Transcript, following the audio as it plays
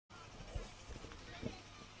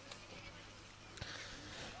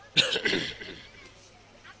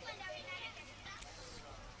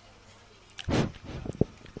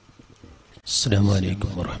السلام عليكم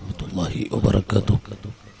ورحمة الله وبركاته.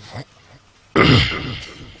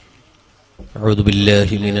 أعوذ بالله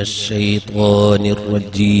من الشيطان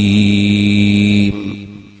الرجيم.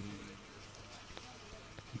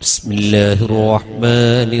 بسم الله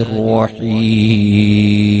الرحمن الرحيم.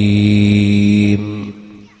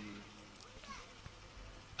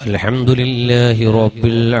 الحمد لله رب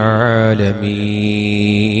العالمين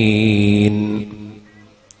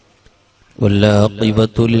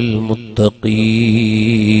والعاقبة للمتقين.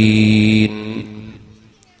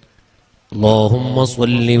 اللهم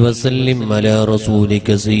صل وسلم على رسولك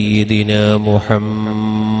سيدنا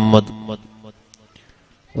محمد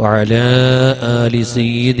وعلى آل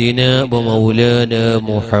سيدنا ومولانا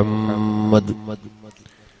محمد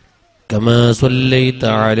كما صليت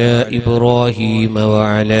على إبراهيم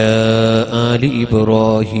وعلى آل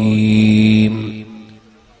إبراهيم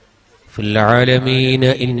في العالمين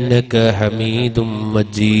إنك حميد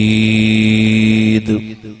مجيد.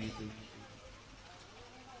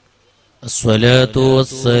 الصلاة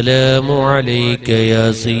والسلام عليك يا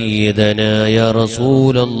سيدنا يا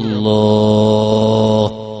رسول الله.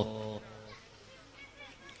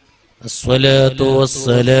 الصلاة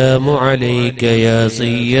والسلام عليك يا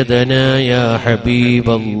سيدنا يا حبيب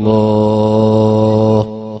الله.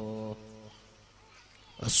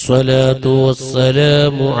 الصلاة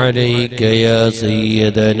والسلام عليك يا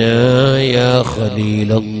سيدنا يا خليل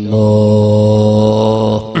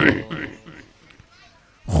الله.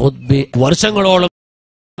 വർഷങ്ങളോളം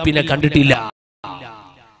പിന്നെ കണ്ടിട്ടില്ല.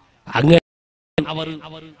 അങ്ങനെ അവർ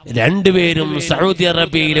രണ്ടുപേരും സൗദി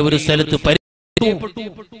അറേബ്യയിലെ ഒരു സ്ഥലത്ത് പരിചയപ്പെട്ടു.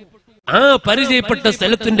 ആ പരിചയപ്പെട്ട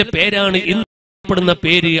സ്ഥലത്തിന്റെ പേരാണ് ഇന്നപ്പെടുന്ന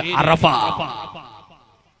പേര് അറഫ.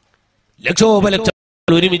 ലക്ഷോപലക്ഷം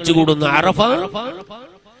ഒരുമിച്ച് കൂടുന്ന അറഫ.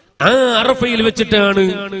 ആ അറഫയിൽ വെച്ചിട്ടാണ്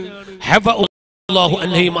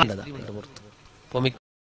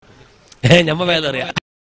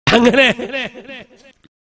അങ്ങനെ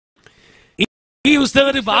ഈ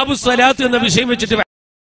ഉസ്താദ് ബാബു സ്വലാത്ത് എന്ന വിഷയം വെച്ചിട്ട്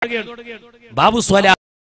ബാബു സ്വലാത്ത്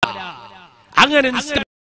അങ്ങനെ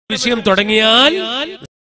വിഷയം തുടങ്ങിയാൽ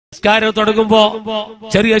നിസ്കാരം തുടങ്ങുമ്പോ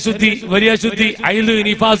ചെറിയ ശുദ്ധി, വലിയ ശുദ്ധി, ഐദ്,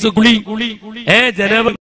 നിഫാസ്, കുളി, ജനാബ,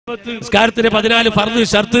 നിസ്കാരത്തിന് 14 ഫർദ്,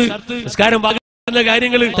 ഷർത്ത്, നിസ്കാരം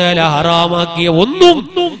കാര്യങ്ങൾ ഹറാമാക്കിയ ഒന്നും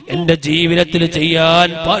എന്റെ ജീവിതത്തിൽ ചെയ്യാൻ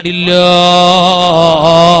പാടില്ല.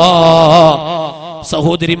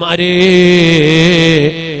 സഹോദരിമാരെ,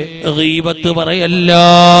 ഗീബത്ത് പറയല്ല,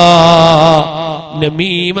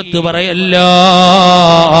 നമീമത്ത് പറയല്ല,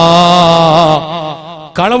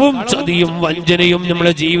 കളവും ചതിയും വഞ്ചനയും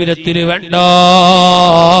നമ്മുടെ ജീവിതത്തിൽ വേണ്ട.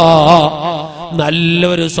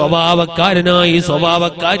 നല്ലൊരു സ്വഭാവക്കാരനായി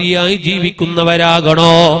സ്വഭാവക്കാരിയായി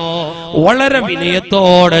ജീവിക്കുന്നവരാകണോ, വളരെ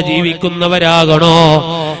വിനയത്തോടെ ജീവിക്കുന്നവരാകണോ.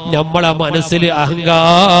 നമ്മളെ മനസ്സിൽ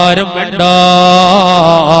അഹങ്കാരം വേണ്ട.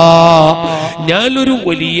 ഞാനൊരു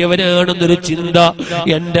വലിയവനാണെന്നൊരു ചിന്ത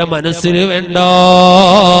എന്റെ മനസ്സിൽ വേണ്ട.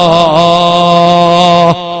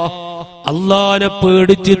 അല്ലാഹുവിനെ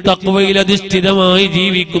പേടിച്ച് തഖ്വയിൽ അധിഷ്ഠിതമായി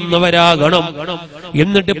ജീവിക്കുന്നവരാകണം.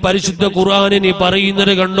 എന്നിട്ട് പരിശുദ്ധ ഖുർആനിനെ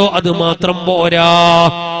പറയുന്നത് കണ്ടോ, അത് മാത്രം പോരാ.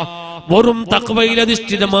 വെറും തഖ്വയിൽ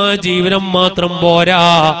അധിഷ്ഠിതമായ ജീവിതം മാത്രം പോരാ.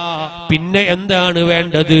 പിന്നെ എന്താണ്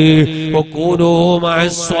വേണ്ടത്? വകൂനൂ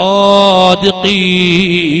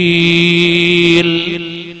മഅസ്സാദിഖീൻ.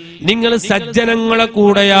 നിങ്ങൾ സജ്ജനങ്ങളെ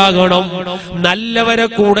കൂടെയാകണം, നല്ലവരെ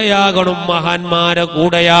കൂടെയാകണം, മഹാന്മാരെ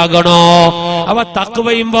കൂടെയാകണോ. അവ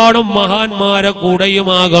തഖ്വയും വേണം, മഹാന്മാരെ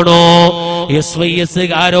കൂടെയുമാകണോ.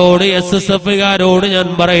 SYS-കാരോട് SSF-കാരോട് ഞാൻ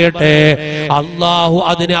പറയട്ടെ, അള്ളാഹു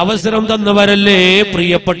അതിന് അവസരം തന്നവരല്ലേ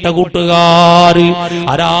പ്രിയപ്പെട്ട കൂട്ടുകാർ.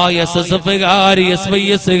 ആരാ SSF-കാര്,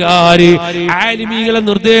 SYS-കാര് ആലിമീകളെ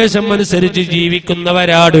നിർദ്ദേശം അനുസരിച്ച്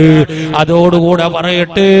ജീവിക്കുന്നവരാണ്. അതോടുകൂടെ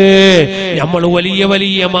പറയട്ടെ, നമ്മൾ വലിയ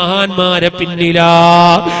വലിയ മഹാന്മാരെ പിന്നിലാ.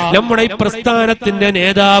 നമ്മുടെ ഈ പ്രസ്ഥാനത്തിന്റെ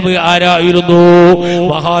നേതാവ് ആരായിരുന്നു?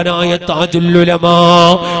 മഹാനായ താജുൽ ഉലമാ.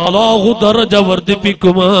 അല്ലാഹു ദർജ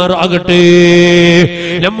വർദ്ധിപ്പിക്കുമാറാകട്ടെ.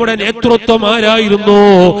 നമ്മുടെ നേതൃത്വം ആരായിരുന്നു?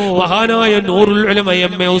 മഹാനായ നൂറുൽ ഉലമ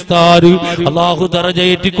MA ഉസ്താദ്. അല്ലാഹു ദർജ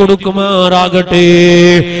ഏറ്റിക്കൊടുക്കുമാറാകട്ടെ.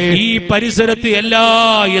 ഈ പരിസരത്ത് എല്ലാ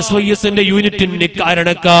SYS-ന്റെ യൂണിറ്റിന്റെ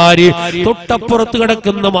കാരണക്കാര് തൊട്ടപ്പുറത്ത്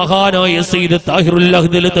കിടക്കുന്ന മഹാനായ സയ്യിദ് താഹിറുൽ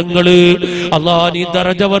അഹ്ദൽ തങ്ങള്. അല്ലാഹു നീ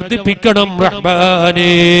ദർജ വർദ്ധിപ്പിക്കണം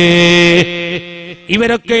റഹ്മാനേ.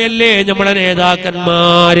 ഇവരൊക്കെയല്ലേ നമ്മളെ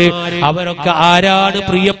നേതാക്കന്മാര്. അവരൊക്കെ ആരാണ്?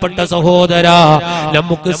 പ്രിയപ്പെട്ട സഹോദര,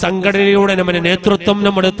 നമുക്ക് സംഘടനയുടെ നമ്മുടെ നേതൃത്വം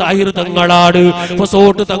നമ്മുടെ താഹിർ തങ്ങളാണ്,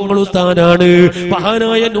 ഫസോട്ട് തങ്ങൾ ഉസ്താദാണ്,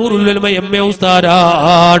 മഹാനായ നൂറുൽ ഉലമ എം.എ.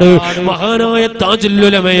 ഉസ്താദാണ്, മഹാനായ താജുൽ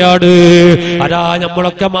ഉലമയാണ്. അതാ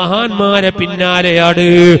നമ്മളൊക്കെ മഹാന്മാരെ പിന്നാലെയാണ്.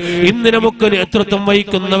 ഇന്ന് നമുക്ക് നേതൃത്വം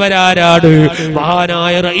വഹിക്കുന്നവരാരാണ്?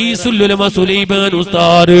 മഹാനായ റഈസുൽ ഉലമ സുലൈമാൻ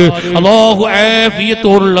ഉസ്താദ്. അല്ലാഹു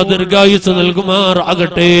ആഫിയത്തോടുള്ള ദീർഘായുസ്സ്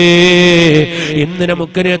നൽകുമാറാകട്ടെ. ഇന്ന്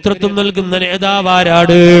നമുക്ക് നേതൃത്വം നൽകുന്ന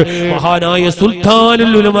നേതാവാരാണ്? മഹാനായ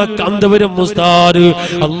സുൽത്താനുൽ ഉലമ കാന്തപുരം ഉസ്താദ്.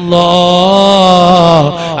 അല്ലാഹ്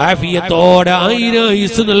ആഫിയത്തോടെ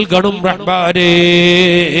ആയുസ്സ് നൽകണം റഹ്മാനേ.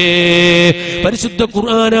 പരിശുദ്ധ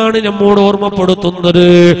ഖുർആനാണ് നമ്മോട് ഓർമ്മപ്പെടുത്തുന്നത്,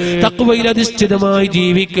 തഖ്വയിൽ അധിഷ്ഠിതമായി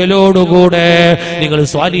ജീവിക്കലോടുകൂടെ നിങ്ങൾ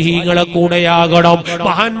സ്വാലിഹീങ്ങളെ കൂടെയാകണം,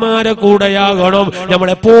 മഹാന്മാരെ കൂടെയാകണം.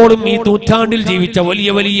 നമ്മളെപ്പോഴും ഈ നൂറ്റാണ്ടിൽ ജീവിച്ച വലിയ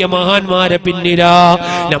വലിയ മഹാന്മാരെ പിന്നിലാ.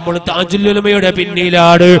 നമ്മൾ താജുൽ ഉലമയുടെ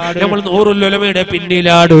പിന്നിലാണ്, നമ്മൾ നൂറുൽ ഉലമയുടെ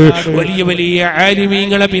പിന്നിലാണ്, വലിയ വലിയ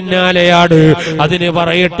ആലിമീങ്ങളെ പിന്നാലെയാണ്. അതിന്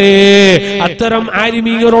പറയട്ടെ, അത്തരം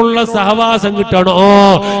ആലിമീങ്ങളുള്ള സഹവാസം കിട്ടണോ?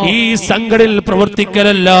 ഈ സംഘടനയിൽ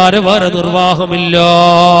പ്രവർത്തിക്കലല്ലാതെ വേറെ നിർവാഹമില്ല.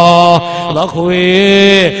 അല്ലാഹുവേ,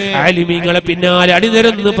 ആലിമീങ്ങളെ പിന്നാലെ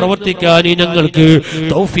അണിനിരന്ന് പ്രവർത്തിക്കാൻ ഞങ്ങൾക്ക്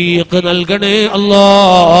തൗഫീഖ് നൽകണേ അല്ലാഹ്.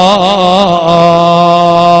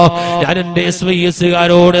 ഞാൻ എന്റെ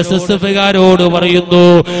SYS-കാരോട് SSF-കാരോട് പറയുന്നു,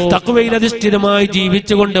 തഖ്വയിൽ അധിഷ്ഠിതമായി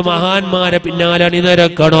ജീവിച്ചുകൊണ്ട് മഹാന്മാരെ പിന്നാലെ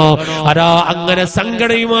അണിനിരക്കണോ. അതാ അങ്ങനെ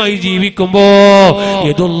സംഘടനയുമായി ജീവിക്കുമ്പോ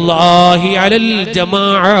യദുല്ലാഹി അലൽ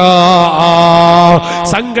ജമാഅ,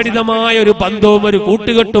 സംഘടിതമായ ഒരു ബന്ധവും ഒരു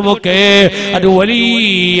കൂട്ടുകെട്ടുമൊക്കെ അത്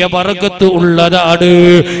വലിയ ബറക്കത്ത് ഉള്ളതാണ്.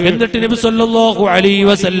 എന്നിട്ട് നബി സല്ലല്ലാഹു അലൈഹി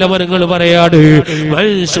വസല്ലം നിങ്ങൾ പറയാണ്, മൻ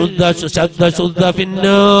ശുദ്ധ ശുദ്ധ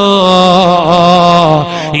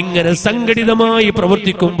ഇങ്ങനെ സംഘടിതമായി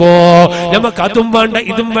പ്രവർത്തിക്കുമ്പോ നമുക്ക് അതും വേണ്ട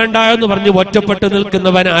ഇതും വേണ്ട എന്ന് പറഞ്ഞ് ഒറ്റപ്പെട്ട്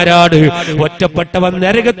നിൽക്കുന്നവൻ ആരാണ്? ഒറ്റപ്പെട്ടവൻ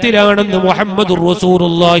നരകത്തിലാണെന്ന് മുഹമ്മദുർ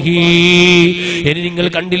റസൂലുള്ളാഹി. ഇനി നിങ്ങൾ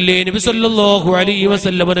കണ്ടില്ലേ, നബി സല്ലല്ലാഹു അലൈഹി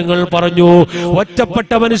വസല്ലം നിങ്ങൾ പറഞ്ഞു,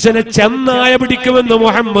 ഒറ്റപ്പെട്ട മനുഷ്യനെ ചെന്നായ പിടിക്കുമെന്ന്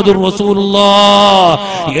മുഹമ്മദുർ റസൂലുള്ളാഹ്.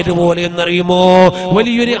 ഏതുപോലെ എന്നറിയുമോ?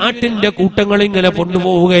 വലിയൊരു ആട്ടിന്റെ കൂട്ടങ്ങൾ ഇങ്ങനെ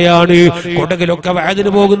കൊണ്ടുപോവുകയാണ്. കൊടകിലൊക്കെ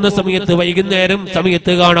വഅദിന് പോകുന്ന സമയത്ത് വൈകുന്നേരം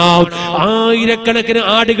സമയത്ത് കാണാം ആയിരക്കണക്കിന്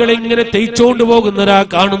ആടുകൾ ഇങ്ങനെ തേച്ചോണ്ട് പോകുന്നതാ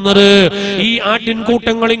കാണുന്നത്. ഈ ആട്ടിൻ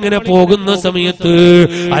കൂട്ടങ്ങൾ ഇങ്ങനെ പോകുന്ന സമയത്ത്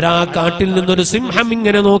ആ കാട്ടിൽ നിന്നൊരു സിംഹം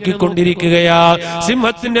ഇങ്ങനെ നോക്കിക്കൊണ്ടിരിക്കുകയാ.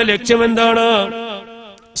 സിംഹത്തിന്റെ ലക്ഷ്യം എന്താണ്?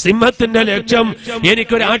 സിംഹത്തിന്റെ ലക്ഷ്യം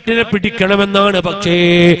എനിക്കൊരാട്ടിനെ പിടിക്കണമെന്നാണ്. പക്ഷേ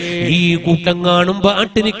ഈ കൂട്ടം കാണുമ്പോ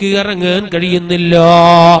ആട്ടിനിക്ക് ഇറങ്ങാൻ കഴിയുന്നില്ല.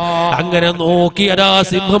 അങ്ങനെ നോക്കി അതാ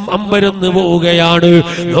സിംഹം അമ്പരന്ന് പോവുകയാണ്.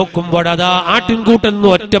 നോക്കുമ്പോൾ അതാ ആട്ടിൻകൂട്ടം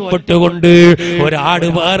ഒറ്റപ്പെട്ടുകൊണ്ട് ഒരാട്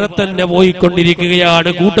വേറെ തന്നെ പോയിക്കൊണ്ടിരിക്കുകയാണ്.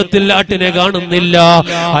 കൂട്ടത്തിൽ ആട്ടിനെ കാണുന്നില്ല.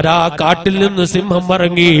 അതാ കാട്ടിൽ നിന്ന് സിംഹം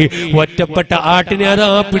ഇറങ്ങി ഒറ്റപ്പെട്ട ആട്ടിനെ അതാ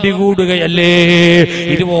പിടികൂടുകയല്ലേ.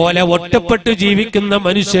 ഇതുപോലെ ഒറ്റപ്പെട്ട് ജീവിക്കുന്ന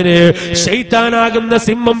മനുഷ്യന് ശൈത്താനാകുന്ന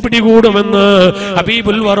സിംഹം പിടികൂടുമെന്ന്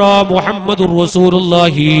ഹബീബുൽ വറ മുഹമ്മദുർ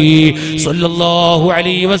റസൂലുള്ളാഹി സ്വല്ലല്ലാഹു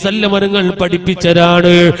അലൈഹി വസല്ലം തങ്ങൾ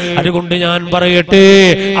പഠിപ്പിച്ചതാണ്. അതുകൊണ്ട് ഞാൻ പറയട്ടെ,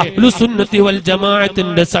 അഹ്ലുസുന്നത്തി വൽ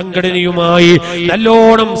ജമാഅത്തിന്റെ സംഘടനയുമായി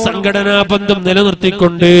നല്ലോണം സംഘടനാ ബന്ധം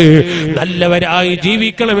നിലനിർത്തിക്കൊണ്ട് നല്ലവരായി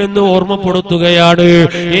ജീവിക്കണമെന്ന് ഓർമ്മപ്പെടുത്തുകയാണ്.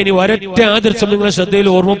 ഇനി ഒരൊറ്റ ആദർശം നിങ്ങളെ ശ്രദ്ധയിൽ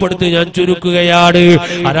ഓർമ്മപ്പെടുത്തി ഞാൻ ചുരുക്കുകയാണ്.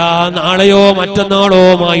 അതാ നാളെയോ മറ്റന്നാളോ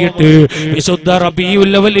ആയിട്ട് വിശുദ്ധ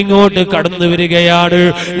റബീഉൽ അവ്വൽ ഇങ്ങോട്ട് കടന്നു വരികയാണ്.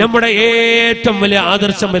 നമ്മുടെ ഏറ്റവും വലിയ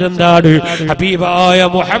ആദർശം എന്താണ്? ഹബീബായ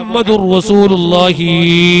മുഹമ്മദുർ റസൂലുള്ളാഹി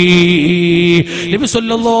നബി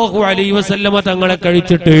സല്ലല്ലാഹു അലൈഹി വസല്ലമ തങ്ങളെ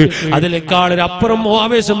കഴിച്ചിട്ട് അതിനേക്കാൾ അപ്പുറം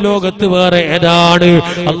ആവേശം ലോകത്ത് വേറെ ഏതാണ്?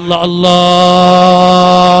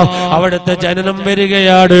 അല്ലാഹ് അവിടുത്തെ ജനനം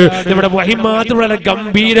വരികയാണ്. നമ്മുടെ മുഹിമ്മാത്ത് വളരെ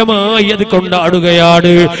ഗംഭീരമായി അത്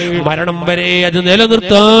കൊണ്ടാടുകയാണ്. മരണം വരെ അത്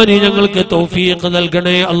നിലനിർത്താൻ ഞങ്ങൾക്ക് തൗഫീഖ്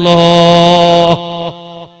നൽകണേ അല്ലാഹ്.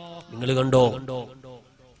 നിങ്ങൾ കണ്ടോ,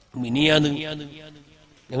 മിനിയാന്ന്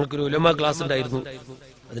ഞങ്ങൾക്കൊരു ഉലമ ക്ലാസ് ഉണ്ടായിരുന്നു,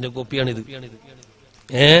 അതിന്റെ കോപ്പിയാണിത്.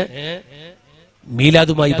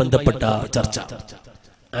 മീലാദുമായി ബന്ധപ്പെട്ട ചർച്ച.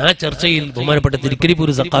 ആ ചർച്ചയിൽ ബഹുമാനപ്പെട്ട തിരുക്കരിപ്പൂർ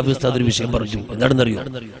സഖാഫി ഉസ്താദ് ഒരു വിഷയം പറഞ്ഞു. എന്താണെന്നറിയോ?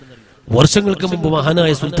 വർഷങ്ങൾക്ക് മുമ്പ്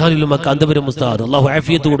മഹാനായ സുൽത്താനുൽ ഉലമ കാന്തപുരം ഉസ്താദ്, അല്ലാഹു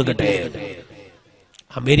ആഫിയത്ത് കൊടുക്കട്ടെ,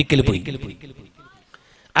 അമേരിക്കയിൽ പോയി.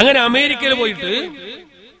 അങ്ങനെ അമേരിക്കയിൽ പോയിട്ട്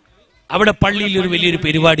അവിടെ പള്ളിയിൽ ഒരു വലിയൊരു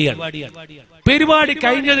പരിപാടിയാണ്. പരിപാടി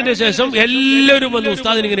കഴിഞ്ഞതിന് ശേഷം എല്ലാവരും വന്ന്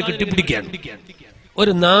ഉസ്താദിനെ ഇങ്ങനെ കെട്ടിപ്പിടിക്കുകയാണ്.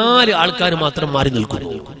 ഒരു 4 ആൾക്കാർ മാത്രം മാറി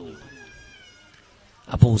നിൽക്കുന്നു.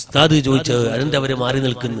 അപ്പൊ ഉസ്താദ് ചോദിച്ചത്, അതെന്താ അവര് മാറി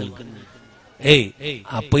നിൽക്കുന്നത്?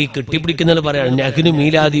 അപ്പൊ ഈ കെട്ടിപ്പിടിക്കുന്നത് പറയാണ്, നഹ്നു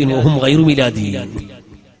മീലാദിൻ വഹും ഗൈറു മീലാദി,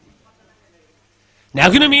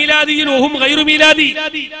 നഹ്നു മീലാദിൻ വഹും ഗൈറു മീലാദി.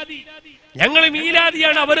 ഞങ്ങൾ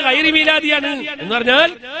മീലാദിയാണ്, അവർ ഗൈറി മീലാദിയാണ് എന്ന് പറഞ്ഞാൽ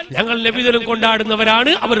ഞങ്ങൾ നബിദിനം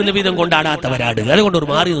കൊണ്ടാടുന്നവരാണ്, അവർ നബിദിനം കൊണ്ടാടാത്തവരാണ്. അതുകൊണ്ട് ഒരു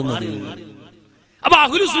മാറി നിന്നത്. അപ്പൊ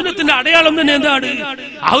അഹ്ലുസുന്നത്തിന്റെ അടയാളം തന്നെ എന്താണ്?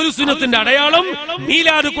 അഹ്ലുസുന്നത്തിന്റെ അടയാളം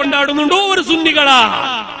മീലാദ് കൊണ്ടാടുന്നുണ്ടോ അവർ സുന്നികളാ?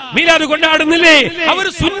 മീലാദ് കൊണ്ടാടുന്നില്ലേ അവർ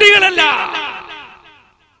സുന്നികളല്ല.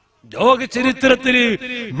 ലോക ചരിത്രത്തില്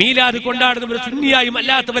മീലാദ് കൊണ്ടാടുന്നവർ സുന്നിയായും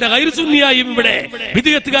അല്ലാത്തവരെ ഗൈർ സുന്നിയായും ഇവിടെ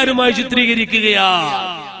വിദ്യാർത്ഥികാരുമായി ചിത്രീകരിക്കുകയാ.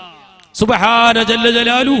 സുബ്ഹാന ജല്ല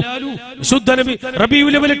ജലാലു. വിശുദ്ധ നബി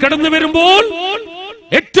റബീഉൽ അവ്വൽ കടന്നു വരുമ്പോൾ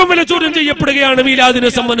ഏറ്റവും വലിയ ചോദ്യം ചെയ്യപ്പെടുകയാണ് മീലാദിനെ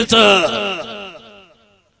സംബന്ധിച്ച്.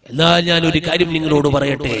 എന്നാൽ ഞാൻ ഒരു കാര്യം നിങ്ങളോട്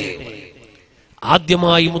പറയട്ടെ.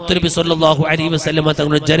 ആദ്യമായി മുത്തനബി സല്ലല്ലാഹു അലൈഹി വസല്ലമ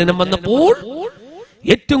തങ്ങളുടെ ജനനം വന്നപ്പോൾ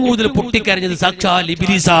ഏറ്റവും കൂടുതൽ പൊട്ടിക്കരഞ്ഞത് സാക്ഷാൽ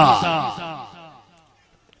ഇബ്ലീസാ.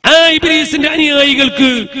 ആ ഇബ്ലീസിന്റെ അനുയായികൾക്ക്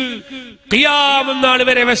ഖിയാമത്ത് നാൾ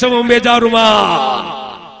വരെ വിഷമവും ബേജാറുമാ.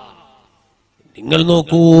 നിങ്ങൾ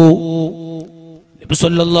നോക്കൂ, നബി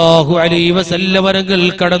സല്ലല്ലാഹു അലൈഹി വസല്ലം വരകൾ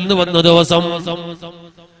കടന്നു വന്ന ദിവസം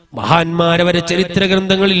മഹാന്മാരെ വരെ ചരിത്ര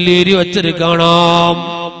ഗ്രന്ഥങ്ങളിൽ എഴുതി വച്ചത് കാണാം.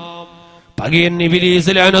 പകയൻ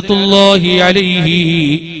ഇബ്ലീസ് ലഅനത്തുല്ലാഹി അലൈഹി,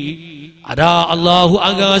 അതാ അല്ലാഹു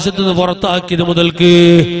ആകാശത്ത് നിന്ന് പുറത്താക്കിയത് മുതൽക്ക്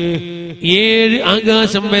 7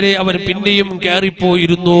 ആകാശം വരെ അവൻ പിന്നെയും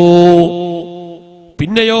കയറിപ്പോയിരുന്നു.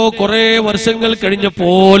 പിന്നെയോ കുറെ വർഷങ്ങൾ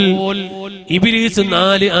കഴിഞ്ഞപ്പോൾ ഇബ്ലീസ്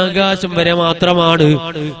 4 ആകാശം വരെ മാത്രമാണ്.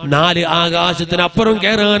 4 ആകാശത്തിനപ്പുറം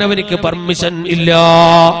കയറാൻ അവനിക്ക് പെർമിഷൻ ഇല്ല.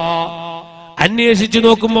 അന്വേഷിച്ചു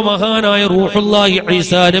നോക്കുമ്പോ മഹാനായ റൂഹുല്ലാഹി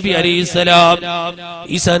ഈസാ നബി അലൈഹിസ്സലാം,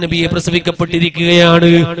 ഈസാ നബിയെ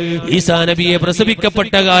പ്രസവിക്കപ്പെട്ടിരിക്കുകയാണ്. ഈസാ നബിയെ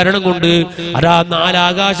പ്രസവിക്കപ്പെട്ട കാരണം കൊണ്ട് അതാ 4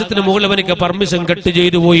 ആകാശത്തിന് മുകളിൽ അവനിക്ക് പെർമിഷൻ കട്ട്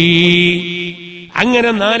ചെയ്തു പോയി. അങ്ങനെ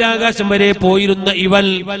 4 ആകാശം വരെ പോയിരുന്ന ഇവൻ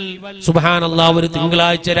സുബ്ഹാനല്ലാഹ് ഒരു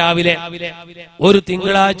തിങ്കളാഴ്ച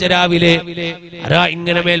രാവിലെ അതാ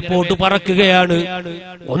ഇങ്ങനെ മേൽപോട്ട് പറക്കുകയാണ്.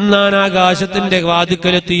 1-ാം ആകാശത്തിന്റെ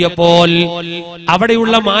വാതിക്കലെത്തിയപ്പോൾ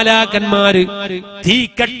അവിടെയുള്ള മാലാക്കന്മാര്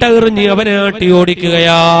തീക്കട്ട എറിഞ്ഞ് അവനെ ആട്ടി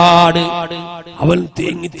ഓടിക്കുകയാണ്. അവൻ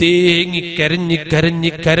തേങ്ങി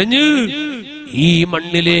കരഞ്ഞ് ഈ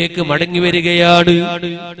മണ്ണിലേക്ക് മടങ്ങി വരികയാണ്.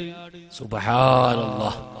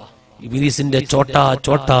 സുബ്ഹാനല്ലാഹ്. ഇബ്ലീസിന്റെ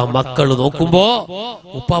ചോട്ടാ മക്കള് നോക്കുമ്പോ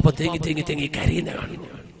ഉപ്പാപ്പ തേങ്ങി കരയുന്ന കാണുന്നു.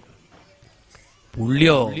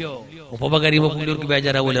 പുള്ളിയോ ഉപ്പ കരയുമ്പോ പുള്ളിയോർക്ക്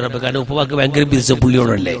ബേജാറാവൂല റബ്ബ്, കാരണം ഉപ്പാക്ക് ഭയങ്കര ബിരിസം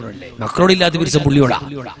പുള്ളിയോടല്ലേ, മക്കളോടില്ലാത്ത ബിരിസം പുള്ളിയോടാ.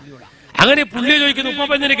 അങ്ങനെ പുള്ളിയെ ചോദിക്കുന്നു,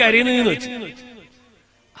 ഉപ്പാപ്പ എന്തിനാ കരയുന്നതെന്ന് വെച്ച്.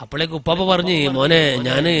 അപ്പോഴേക്ക് ഉപ്പാപ്പ പറഞ്ഞ്, മോനെ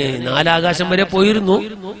ഞാന് 4 ആകാശം വരെ പോയിരുന്നു,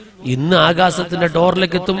 ഇന്ന് ആകാശത്തിന്റെ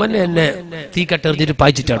ഡോറിലേക്ക് എത്തുമ്പോ എന്നെ തീ കട്ടെറിഞ്ഞിട്ട്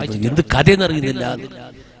പായിച്ചിട്ടാണ്. എന്ത് കഥയെന്നറിയുന്നില്ല,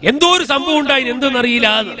 എന്തോ ഒരു സംഭവം ഉണ്ടായി, എന്തെന്നറിയില്ല.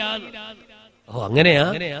 ഓ അങ്ങനെയാ?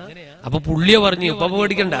 അപ്പൊ പുള്ളിയെ പറഞ്ഞു, ഉപ്പാപ്പ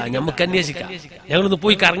പേടിക്കണ്ട, ഞമ്മക്ക് അന്വേഷിക്കാം, ഞങ്ങളൊന്ന്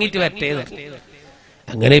പോയി കറങ്ങിയിട്ട് വരട്ടെ.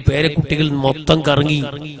 അങ്ങനെ പേരക്കുട്ടികൾ മൊത്തം കറങ്ങി.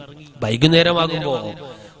 വൈകുന്നേരമാകുമ്പോ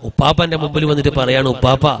ഉപ്പാപ്പന്റെ മുമ്പിൽ വന്നിട്ട് പറയാണ്,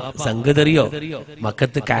 ഉപ്പാപ്പ സംഗതറിയോ,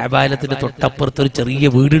 മക്കത്ത് കഅബാലത്തിന്റെ തൊട്ടപ്പുറത്ത് ഒരു ചെറിയ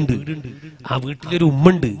വീടുണ്ട്, ആ വീട്ടിലൊരു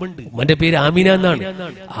ഉമ്മണ്ട്, ഉമ്മന്റെ പേര് ആമിന എന്നാണ്.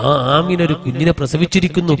 ആ ആമിന ഒരു കുഞ്ഞിനെ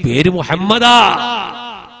പ്രസവിച്ചിരിക്കുന്നു, പേര് മുഹമ്മദാ.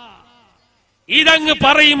 ഇതങ്ങ്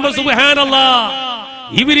പറയുമ്പോ സുബ്ഹാനല്ലാഹ്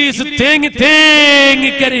ഇബ്ലീസ് തേങ്ങി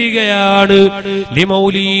കരയുകയാണ്.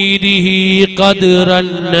 ലിമൗലിദിഹി ഖദ്റൻ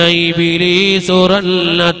ഇബ്ലീസു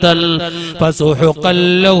റന്നതൽ ഫസുഹഖൻ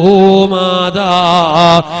ലഹു മാദാ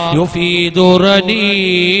യുഫീദു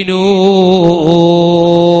റനീനു.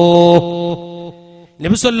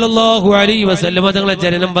 നബി സല്ലല്ലാഹു അലൈഹി വസല്ലം തങ്ങളുടെ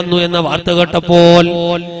ജനനം വന്നു എന്ന വാർത്ത കേട്ടപ്പോൾ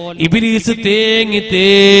ഇബ്ലീസ് തേങ്ങി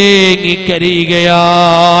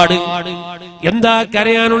കരയുകയാണ്. എന്താ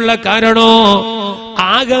കരയാനുള്ള കാരണോ?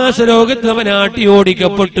 ആകാശലോകത്ത് അവൻ ആട്ടി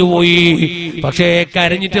ഓടിക്കപ്പെട്ടു പോയി. പക്ഷേ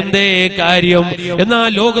കരഞ്ഞിട്ടെന്തേ കാര്യം? എന്നാൽ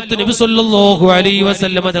ലോകത്ത് നബി സല്ലല്ലാഹു അലൈഹി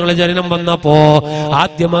വസല്ലം തങ്ങളുടെ ജനനം വന്നപ്പോ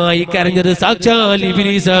ആദ്യമായി കരഞ്ഞത് സാക്ഷാൽ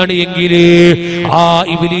ഇബ്ലീസാണ് എങ്കിൽ ആ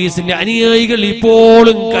ഇബ്ലീസിന്റെ അനുയായികൾ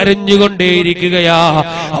ഇപ്പോഴും കരഞ്ഞുകൊണ്ടേയിരിക്കുകയാ.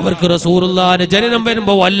 അവർക്ക് റസൂലുള്ളാഹിന്റെ ജനനം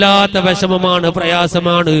വരുമ്പോ വല്ലാത്ത വിഷമമാണ്,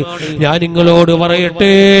 പ്രയാസമാണ്. ഞാൻ നിങ്ങളോട്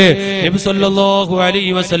പറയട്ടെ, നബി സല്ലല്ലാഹു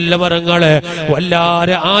അലൈഹി വസല്ലം തങ്ങളെ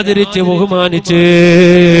വല്ലാതെ ആദരിച്ച് ബഹുമാനിച്ച്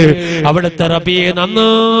അവിടുത്തെ റബ്ബിയെ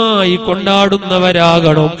നന്നായി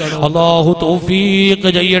കൊണ്ടാടുന്നവരാകണം. അല്ലാഹു തൗഫീഖ്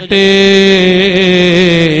ചെയ്യട്ടെ.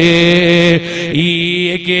 ഈ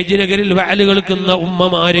KG നഗറിൽ വഅല് കേൾക്കുന്ന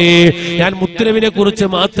ഉമ്മമാരെ, ഞാൻ മുത്തനബിനെ കുറിച്ച്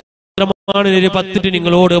മാത്രമാണ് 10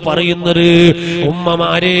 നിങ്ങളോട് പറയുന്നത്.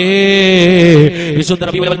 ഉമ്മമാരെ, വിശുദ്ധ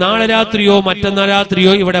റബീഉൽ നാളെ രാത്രിയോ മറ്റന്നാൾ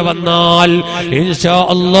രാത്രിയോ ഇവിടെ വന്നാൽ ഇൻഷാ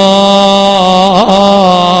അല്ലാഹ്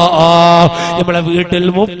നമ്മളെ വീട്ടിൽ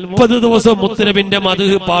 30 ദിവസം മുത്തനബിന്റെ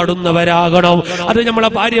മദ്ഹ് പാടുന്നവരാകണം. അത് നമ്മളെ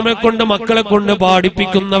ഭാര്യകളെ കൊണ്ട് മക്കളെ കൊണ്ട്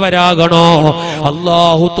പാടിപ്പിക്കുന്നവരാകണോ.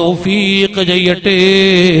 അല്ലാഹു തൗഫീഖ് ചെയ്യട്ടെ.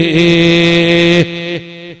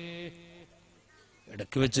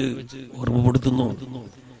 ഇടയ്ക്ക് വെച്ച് ഓർമ്മപ്പെടുത്തുന്നു,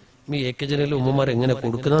 ഈ ഏകജനയിലെ ഉമ്മമാർ എങ്ങനെ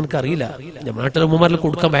കൊടുക്കുന്ന എനിക്കറിയില്ല. നമ്മുടെ നാട്ടിലെ ഉമ്മമാരിൽ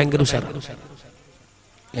കൊടുക്കാൻ ഭയങ്കര ഉഷാറാണ്.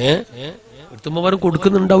 ഉമ്മമാരും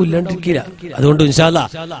കൊടുക്കുന്നുണ്ടാവും, ഇല്ലാണ്ടിരിക്കില്ല. അതുകൊണ്ട് ഇൻഷാ അല്ലാഹ്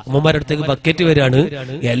ഉമ്മമാരുടെ അടുത്തേക്ക് ബക്കറ്റ് വരാണ്.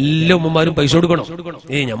 എല്ലാ ഉമ്മമാരും പൈസ കൊടുക്കണം.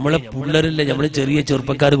 നമ്മളെ പിള്ളേരല്ലേ, നമ്മള് ചെറിയ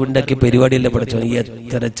ചെറുപ്പക്കാർ ഉണ്ടാക്കിയ പരിപാടിയല്ലേ പഠിച്ചോ.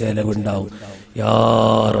 എത്ര ചെലവുണ്ടാവും യാ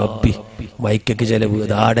റബ്ബി. മൈക്കൊക്കെ ചെലവ്,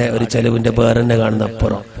 ആടെ ഒരു ചെലവിന്റെ വേറെ തന്നെ കാണുന്ന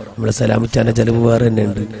അപ്പുറം. നമ്മളെ സലാമിച്ചാന്റെ ചെലവ് വേറെ തന്നെ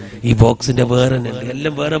ഉണ്ട്, ഈ ബോക്സിന്റെ വേറെ തന്നെ ഉണ്ട്.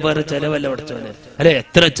 എല്ലാം വേറെ വേറെ ചെലവല്ല പഠിച്ചോനെ. അല്ലെ,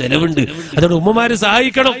 എത്ര ചെലവുണ്ട്. അതുകൊണ്ട് ഉമ്മമാര്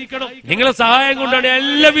സഹായിക്കണം. നിങ്ങളെ സഹായം കൊണ്ടാണ്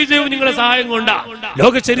എല്ലാ വിജയവും. നിങ്ങളെ സഹായം കൊണ്ടാ.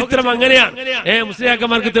 ലോക ചരിത്രം അങ്ങനെയാണ്.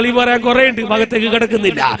 മുസ്ലിയാക്കന്മാർക്ക് തെളിവ് പറയാൻ കുറെ ഉണ്ട്, ഭാഗത്തേക്ക്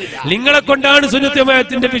കിടക്കുന്നില്ല. നിങ്ങളെ കൊണ്ടാണ് സുന്നത്ത്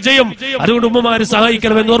ജമാഅത്തിന്റെ വിജയം. അതുകൊണ്ട് ഉമ്മമാര്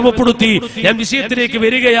സഹായിക്കണമെന്ന് ഓർമ്മപ്പെടുത്തി ഞാൻ വിഷയത്തിലേക്ക്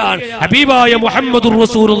വരികയാണ്. ഹബീബായ മുഹമ്മദുർ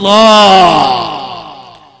റസൂലുള്ളാഹ്.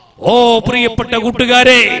 ഓ പ്രിയപ്പെട്ട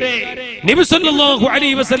കൂട്ടുകാരെ, നബി സല്ലല്ലാഹു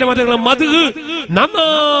അലൈഹി വസല്ലം തങ്ങളുടെ മദ്ഹ്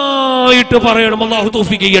നന്നായിട്ട് പറയണം. അല്ലാഹു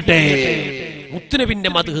തൗഫീഖ് ചെയ്യട്ടെ. മുത്തുനബിന്റെ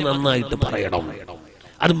മദ്ഹ് നന്നായിട്ട് പറയണം.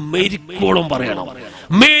 അത് മെരിക്കോളം പറയണം.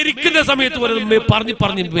 മെരിക്കുന്ന സമയത്ത്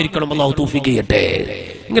പറഞ്ഞ് മെരിക്കണം. അല്ലാഹു തൗഫീഖ് ചെയ്യട്ടെ.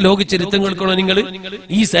 നിങ്ങൾ ലോക ചരിത്രം കേൾക്കണോ? നിങ്ങൾ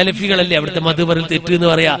ഈ സലഫികളല്ലേ അവിടുത്തെ മദ്ഹ് പറയൽ തെറ്റ് എന്ന്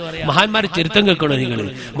പറയാ. മഹാന്മാരുടെ ചരിത്രം കേൾക്കണോ? നിങ്ങൾ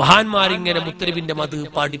മഹാന്മാരിങ്ങനെ മുത്തുനബിന്റെ മദ്ഹ്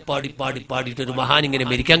പാടി പാടി പാടി പാടിയിട്ട് ഒരു മഹാൻ ഇങ്ങനെ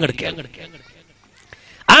മരിക്കാൻ കിടക്കുകയാണ്.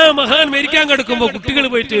 ആ മഹാൻ മരിക്കാൻ കിടക്കുമ്പോ കുട്ടികൾ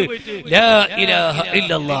പോയിട്ട് ലാ ഇലാഹ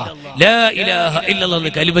ഇല്ലല്ലാഹ് ലാ ഇലാഹ ഇല്ലല്ലാഹ്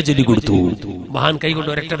എന്ന് കലിമ ചൊല്ലി കൊടുത്തു. മഹാൻ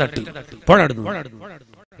കൈകൊണ്ട് ഒരൊറ്റ തട്ട് പോടാടുന്നു.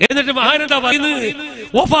 എന്നിട്ട് മഹാൻ എന്താ പറയുന്നത്?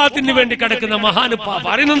 വഫാത്തിന് വേണ്ടി കിടക്കുന്ന മഹാൻ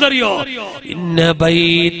പറയുന്നതറിയോ? ഇന്ന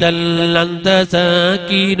ബൈതൽ അന്ത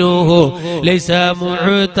സാകിനുഹു ലൈസ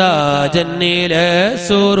മുഅ്താജൻ ഇലാ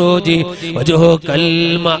സുറൂജി വജ്ഹുകൽ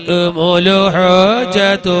മഅ്മൂലു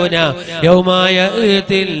ഹുജതുനാ യൗമ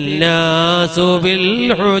യഅതിൽ നാസു ബിൽ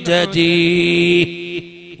ഹുജജി.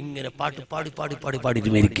 ഇങ്ങനെ പാട്ട് പാടി പാടി പാടി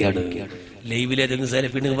പാടിയിട്ട് മരിക്കുകയാണ്. ലൈവിലെ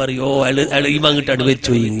സലഫിന് പറയോ ഈമാങ്ങിട്ടാണ്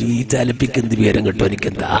മരിച്ചു. ഈ സലഫിക്ക് എന്ത് വിവരം കിട്ടും?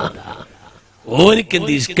 എനിക്കെന്താ,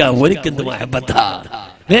 ഓനിക്കെന്ത് ഇഷ്ക, ഓനിക്കെന്ത് മഹബത്താ.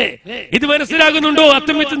 ഇത് മനസ്സിലാകുന്നുണ്ടോ?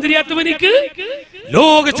 അത്തമിത്തും തിരിയാത്തവനിക്ക്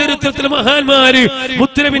ലോക ചരിത്രത്തിലെ മഹാന്മാര്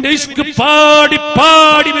മുത്തുനബിന്റെ ഇഷ്ക് പാടി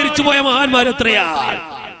പാടി മരിച്ചുപോയ മഹാന്മാർ എത്രയാണ്.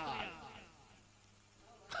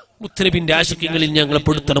 മുത്തുനബിന്റെ ആശിക്യങ്ങളിൽ ഞങ്ങളെ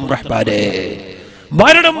പെടുത്തണം റഹ്മാനേ.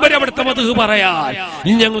 മരണം വരെ അവിടുത്തെ മദ്ഹ് പറയാൻ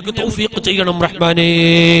ഞങ്ങൾക്ക് തൗഫീഖ് ചെയ്യണം റഹ്മാനേ.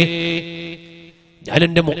 ഞാൻ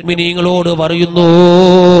എന്റെ മുഅ്മിനീങ്ങളോട് പറയുന്നു,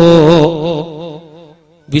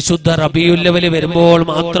 വിശുദ്ധ റബീഉൽ അവ്വൽ വരുമ്പോൾ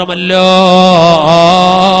മാത്രമല്ല,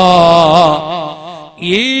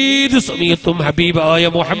 ഏത് സമയത്തും ഹബീബായ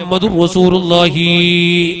മുഹമ്മദുർ റസൂലുള്ളാഹി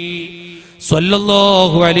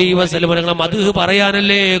സ്വല്ലല്ലാഹു അലൈഹി വസല്ലം ഞങ്ങളെ മദ്ഹ്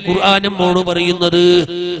പറയാനല്ലേ ഖുർആൻ നമ്മോട് പറയുന്നത്.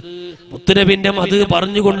 മുത്തുനബിന്റെ മദ്ഹ്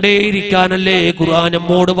പറഞ്ഞുകൊണ്ടേയിരിക്കാനല്ലേ ഖുർആൻ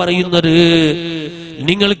നമ്മോട് പറയുന്നത്.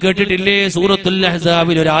 നിങ്ങൾ കേട്ടിട്ടില്ലേ സൂറത്തുൽ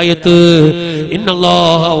അഹ്സാബിൽ ഒരു ആയത്ത്?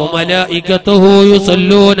 ഇന്നല്ലാഹ വ മലായികതുഹു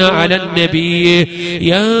യുസല്ലൂന അലൻ നബിയ്യി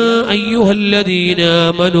യാ അയ്യുഹല്ലദീന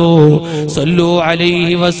ആമനൂ സല്ലു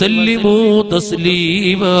അലൈഹി വസല്ലിമൂ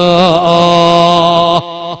തസ്ലീമാ.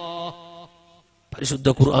 പരിശുദ്ധ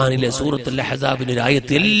ഖുർആനിലെ സൂറത്തുൽ അഹ്സാബിലെ ഒരു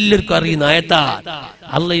ആയത്ത് എല്ലാവർക്കും അറിയുന്ന ആയത്താ.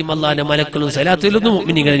 അള്ളയും അള്ളാന്റെ മലക്കളും സലാത്തിലൊന്നും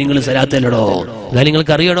മുഅ്മിനീങ്ങളെ നിങ്ങൾ സലാത്തിലടോ, എന്നാൽ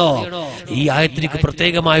നിങ്ങൾക്ക് അറിയണോ ഈ ആയത്തിലേക്ക്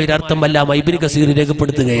പ്രത്യേകമായ ഒരു അർത്ഥമല്ല ഇബ്നു കസീർ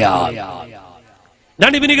രേഖപ്പെടുത്തുകയാണ്.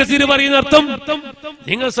 ഞാൻ ഇബ്നു കസീർ പറയുന്ന അർത്ഥം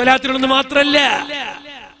നിങ്ങൾ സലാത്തിലൊന്ന് മാത്രമല്ല.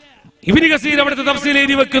 ഇബ്നു കസീർ അവിടുത്തെ തഫ്സീൽ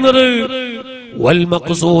എഴുതി വെക്കുന്നത് വൽ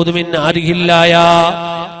മഖ്സൂദ് മിൻ ആരിഹില്ലായ,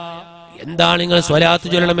 എന്താണ് നിങ്ങൾ സ്വലാത്ത്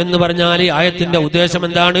ചൊല്ലണം എന്ന് പറഞ്ഞാൽ ഈ ആയത്തിന്റെ ഉദ്ദേശം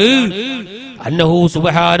എന്താണ്? അന്നഹു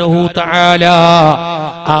സുബ്ഹാനഹു തആല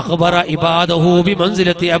അഖ്ബറ ഇബാദഹു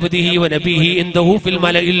ബിമൻസിലത്തി അബ്ദിഹി വനബിഹി ഇൻദഹു ഫിൽ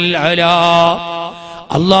മലഇൽ അലാ.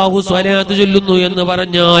 അല്ലാഹു സ്വലാത്ത് ചൊല്ലുന്നു എന്ന്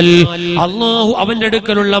പറഞ്ഞാൽ അല്ലാഹു അവന്റെ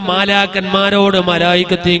അടുക്കലുള്ള മാലാക്കന്മാരോട്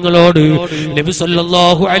മലായികത്തീങ്ങളോട് നബി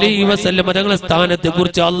സല്ലല്ലാഹു അലൈഹി വസല്ലം തങ്ങളുടെ സ്ഥാനത്തെ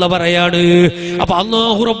കുറിച്ച് അല്ലാഹു പറയാണ്. അപ്പൊ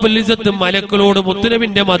അല്ലാഹു റബ്ബുൽ ഇസ്സത്ത് മലക്കളോട്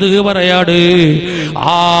മുത്തുനബിന്റെ മദ്ഹ് പറയാണ്.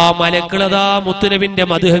 ആ മലക്കളതാ മുത്തുനബിന്റെ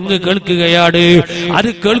മദ്ഹ് അങ്ങ് കേൾക്കുകയാണ്. അത്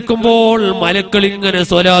കേൾക്കുമ്പോൾ മലക്കൾ ഇങ്ങനെ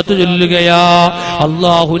സ്വലാത്ത് ചൊല്ലുകയാ.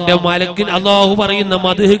 അല്ലാഹുവിന്റെ മലക്കിൻ അല്ലാഹു പറയുന്ന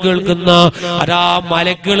മദ്ഹ് കേൾക്കുന്ന അതാ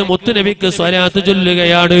മലക്കൾ മുത്തുനബിക്ക് സ്വലാത്ത് ചൊല്ലുക.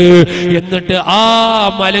 എന്നിട്ട് ആ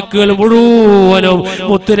മലക്കുകൾ മുഴുവനും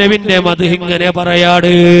മുത്തുനബിന്റെ മദ്ഹ് ഇങ്ങനെ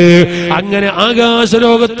പറയാണ്. അങ്ങനെ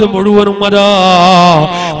ആകാശലോകത്ത് മുഴുവനും അതാ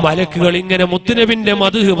മലക്കുകൾ ഇങ്ങനെ മുത്തുനബിന്റെ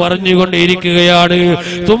മദ്ഹ് പറഞ്ഞുകൊണ്ടേയിരിക്കുകയാണ്.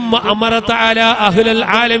 തുമ്മ അമറ തആല അഹ്ലൽ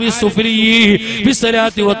ആലമി സുഫ്ലി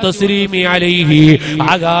ബിസ്സലാത്തി വത്തസ്ലീമി അലൈഹി.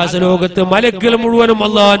 ആകാശലോകത്ത് മലക്കുകൾ മുഴുവനും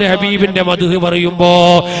അല്ലാഹുവിന്റെ ഹബീബിന്റെ മദ്ഹ് പറയുമ്പോ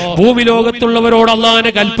ഭൂമി ലോകത്തുള്ളവരോട്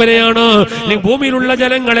അല്ലാഹുവിന്റെ കൽപ്പനയാണ്, ഭൂമിയിലുള്ള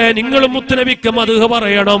ജനങ്ങളെ നിങ്ങളും മുത്തുനബിക്ക് മദ്ഹ്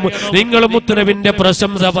പറയണം, നിങ്ങൾ മുത്തുനബിന്റെ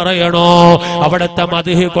പ്രശംസ പറയണോ, അവിടുത്തെ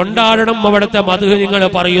മദ്ഹ് കൊണ്ടാടണം, അവിടുത്തെ മദ്ഹ് നിങ്ങൾ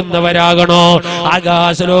പറയുന്നവരാകണോ.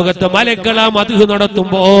 ആകാശലോകത്ത് മലക്കൾ ആ മദ്ഹ്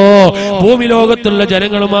നടത്തുമ്പോ ഭൂമി ലോകത്തുള്ള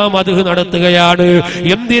ജനങ്ങളും ആ മദ്ഹ് നടത്തുകയാണ്.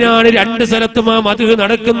 എന്തിനാണ് രണ്ട് സ്ഥലത്തും ആ മദ്ഹ്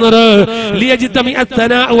നടക്കുന്നത്?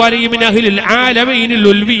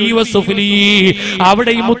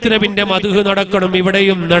 അവിടെയും മുത്തുനബിന്റെ മദ്ഹ് നടക്കണം,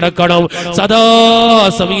 ഇവിടെയും നടക്കണം. സദാ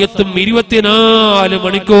സമയത്തും 24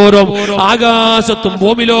 മണിക്കൂറും ആകാശത്തും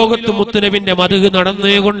ഭൂമി ലോകത്തും മുത്തുനബിന്റെ മദ്ഹ്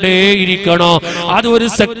നടന്നുകൊണ്ടേയിരിക്കണോ. അതൊരു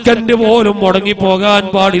സെക്കൻഡ് പോലും മുടങ്ങിപ്പോകാൻ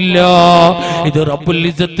പാടില്ല. ഇത് റബ്ബുൽ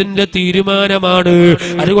ഇസ്സത്തിന്റെ തീരുമാനമാണ്.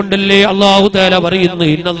 അതുകൊണ്ടല്ലേ അല്ലാഹു തആല പറയുന്നു,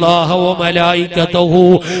 ഇന്നല്ലാഹ വ മലായികതഹു,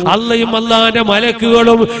 അല്ലാഹും അല്ലാഹുവിന്റെ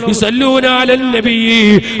മലക്കുകളും യുസല്ലൂന അലൻ നബി,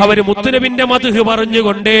 അവർ മുത്തുനബിന്റെ മദ്ഹ്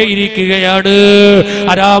പറഞ്ഞുകൊണ്ടേയിരിക്കുകയാണ്.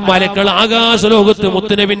 അരാ മലക്കൾ ആകാശ ലോകത്ത്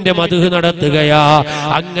മുത്തുനബിന്റെ മദ്ഹ് നടത്തുകയാ.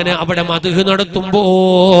 അങ്ങനെ അവിടെ മദ്ഹ് നടത്തുമ്പോ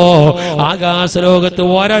ആകാശ ലോകത്ത്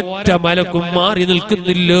ഒരൊറ്റ മലക്കും മാറി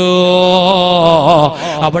നിൽക്കുന്നില്ല.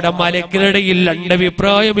 അവിടെ മലക്കിനിടയിൽ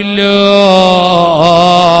രണ്ടഭിപ്രായമില്ല.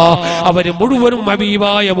 അവര് മുഴുവനും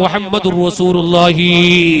ഹബീബായ മുഹമ്മദുർ റസൂലുള്ളാഹി,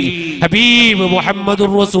 ഹബീബ്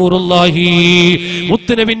മുഹമ്മദുർ റസൂലുള്ളാഹി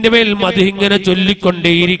മുത്തുനബിന്റെ മേൽ മദ്ഹ് ഇങ്ങനെ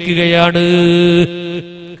ചൊല്ലിക്കൊണ്ടേയിരിക്കുകയാണ്.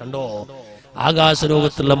 കണ്ടോ,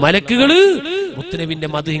 ആകാശലോകത്തുള്ള മലക്കുകള് മുത്തുനബിന്റെ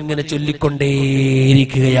മദ്ഹ് ഇങ്ങനെ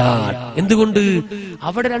ചൊല്ലിക്കൊണ്ടേയിരിക്കുകയാണ്. എന്തുകൊണ്ട്?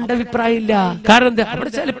 അവിടെ രണ്ടഭിപ്രായമില്ല. കാരണം എന്താ?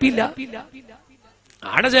 അവിടെ ചലപ്പില്ല,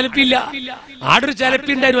 ആടെ ചലപ്പില്ല. ആടൊരു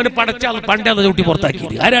ചലപ്പിണ്ടായിരുന്നു, അവനെ പടച്ചാൽ പണ്ടേ അത് ചവിട്ടി പുറത്താക്കി.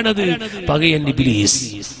 ആരാണത്? പകയൻ ഇബ്ലീസ്.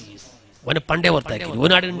 അവനെ പണ്ടേ പുറത്താക്കി.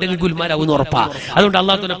 ഓനാട് ഉണ്ടെങ്കിൽ ഗുൽമാലാവുന്ന ഉറപ്പാ. അതുകൊണ്ട്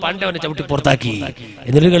അള്ളാഹു പണ്ടേ അവനെ ചവിട്ടി പുറത്താക്കി.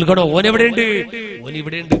 എന്നിട്ട് കേൾക്കണോ, ഓനെവിടെയുണ്ട്?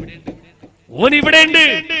 ഓനിവിടെയുണ്ട്, ഓനിവിടെയുണ്ട്.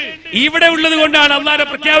 ഇവിടെ ഉള്ളത് കൊണ്ടാണ് അള്ളാഹുവിന്റെ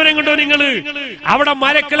പ്രഖ്യാപനം കണ്ടോ നിങ്ങൾ. അവിടെ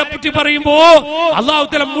മലക്കളെ പറ്റി പറയുമ്പോ അള്ളാഹു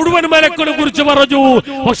തആല മുഴുവൻ മലക്കളെ കുറിച്ച് പറഞ്ഞു.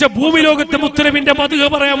 പക്ഷെ ഭൂമി ലോകത്തെ മുത്തുനബിന്റെ മദ്ഹ്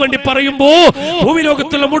പറയാൻ വേണ്ടി പറയുമ്പോ ഭൂമി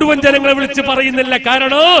ലോകത്തുള്ള മുഴുവൻ ജനങ്ങളെ വിളിച്ച് പറയുന്നില്ല.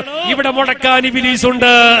 കാരണം ഇവിടെ മുടക്കാൻ ഇബ്ലീസ്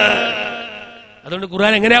ഉണ്ട്. അതുകൊണ്ട്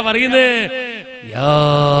ഖുർആൻ എങ്ങനെയാ പറയുന്നത്? യാ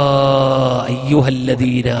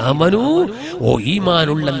അയ്യുഹല്ലദീന ആമനൂ, ഓ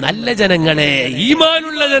ഈമാനുള്ള നല്ല ജനങ്ങളെ,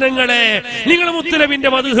 ഈമാനുള്ള ജനങ്ങളെ, നിങ്ങൾ മുത്തുനബിന്റെ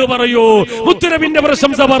മദ്ഹ് പറയൂ, മുത്തുനബിന്റെ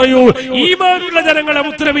പ്രശംസ പറയൂ. ഈമാനുള്ള ജനങ്ങളെ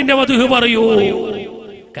മുത്തുനബിന്റെ മദ്ഹ് പറയൂ.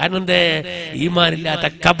 കാരണം എന്തേ? ഈമാനില്ലാത്ത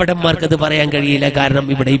കപടന്മാർക്ക് അത് പറയാൻ കഴിയില്ല. കാരണം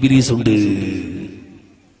ഇവിടെ ഇബ്ലീസ് ഉണ്ട്.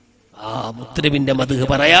 ആ മുത്തുനബിന്റെ മദ്ഹ്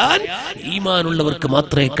പറയാൻ ഈമാനുള്ളവർക്ക്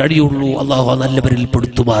മാത്രമേ കഴിയുള്ളൂ. അല്ലാഹു നല്ലവരിൽ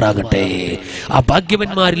പെടുത്തുമാറാകട്ടെ. ആ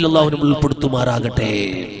ഭാഗ്യവന്മാരിൽ അല്ലാഹു നമ്മിൽ ഉൾപ്പെടുത്തുമാറാകട്ടെ.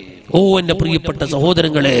 ഓ എന്റെ പ്രിയപ്പെട്ട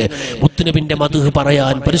സഹോദരങ്ങളെ, മുത്തുനബിന്റെ മദ്ഹ്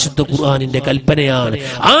പറയാൻ പരിശുദ്ധ ഖുർആനിന്റെ കൽപ്പനയാണ്.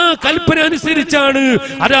 ആ കൽപ്പന അനുസരിച്ചാണ്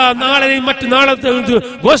അതാ നാളെയും മറ്റന്നാളത്തെ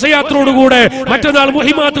ഘോഷയാത്രയോടുകൂടെ മറ്റന്നാൾ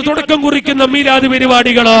മുഹിമാത്ത് തുടക്കം കുറിക്കുന്ന മീലാദ്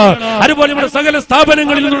പരിപാടികള്, അതുപോലെ ഇവിടെ സകല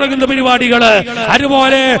സ്ഥാപനങ്ങളിൽ തുടങ്ങുന്ന പരിപാടികള്,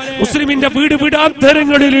 അതുപോലെ മുസ്ലിമിന്റെ വീട്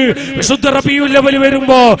വീടാന്തരങ്ങളിൽ വിശുദ്ധ റബീഉൽ അവ്വൽ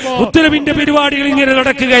വരുമ്പോ മുത്തുനബിന്റെ പരിപാടികൾ ഇങ്ങനെ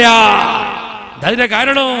നടക്കുകയാ. അതിന്റെ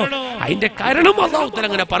കാരണോ? അതിന്റെ കാരണം അല്ലാഹു തആല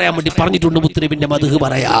അങ്ങനെ പറയാൻ വേണ്ടി പറഞ്ഞിട്ടുണ്ട്, മുത്തുനബിന്റെ മദ്ഹ്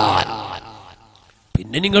പറയാൻ.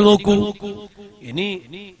 പിന്നെ നിങ്ങൾ നോക്കൂ, ഇനി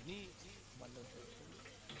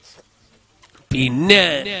പിന്നെ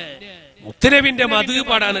മുത്തുനബിന്റെ മദ്ഹ്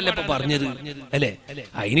പാടാനല്ലേ ഇപ്പൊ പറഞ്ഞത്, അല്ലെ?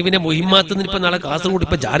 അതിന് പിന്നെ മുഹിമ്മാത്ത് ഇപ്പൊ നാളെ കാസർഗോഡ്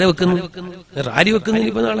ഇപ്പൊ ജാര വെക്കുന്നു, റാലി വെക്കുന്നു.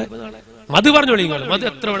 ഇപ്പൊ നാളെ മദ്ഹ് പറഞ്ഞോളി നിങ്ങൾ, മദ്ഹ്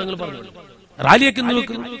എത്ര വേണമെങ്കിലും പറഞ്ഞോളൂ. റാലിയൊക്കെ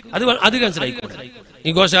വെക്കുന്നു, അത് ക്യാൻസൽ ആയിക്കോട്ടെ. ഈ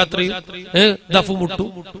ഘോഷയാത്രയും ദഫ് മുട്ടു,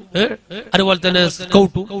 അതുപോലെ തന്നെ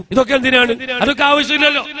സ്കൗട്ടും, ഇതൊക്കെ എന്തിനാണ്? അതൊക്കെ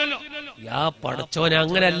ആവശ്യമില്ലല്ലോ. യാ പടച്ചോനെ,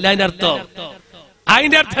 അങ്ങനെയല്ല അതിന്റെ അർത്ഥം.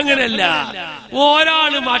 അതിന്റെ അർത്ഥം അങ്ങനെയല്ല.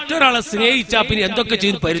 ഒരാള് മറ്റൊരാളെ സ്നേഹിച്ചാ പിന്നെ എന്തൊക്കെ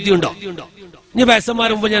ചെയ്ത് പരിധിയുണ്ടോ? ഇനി വയസ്സന്മാർ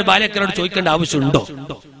മുമ്പ് ഞാൻ ബാല്യക്കാരോട് ചോദിക്കേണ്ട ആവശ്യമുണ്ടോ?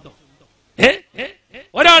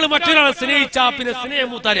 ഒരാൾ മറ്റൊരാളെ സ്നേഹിച്ചാ പിന്നെ സ്നേഹം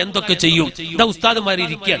മുത്താൻ എന്തൊക്കെ ചെയ്യും? എന്താ ഉസ്താദന്മാര്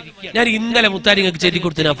ഇരിക്കുകയാണ്. ഞാൻ ഇന്നലെ മുത്താരിങ്ങൾക്ക് ചെല്ലി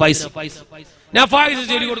കൊടുത്തു. ഞാൻ ഫായിസ്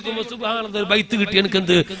ചെല്ലി കൊടുക്കുമ്പോ സുബ്ഹാനല്ലാഹ് ബൈത്ത് കിട്ടി. എനിക്ക്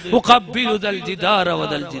എന്ത്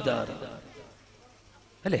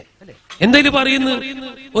അല്ലെ എന്തായാലും പറയുന്നു.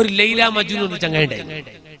 ഒരു ലൈല മജ്നൂൻ ഒരു ചങ്ങായിണ്ടായി,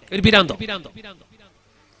 ഒരു പിരാന്തോ.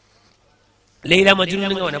 ലൈല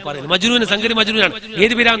മജ്നൂൻ അവനെ പറയുന്നു. മജ്നൂന് സംഗതി മജ്നൂനാണ്.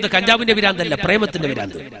 ഏത് പിരാന്ത്? കഞ്ചാബിന്റെ പിരാന്തല്ല, പ്രേമത്തിന്റെ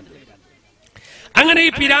പിരാന്ത്. അങ്ങനെ ഈ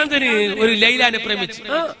പിരാന്തന് ഒരു ലൈലാനെ പ്രേമിച്ച്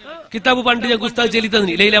കിതാബ് പണ്ട് ഞാൻ ഉസ്താദ് ചെല്ലി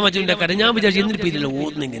തന്നി ലൈല മജ്നൂന്റെ കഥ. ഞാൻ വിചാരിച്ചു എന്തിനു പേരില്ല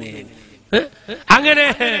ഓന്നിങ്ങനെ. അങ്ങനെ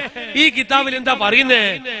ഈ കിതാബിൽ എന്താ പറയുന്നേ?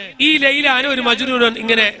 ഈ ലൈലാനെ ഒരു മജ്നൂൻ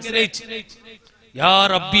ഇങ്ങനെ സ്നേഹിച്ചു. യാ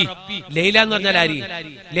റബ്ബി, ലൈല എന്ന് പറഞ്ഞാൽ ആര്?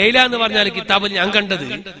 ലൈല എന്ന് പറഞ്ഞാൽ കിതാബിൽ ഞാൻ കണ്ടത്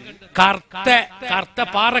കറുത്ത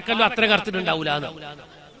പാറക്കല്ലോ അത്ര കറുത്തിട്ടുണ്ടാവൂല.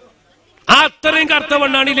 ആ അത്രയും കറുത്ത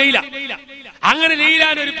പെണ്ണാണ് ഈ ലൈല. അങ്ങനെ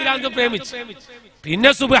ലൈലാനെ ഒരു പിരാന്തൻ പ്രേമിച്ചു. പിന്നെ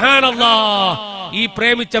സുബ്ഹാനല്ലാഹ്, ഈ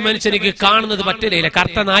പ്രേമിച്ച മനുഷ്യനിക്ക് കാണുന്നത് പറ്റില്ല.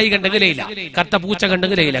 കറുത്ത നായി കണ്ടെങ്കിൽ ലൈല, കറുത്ത പൂച്ച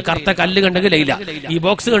കണ്ടെങ്കിൽ ലൈല, കറുത്ത കല്ല് കണ്ടെങ്കിൽ ലൈല, ഈ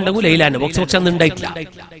ബോക്സ് കണ്ടെങ്കിൽ ലൈലാന്റെ ബോക്സ്. പക്ഷെ അന്ന് ഉണ്ടായിട്ടില്ല.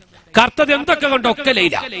 കറുത്തത് എന്തൊക്കെ കണ്ടോ ഒക്കെ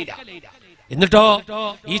ലൈല. എന്നിട്ടോ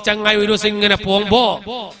ഈ ചങ്ങായി ഒരു ദിവസം ഇങ്ങനെ പോകുമ്പോ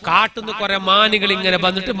കാട്ടുന്ന കുറെ മാനുകൾ ഇങ്ങനെ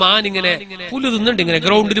വന്നിട്ട് മാനിങ്ങനെ പുല്ല് തിന്നുണ്ട്, ഇങ്ങനെ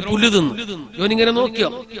ഗ്രൗണ്ടിൽ പുല്ല് തിന്നു. ഇവനിങ്ങനെ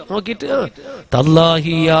നോക്കിയിട്ട്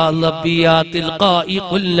തല്ലാഹി യാ ലബ്ബി യാ തിൽഖാഇ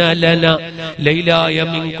ഖുൽനാ ലനാ ലൈലായ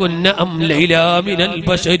മിൻകുന്ന അം ലൈലാ മിനൽ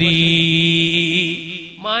ബശരി.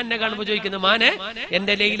 മാനെ കാണുമ്പോ ചോദിക്കുന്ന, മാനെ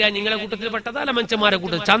എന്റെ ലൈല നിങ്ങളെ കൂട്ടത്തിൽ പെട്ടതാ അല്ല മനുഷ്യന്മാരെ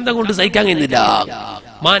കൂട്ടത്തിൽ? ചന്തം കൊണ്ട് സഹിക്കാൻ കഴിയുന്നില്ല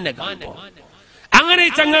മാനെ കാണുമ്പോ. അങ്ങനെ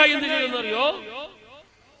ഈ ചങ്ങായി എന്ത് ചെയ്യുന്നറിയോ,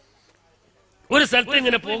 ഒരു സ്ഥലത്ത്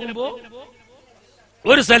ഇങ്ങനെ പോകുമ്പോ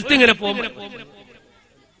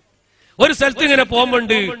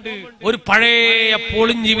പോകുമ്പോണ്ട് ഒരു പഴയ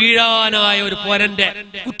പൊളിഞ്ഞു വീഴാനായ ഒരു പോരന്റെ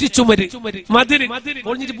കുറ്റിച്ചുമര് മതില്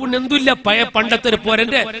പൊളിഞ്ഞിട്ട് പൂണ്ട് എന്തില്ല, പഴയ പണ്ടത്തെ ഒരു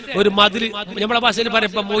പോരന്റെ ഒരു മതില്, നമ്മളെ ഭാഷയിൽ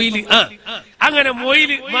പറയുമ്പോ മൊയില്. അങ്ങനെ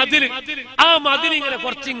മൊയില് മതില്, ആ മതില് ഇങ്ങനെ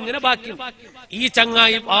കുറച്ചിങ്ങനെ ബാക്കി. ഈ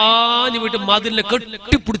ചങ്ങായി ആഞ്ഞു വിട്ട് മതിലിനെ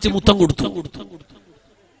കെട്ടിപ്പിടിച്ച് മുത്തം കൊടുത്തു.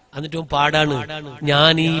 എന്നിട്ടും പാടാണ്,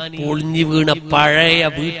 ഞാൻ ഈ പൊളിഞ്ഞു വീണ പഴയ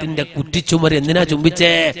വീട്ടിന്റെ കുറ്റിച്ചുമര് എന്തിനാ ചുംബിച്ചേ?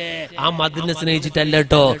 ആ മതിലിനെ സ്നേഹിച്ചിട്ടല്ല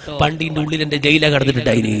കേട്ടോ, പണ്ടിന്റെ ഉള്ളിൽ എന്റെ ജയില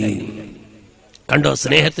കടന്നിട്ടുണ്ടായിന്. കണ്ടോ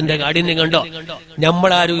സ്നേഹത്തിന്റെ കാഠിന്യം കണ്ടോ?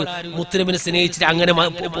 നമ്മളാരും മുത്തനബിനെ സ്നേഹിച്ചിട്ട് അങ്ങനെ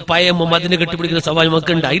പഴയ മതിലിനെ കെട്ടിപ്പിടിക്കുന്ന സ്വഭാവം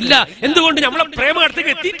നമുക്ക് ഉണ്ടായില്ല. എന്തുകൊണ്ട്? നമ്മളെ പ്രേമം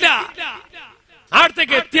അടുത്തേക്ക് എത്തിയില്ല.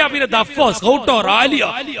 അടുത്തേക്ക് എത്തിയാ പിന്നെ ദഫോ സ്കൗട്ടോ റാലിയോ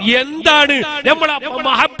എന്താണ് നമ്മളെ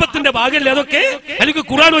മഹബത്തിന്റെ ഭാഗമല്ലേ അതൊക്കെ? എനിക്ക്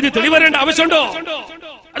ഖുർആൻ ഓതി തെളിവരേണ്ട ആവശ്യമുണ്ടോ?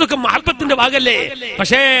 അതൊക്കെ മഹബത്തിന്റെ ഭാഗല്ലേ.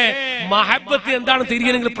 പക്ഷേ മഹബത്ത് എന്താണ്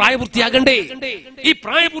തിരികെങ്കിൽ പ്രായപൂർത്തിയാകണ്ടേ? ഈ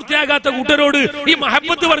പ്രായപൂർത്തിയാകാത്ത കൂട്ടരോട് ഈ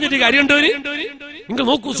മഹബത്ത് പറഞ്ഞിട്ട് കാര്യമുണ്ടോ? നിങ്ങൾ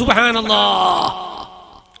നോക്കൂ, സുബ്ഹാനല്ലാഹ്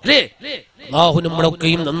അല്ലേ? അല്ലാഹു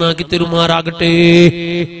നമ്മളൊക്കെയും നന്നാക്കി തരുമാറാകട്ടെ.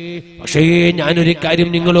 പക്ഷേ ഞാനൊരു കാര്യം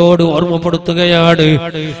നിങ്ങളോട് ഓർമ്മപ്പെടുത്തുകയാണ്.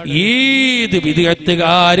 ഏത്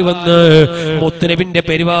വിദഗ്ധകാര് വന്ന് മുത്തനബിന്റെ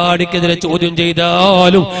പരിപാടിക്കെതിരെ ചോദ്യം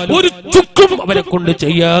ചെയ്താലും ഒരു ചുക്കും അവരെ കൊണ്ട്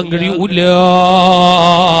ചെയ്യാൻ കഴിയൂല.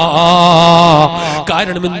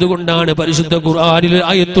 കാരണം എന്തുകൊണ്ടാണ്? പരിശുദ്ധ ഖുർആനിൽ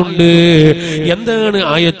ആയത്തുണ്ട്. എന്താണ്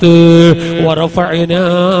ആയത്ത്? വറഫഅനാ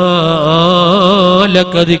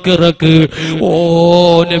ലക ദിക്റക. ഓ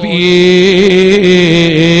നബിയേ,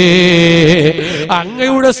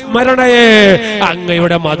 അങ്ങയുടെ സ്മരണയെ,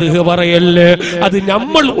 അങ്ങയുടെ മദ്ഹ് പറയല്ലേ, അത്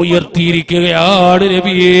നമ്മൾ ഉയർത്തിയിരിക്കുകയാണ്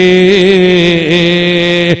നബിയേ.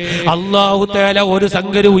 അല്ലാഹു തആല ഒരു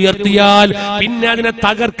സംഗതി ഉയർത്തിയാൽ പിന്നെ അതിനെ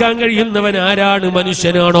തകർക്കാൻ കഴിയുന്നവൻ ആരാണ്?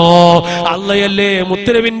 മനുഷ്യനാണോ? അള്ളയല്ലേ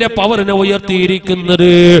മുത്തനബിന്റെ പവറിനെ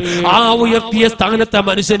ഉയർത്തിയിരിക്കുന്നത്. ആ ഉയർത്തിയ സ്ഥാനത്തെ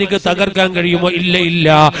മനുഷ്യനിക്ക് തകർക്കാൻ കഴിയുമോ? ഇല്ല, ഇല്ല.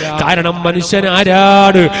 കാരണം മനുഷ്യൻ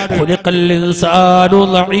ആരാണ്? ഖുലിഖൽ ഇൻസാനു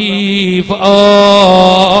ളഈഫാ.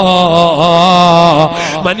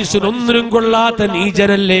 മനുഷ്യനൊന്നിനും കൊള്ളാത്ത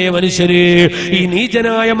നീചനല്ലേ മനുഷ്യന്. ഈ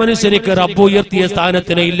നീചനായ മനുഷ്യനിക്ക് റബ്ബ് ഉയർത്തിയ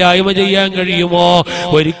സ്ഥാനത്തിനെ ഇല്ലായ്മ ചെയ്യാൻ കഴിയുമോ?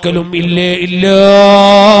 ഒരിക്കലും ഇല്ലേ, ഇല്ല.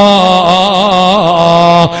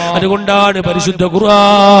 അതുകൊണ്ടാണ് പരിശുദ്ധ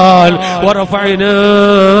ഖുർആൻ വറഫഅനാ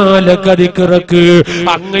ലക ദിക്റക,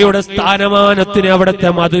 അങ്ങയുടെ സ്ഥാനമാനത്തിന്, അവിടുത്തെ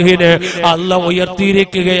മദ്ഹിനെ അല്ലാഹു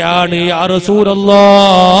ഉയർത്തിയിരിക്കുകയാണ് യാ റസൂലല്ലാഹ്.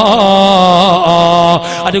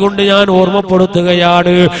 അതുകൊണ്ട് ഞാൻ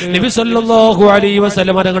ഓർമ്മപ്പെടുത്തുകയാണ്, നബി സല്ലല്ലാഹു അലൈഹി വസല്ലം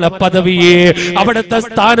തങ്ങളുടെ പദവിയെ, അവിടുത്തെ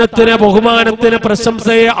സ്ഥാനത്തിന്, ബഹുമാനത്തിന്,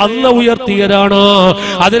 പ്രശംസയെ അല്ലാഹു ഉയർത്തിയതാണ്.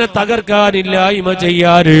 അതിനെ തകർക്കാനില്ലായ്മ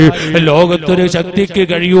ചെയ്യാൻ ലോകത്തൊരു ശക്തിക്ക്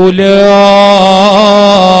കഴിയൂല.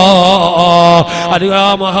 അത് ആ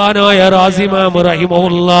മഹാനായ റാസി ഇമാം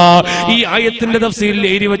റഹിമഹുല്ലാഹ് ഈ ആയത്തിന്റെ തഫ്സീറിൽ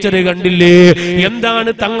എഴുതി വെച്ചത് കണ്ടില്ലേ? എന്താണ്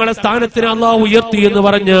തങ്ങളുടെ സ്ഥാനത്തിന് അല്ലാഹു ഉയർത്തി എന്ന്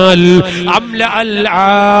പറഞ്ഞാൽ, അംല അൽ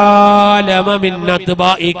ആലമ മിൻ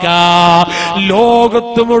അത്ബാഇക,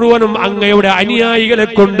 ലോകത്ത് മുഴുവനും അങ്ങയുടെ അനുയായികളെ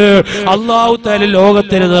കൊണ്ട് അല്ലാഹു തആല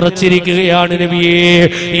ലോകത്തിന് നിറച്ചിരിക്കുകയാണ് നബിയേ.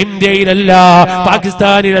 ഇന്ത്യയിലല്ല,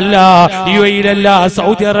 പാകിസ്ഥാനിലല്ല, യുഎഇയിലല്ല,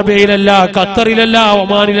 സൗദി അറേബ്യയിലല്ല, ഖത്തറിലല്ല,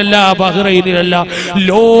 ഒമാനിലല്ല, ബഹ്റൈനിലല്ല,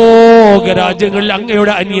 ലോക രാജ്യങ്ങളിൽ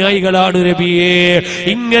അങ്ങയുടെ അനുയായികളാണ് നബിയേ.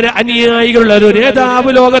 ഇങ്ങനെ അനുയായികളുള്ള ഒരു നേതാവ്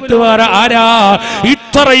ലോകത്ത് വേറെ ആരാ?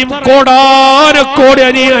 ഇത്രയും കോടാനക്കോടി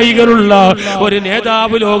അനുയായികളുള്ള ഒരു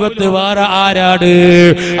നേതാവ് ലോകത്ത് വേറെ ആരാണ്?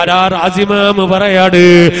 അതാ റാസി ഇമാം പറയാണ്,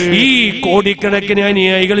 ഈ കോടിക്കണക്കിന്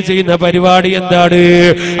അനുയായികൾ ചെയ്യുന്ന പരിപാടി എന്താണ്?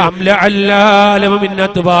 അംല അല്ലാലമ മിൻ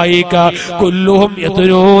അത്ബാഇക കുല്ലുഹും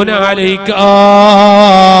യത്ലൂന അലൈക.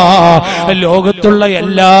 ലോകത്തുള്ള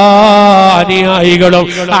എല്ലാ അനുയായികളും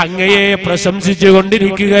അങ്ങയെ പ്രശംസിച്ചു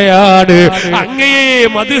കൊണ്ടിരിക്കുകയാണ്, അങ്ങയെ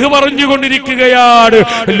മദ്ഹ് പറഞ്ഞുകൊണ്ടിരിക്കുകയാണ്.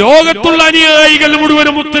 ലോകത്തുള്ള അനുയായികൾ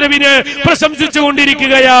മുഴുവനും മുത്തനബിനെ പ്രശംസിച്ചു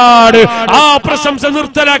കൊണ്ടിരിക്കുകയാണ്. ആ പ്രശംസ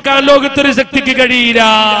നിർത്തലാക്കാൻ ലോകത്തൊരു ശക്തിക്ക് കഴിയില്ല.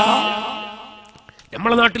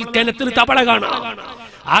 നമ്മളെ നാട്ടിൽ കിണറ്റിൽ തവള കാണാം,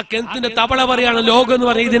 ആ കിണറ്റിന്റെ തവള പറയാണ് ലോകം എന്ന്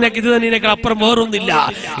പറഞ്ഞ ഇത് തന്നെയേക്കാൾ അപ്പുറം വേറൊന്നില്ല.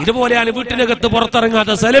 ഇതുപോലെയാണ് വീട്ടിനകത്ത്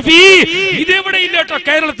പുറത്തിറങ്ങാത്ത സലഫി. ഇതെവിടെ ഇല്ല കേട്ടോ,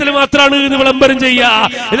 കേരളത്തിൽ മാത്രമാണ് ഇത് വിളംബരം ചെയ്യുക.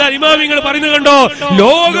 എന്നാൽ ഇമാമിങ്ങൾ പറയുന്നത് കണ്ടോ,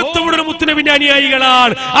 ലോകത്ത് മുഴുവൻ മുത്തുനബിന്റെ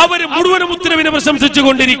അനുയായികളാണ്. അവർ മുഴുവൻ മുത്തുനബിനെ പ്രശംസിച്ചു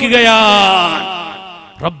കൊണ്ടിരിക്കുകയാണ്.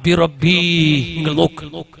 റബ്ബി റബ്ബി. നിങ്ങൾ നോക്ക്,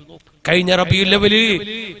 കഴിഞ്ഞ റബീഉൽ അവ്വൽ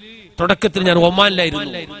തുടക്കത്തിൽ ഞാൻ ഒമാനിലായിരുന്നു.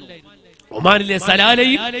 ഒമാനിലെ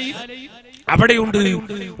സലാലയിൽ അവിടെയുണ്ട്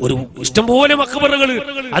ഒരു ഇഷ്ടംപോലെ മക്ബറകൾ.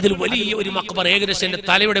 അതിൽ വലിയ ഒരു മക്ബറ, ഏകദേശം എന്റെ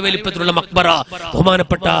തലയുടെ വലിപ്പത്തിലുള്ള മക്ബറ,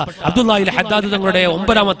 ബഹുമാനപ്പെട്ട അബ്ദുല്ലാഹിൽ ഹദ്ദാദ് തങ്ങളുടെ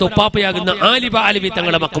 9ാമത്തെ ഉപ്പാപ്പയാകുന്ന ആലിബ അലവി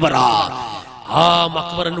തങ്ങളുടെ മക്ബറ. ആ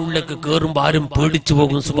മക്ബറിന്റെ ഉള്ളിലേക്ക് കേറുമ്പോ ആരും പേടിച്ചു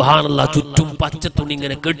പോകും. സുബ്ഹാനല്ലാഹ്, ചുറ്റും പച്ച തുണി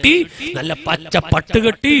ഇങ്ങനെ കെട്ടി, നല്ല പച്ച പട്ട്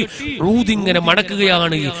കെട്ടി ഊതിങ്ങനെ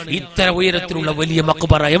മടക്കുകയാണ്. ഇത്ര ഉയരത്തിലുള്ള വലിയ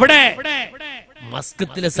മക്ബറ എവിടെ?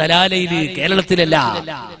 മസ്കത്തിലെ സലാലയില്, കേരളത്തിലല്ല.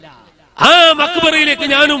 ആ മക്ബറയിലേക്ക്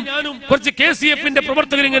ഞാനും കുറച്ച് KCF-ന്റെ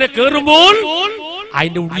പ്രവർത്തകർ ഇങ്ങനെ കേറുമ്പോൾ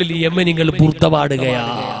അതിന്റെ ഉള്ളിൽ യമനികൾ ബുർദ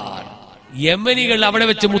പാടുകയാണ്. യമനികൾ അവിടെ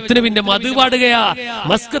വെച്ച് മുത്തുനബിന്റെ മധു പാടുകയാ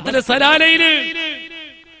മസ്കത്തിലെ സലാലയില്.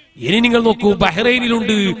 ഇനി നിങ്ങൾ നോക്കൂ,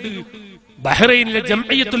 ബഹ്റൈനിലുണ്ട്. ബഹ്റൈനിലെ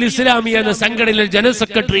ജംഇയ്യത്തുൽ ഇസ്ലാമിയ എന്ന സംഘടനയിലെ ജനറൽ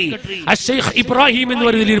സെക്രട്ടറി അഷ്ശൈഖ് ഇബ്രാഹിം എന്ന്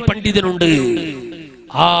പറയുന്ന ഒരു പണ്ഡിതനുണ്ട്.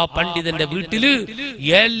 ആ പണ്ഡിതന്റെ വീട്ടില്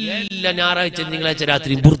എല്ലാ ഞായറാഴ്ച തിങ്കളാഴ്ച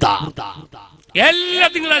രാത്രിയും ബുർദ, എല്ലാ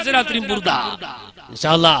തിങ്കളാഴ്ച രാത്രിയും ബുർദ.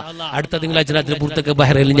 ഇൻഷാ അല്ലാഹ് അടുത്ത തിങ്കളാഴ്ച രാത്രി ബുർദക്ക്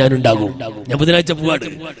ബഹ്റൈനിൽ ഞാൻ ഉണ്ടാകും. ഞാൻ ബുധനാഴ്ച പോവാണ്.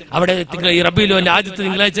 അവിടെ ഈ റബീഉൽ അവ്വൽ ആദ്യത്തെ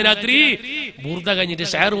തിങ്കളാഴ്ച രാത്രി ബുർദ കഴിഞ്ഞിട്ട്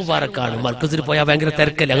ഷഹർ മുബാറക്കാണ്. മർക്കസിൽ പോയാൽ ഭയങ്കര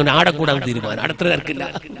തിരക്കല്ല, അങ്ങനെ ആടെ കൂടാൻ തീരുമാനം. അടുത്ത തിരക്കില്ല.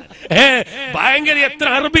 ഭയങ്കര എത്ര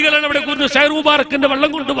അറബികളാണ് അവിടെ കൂടുന്നത്. ഷഹർ മുബാറക്കിന്റെ വെള്ളം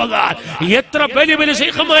കൊണ്ടുപോകാൻ എത്ര വലിയ വലിയ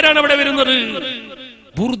ശൈഖന്മാരാണ് അവിടെ വരുന്നത്.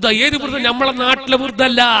 ബുർദ, ഏത് ബുർദ? നമ്മളെ നാട്ടിലെ ബുർദ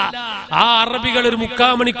അല്ല. ആ അറബികൾ ഒരു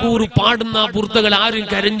 3/4 മണിക്കൂർ പാടുന്ന ബുർദകൾ ആരും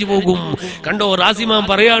കരഞ്ഞു പോകും. കണ്ടോ, റാസിമാൻ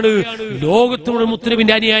പറയാണ്, ലോകത്തോട്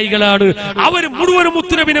മുത്തുനബിന്റെ അനുയായികളാണ്. അവർ മുഴുവനും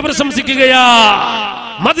മുത്തുനബിനെ പ്രശംസിക്കുകയാ.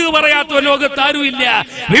 മധു പറയാത്തവർ ലോകത്താരും ഇല്ല.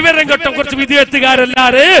 വിവരം കെട്ട കുറച്ച്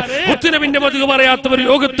വിദേഹത്തുകാരല്ലാതെ മുത്തുനബിന്റെ മധു പറയാത്തവർ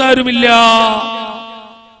ലോകത്താരുമില്ല.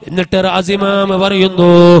 എന്നിട്ട് റാസിമാം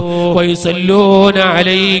പറയുന്നു, വയസല്ലൂന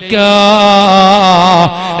അലൈക,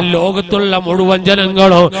 ലോകത്തുള്ള മുഴുവൻ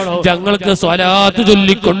ജനങ്ങളും ഞങ്ങൾക്ക് സ്വലാത്ത്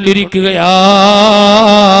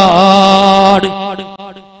ചൊല്ലിക്കൊണ്ടിരിക്കുകയാണ്.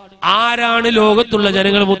 ആരാണ് ലോകത്തുള്ള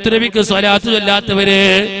ജനങ്ങൾ മുത്തുനബിക്ക് സ്വലാത്ത് ചൊല്ലാത്തവര്?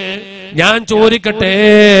 ഞാൻ ചോദിക്കട്ടെ,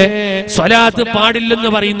 സ്വലാത്ത് പാടില്ലെന്ന്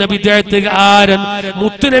പറയുന്ന വിദ്യാർത്ഥികാരൻ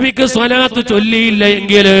മുത്തുനബിക്ക് സ്വലാത്ത് ചൊല്ലിയില്ല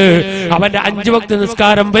എങ്കിൽ അവന്റെ 5 വക്ത്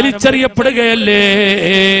നിസ്കാരം വലിച്ചെറിയപ്പെടുകയല്ലേ?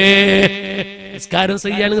 നിസ്കാരം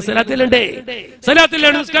ചെയ്യാനും സ്വലാത്തിലുണ്ടേ,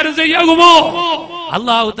 സ്വലാത്തിലാണ് നിസ്കാരം ചെയ്യാകുമോ?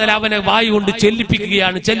 അല്ലാഹു തആല അവനെ വായു കൊണ്ട്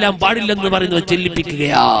ചെല്ലിപ്പിക്കുകയാണ്. ചെല്ലാൻ പാടില്ലെന്ന് പറയുന്നത്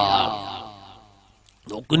ചെല്ലിപ്പിക്കുകയാ.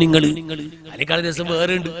 നോക്കൂ നിങ്ങൾ, അതിനേക്കാൾ ദിവസം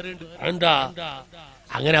വേറെ ഉണ്ട്. എന്താ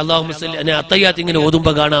അങ്ങനെ? അല്ലാഹുമ്മ സ്വല്ലി അത്തയ്യാത്ത് ഇങ്ങനെ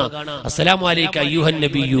ഓതുമ്പോ കാണാ, അസ്സലാമു അലൈക അയ്യുഹൻ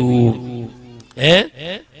നബിയ്യു.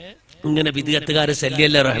 ഇങ്ങനെ വിദ്യാർത്ഥികാരെ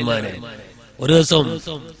ശല്യല്ല റഹ്മാനെ. ഒരു ദിവസം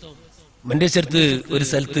മഞ്ചേശ്വരത്ത് ഒരു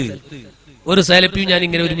സ്ഥലത്ത് ഒരു സലഫിയും ഞാൻ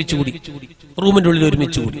ഇങ്ങനെ ഒരുമിച്ച് കൂടി, റൂമിന്റെ ഉള്ളിൽ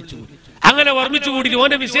ഒരുമിച്ച് കൂടി. അങ്ങനെ ഒരുമിച്ച് കൂടി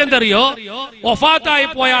ഓന്റെ വിഷയം എന്തറിയോ? വഫാത്തായി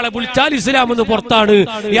പോയ ആളെ വിളിച്ചാൽ ഇസ്ലാം എന്ന് പുറത്താണ്,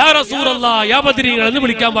 യാ റസൂലല്ലാഹ് യാ ബദരീങ്ങൾ എന്ന്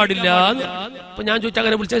വിളിക്കാൻ പാടില്ല. അപ്പൊ ഞാൻ ചോദിച്ചു,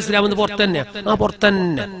 അങ്ങനെ വിളിച്ചാൽ ഇസ്ലാം എന്ന് പുറത്തന്നെ? ആ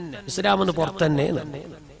പുറത്തന്നെ, ഇസ്ലാം എന്ന് പുറത്തന്നെ.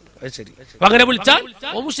 ശരി, അങ്ങനെ വിളിച്ചാൽ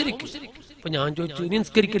ഓ മുശ്രിക്ക്. അപ്പൊ ഞാൻ ചോദിച്ചു, നീ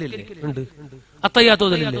നിസ്കരിക്കലില്ലേ? ഉണ്ട്. അത്തയ്യാത്ത്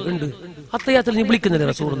ഓതലില്ലേ? ഉണ്ട്. അത്തയ്യാത്തിൽ നീ വിളിക്കുന്നില്ലേ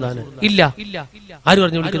റസൂലുള്ളാഹിനെ? ഇല്ല. ആര്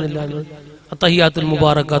പറഞ്ഞു വിളിക്കുന്നില്ല? അത്തഹിയാത്തുൽ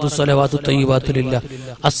മുബാറകാത്തു സ്വലവാത്തു തയ്യിബാത്തു ലില്ലാഹ്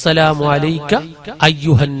അസ്സലാമു അലൈക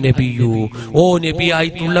അയ്യുഹൻ നബിയ്യു. ഓ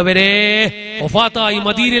നബിയായിട്ടുള്ളവരെ, വഫാത്തായി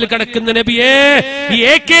മദീനയിൽ കിടക്കുന്ന നബിയെ, ഈ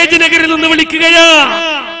AKG നഗറിൽ നിന്ന് വിളിക്കുകയാ,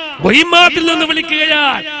 മുഹിമ്മാത്തിൽ നിന്ന് വിളിക്കുകയാ.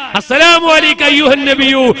 അസ്സലാമു അലൈക അയ്യുഹൻ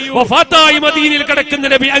നബിയ്യു, വഫാത്തായി മദീനയിൽ കിടക്കുന്ന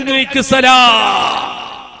നബി അങ്ങേക്ക് സലാം.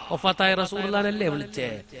 വഫാത്തായ റസൂലുള്ളാഹിനല്ലേ വിളിച്ചേ?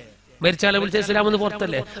 മരിച്ചാലെ വിളിച്ച ഇസ്ലാം എന്ന്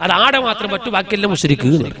പുറത്തല്ലേ? അത് ആടെ മാത്രം പറ്റൂ, ബാക്കിയെല്ലാം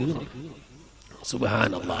മുശ്രിക്ക്.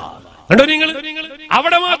 സുബ്ഹാനല്ലാഹ്. കണ്ടോ നിങ്ങൾ,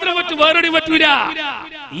 അവിടെ മാത്രം പറ്റും, വേറെയും പറ്റൂല.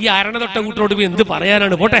 ഈ അരണതൊട്ട കൂട്ടരോട് എന്ത്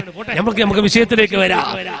പറയാനാണ്? പോട്ടെ, നമുക്ക് വിഷയത്തിലേക്ക് വരാം.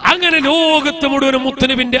 അങ്ങനെ ലോകത്ത് മുഴുവനും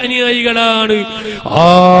മുത്തുനബിന്റെ അനുയായികളാണ്. ആ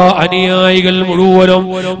അനുയായികൾ മുഴുവനും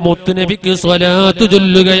മുത്തുനബിക്ക് സ്വലാത്ത്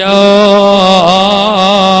ചൊല്ലുകയാ.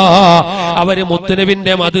 അവര്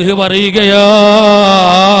മുത്തുനബിന്റെ മദ്ഹ്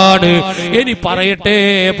പറയുകയാണ്. ഇനി പറയട്ടെ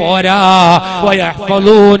പോരാ,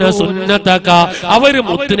 വയഹ്ഫളൂന സുന്നതക, അവര്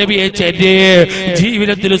മുത്തുനബിയെ ചൊല്ലി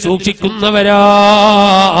ജീവിതത്തിൽ സൂക്ഷിക്കുന്നവരാണ്.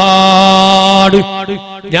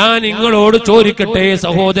 ഞാൻ നിങ്ങളോട് ചോദിക്കട്ടെ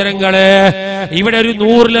സഹോദരങ്ങളെ, ഇവിടെ ഒരു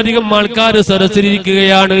 100-ലധികം ആൾക്കാർ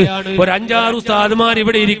സദസ്സിലിരിക്കുകയാണ്. ഒരു 5-6 ഉസ്താദുമാർ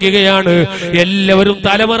ഇവിടെ ഇരിക്കുകയാണ്. എല്ലാവരും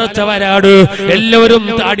തലമറച്ചവരാണ്, എല്ലാവരും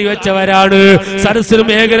താടി വെച്ചവരാണ്. സദസ്സിലും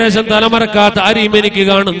ഏകദേശം തലമറക്കാത്ത ആരെയും എനിക്ക്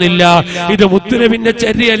കാണുന്നില്ല. ഇത് മുത്തുനബിന്റെ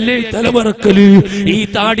ചര്യയല്ലേ തലമറക്കല്? ഈ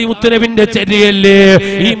താടി മുത്തുനബിന്റെ ചര്യയല്ലേ?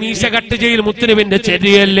 ഈ മീശ കട്ട് ചെയ്യൽ മുത്തുനബിന്റെ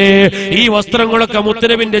ചര്യയല്ലേ? ഈ വസ്ത്രങ്ങളൊക്കെ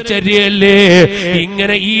മുത്തുനബിന്റെ ചര്യയല്ലേ?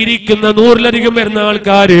 ഇങ്ങനെ ഈ ഇരിക്കുന്ന 100-ലധികം വരുന്ന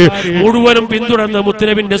ആൾക്കാര് മുഴുവനും പിന്തുടർന്ന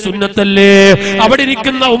മുത്തുനബിന്റെ സുന്നത്തല്ലേ? അവിടെ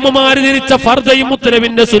ഇരിക്കുന്ന ഉമ്മമാര് ധരിച്ച ഫർദയും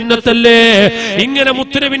മുത്തുനബിന്റെ സുന്നത്തല്ലേ? ഇങ്ങനെ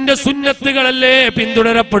മുത്തുനബിന്റെ സുന്നത്തുകളല്ലേ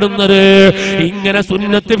പിന്തുടരപ്പെടുന്നത്? ഇങ്ങനെ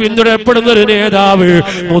സുന്നത്ത് പിന്തുടരപ്പെടുന്ന ഒരു നേതാവ്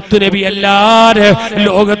മുത്തുനബി അല്ലാതെ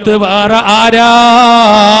ലോകത്ത് വേറെ ആരാണ്?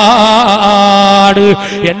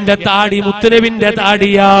 എന്റെ താടി മുത്തുനബിന്റെ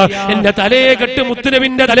താടിയാ, എന്റെ തലയെകെട്ട്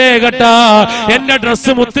മുത്തുനബിന്റെ തലയെകെട്ടാ, എന്റെ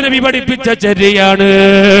ഡ്രസ് മുത്തുനബി പഠിപ്പിച്ച ചര്യയാണ്.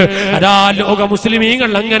 അതാ ലോക മുസ്ലിമീങ്ങൾ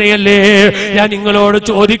അങ്ങനെയല്ലേ? ഞാൻ നിങ്ങളോട്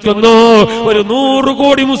ചോദിക്കുന്നു, ഒരു 100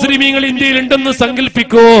 കോടി മുസ്ലിമീങ്ങൾ ഇന്ത്യയിൽ ഉണ്ടെന്ന്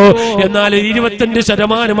സങ്കല്പിക്കൂ. എന്നാൽ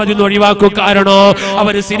 25% അതിന് ഒഴിവാക്കൂ. കാരണോ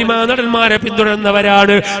അവർ സിനിമാ നടന്മാരെ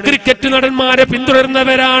പിന്തുടരുന്നവരാണ്, ക്രിക്കറ്റ് നടന്മാരെ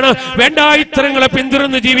പിന്തുടരുന്നവരാണ്, വേണ്ടായിത്തരങ്ങളെ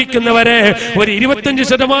പിന്തുടർന്ന് ജീവിക്കുന്നവരെ. ഒരു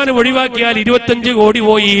 25% ഒഴിവാക്കിയാൽ 25 കോടി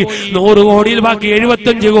പോയി. 100 കോടിയിൽ ബാക്കി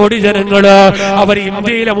 75 കോടി ജനങ്ങള് അവർ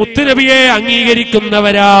ഇന്ത്യയിലെ മുത്തുനബിയെ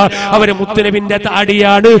അംഗീകരിക്കുന്നവരാ. അവര് മുത്തുനബിന്റെ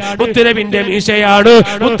താടിയാണ്, മുത്തുനബിന്റെ മീശയാണ്,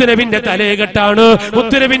 മുത്തുനബിന്റെ തലയെകെട്ടാണ്,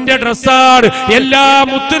 മുത്തുനബിന്റെ ഡ്രസ്സാണ്, എല്ലാം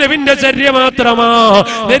മുത്തുനബിന്റെ ചര്യ മാത്രമാ.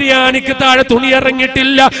 നെരിയാണിക്ക് താഴെ തുണി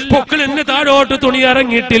ഇറങ്ങിയിട്ടില്ല, പൊക്കിളിന് താഴോട്ട് തുണി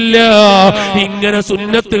ഇറങ്ങിയിട്ടില്ല. ഇങ്ങനെ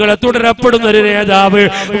സുന്നത്തുകളെ തുടരപ്പെടുന്ന ഒരു നേതാവ്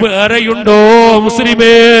വേറെയുണ്ടോ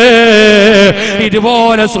മുസ്ലിമേ?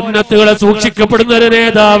 ഇതുപോലെ സുന്നത്തുകളെ സൂക്ഷിക്കപ്പെടുന്ന ഒരു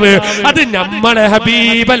നേതാവ് അത് നമ്മളെ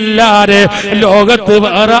ഹബീബല്ലാതെ ലോകത്ത്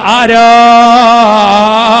വേറെ ആരാണ്?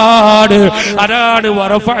 അതാണ്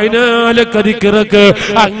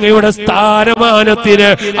അങ്ങയുടെ സ്ഥാനമാനത്തിന്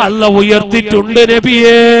അല്ല ഉയർത്തിയിട്ടുണ്ട്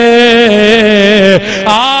നബിയേ.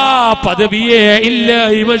 ആ പദവിയെ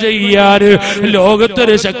ഇല്ലായ്മ ചെയ്യാൻ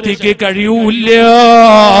ലോകത്തൊരു ശക്തിക്ക് കഴിയൂല്ല.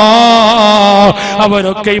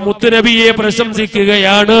 അവരൊക്കെ മുത്തുനബിയെ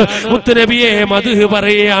പ്രശംസിക്കുകയാണ്, മുത്തുനബിയെ മദ്ഹ്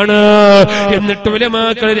പറയുകയാണ്. എന്നിട്ട്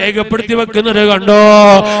ഉലമാക്കൾ രേഖപ്പെടുത്തി വെക്കുന്നത് കണ്ടോ?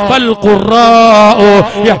 ഫൽ ഖുറാഉ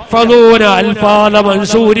യഹ്ഫദൂന അൽഫാദ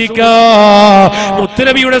മൻസൂരിക.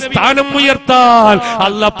 മുത്തുനബിയുടെ സ്ഥാനം ഉയർത്താൻ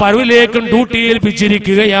അല്ലാഹ് പരവിലേക്കും ഡ്യൂട്ടി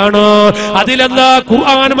ഏൽപ്പിച്ചിരിക്കുകയാണ്. അതിലെന്താ?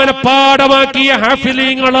 ഖുർആൻ മനപ്പാഠമാക്കിയ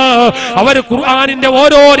ഹാഫിളീങ്ങള് അവർ ഖുർആനിന്റെ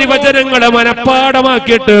ഓരോ വചനങ്ങളെ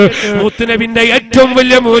മനപ്പാഠമാക്കിയിട്ട് മുത്തുനബിന്റെ ഏറ്റവും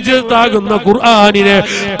വലിയ മുഅ്ജിസത്താകുന്ന ഖുർആനിനെ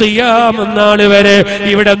ഖിയാമത്ത് നാൾ വരെ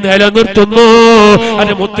ഇവിടെ നിലനിർത്തുന്നു.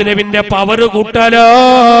 അത് മുത്തുനബിന്റെ പവർ കൂട്ടാലോ.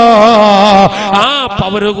 ആ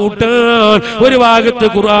പവർ കൂട്ടാൻ ഒരു ഭാഗത്ത്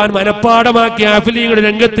ഖുർആൻ മനപ്പാഠമാക്കിയ ഹാഫിളീങ്ങൾ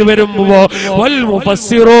രംഗത്ത് വരുമ്പോ വൽ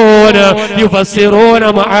മുഫസ്സിറൂന യുഫസ്സിറൂന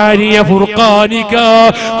മആനിയ ഫുർഖാനിക.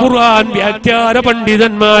 ഖുർആൻ വ്യാഖ്യാന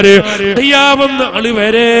പണ്ഡിതന്മാര് ഖിയാമത്ത് നാൾ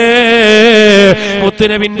വരെ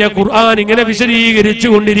മുത്തുനബിന്റെ ഖുർആൻ ഇങ്ങനെ വിശദീകരിച്ചു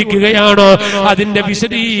കൊണ്ടിരിക്കുകയാണ്. അതിന്റെ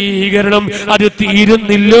വിശദീകരണം അത്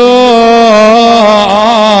തീരുന്നില്ലോ.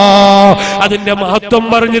 അതിന്റെ മഹത്വം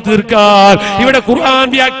പറഞ്ഞു തീർക്കാൻ ഇവിടെ ഖുർആൻ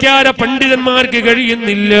വ്യാഖ്യാന പണ്ഡിതന്മാർക്ക്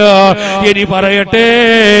കഴിയുന്നില്ല. ഇനി പറയട്ടെ,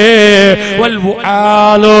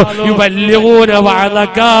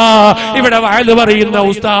 ഇവിടെ വഅദ് പറയുന്ന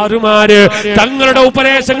ഉസ്താദുമാര് തങ്ങളുടെ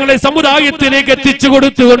ഉപദേശങ്ങളെ സമുദായത്തിലേക്ക് എത്തിച്ചു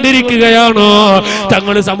കൊടുത്തുകൊണ്ടിരിക്കുകയാണ്.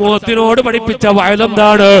 തങ്ങൾ സമൂഹത്തിനോട് പഠിപ്പിച്ച വഅദ്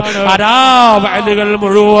എന്താണ്? അരാ വഅദുകൾ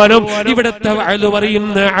മുഴുവനും ഇവിടത്തെ വഅദ്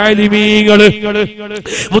പറയുന്ന ആലിമീങ്ങള്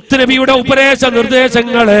മുത്തുനബിയുടെ ഉപദേശ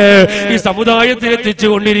നിർദ്ദേശങ്ങളെ ഈ സമുദായത്തിൽ എത്തിച്ചു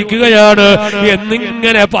കൊണ്ടിരിക്കുകയാണ്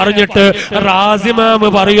എന്നിങ്ങനെ പറഞ്ഞിട്ട് റാസിമാമ്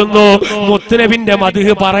പറയുന്നു, മുത്തുനബിന്റെ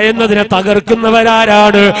മദ്ഹ് പറയുന്നതിനെ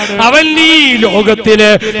തകർക്കുന്നവരാരാണ്? അവൻ ഈ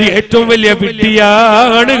ലോകത്തിലെ ഏറ്റവും വലിയ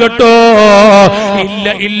വിഡ്ഢിയാണ് കേട്ടോ. ഇല്ല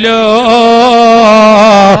ഇല്ല,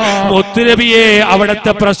 മുത്തുനബിയെ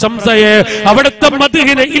അവിടത്തെ പ്രശംസയെ അവിടത്തെ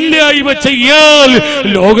മദ്ഹിനെ ഇല്ലായ്മ ചെയ്യാൻ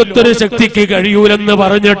ലോകത്തൊരു ശക്തിക്ക് കഴിയൂലെന്ന്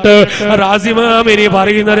പറഞ്ഞിട്ട് റാസിമാമിനി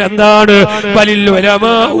പറയുന്നത് എന്താണ്? ബലിൽ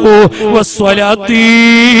ഉലമാഉ വസ്സലാത്തീൻ.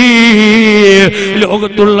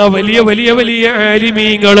 ലോകത്തുള്ള വലിയ വലിയ വലിയ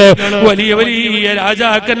ആലിമീങ്ങള്, വലിയ വലിയ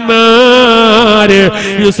രാജാക്കന്മാര്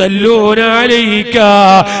യുസല്ലൂന അലൈക,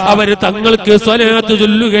 അവര് തങ്ങൾക്ക് സ്വലാത്ത്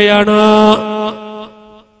ചൊല്ലുകയാണ്.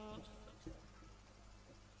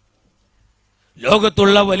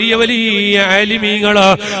 ലോകത്തുള്ള വലിയ വലിയ ആലിമീങ്ങള്,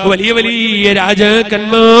 വലിയ വലിയ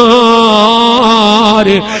രാജാക്കന്മാര്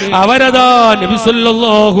അവരതാ നബി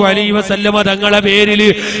സല്ലല്ലാഹു അലൈഹി വസല്ലമ തങ്ങളെ പേരിൽ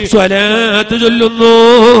സ്വലാത്ത് ചൊല്ലുന്നു.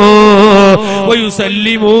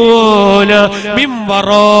 വയുസല്ലിമൂന മിൻ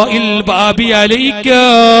വറാഇൽ ബാബി അലൈക.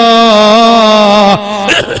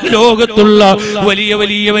 ലോകത്തുള്ള വലിയ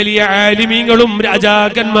വലിയ വലിയ ആലിമീങ്ങളും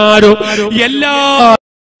രാജാക്കന്മാരും എല്ലാ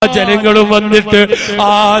ജനങ്ങളും വന്നിട്ട് ആ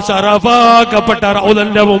ശറഫാക്കപ്പെട്ട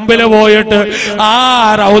റൗദന്റെ മുമ്പിൽ പോയിട്ട് ആ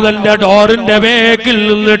റൗദന്റെ ഡോറിന്റെ ബേക്കിൽ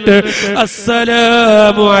നിന്നിട്ട്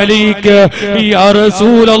അസ്സലാമു അലൈക യാ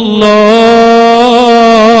റസൂലല്ലാഹ്.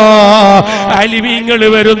 ആലിമീങ്ങൾ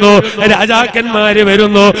വരുന്നു, രാജാക്കന്മാര്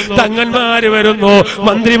വരുന്നു, തങ്ങന്മാര് വരുന്നു,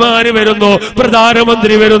 മന്ത്രിമാര് വരുന്നു,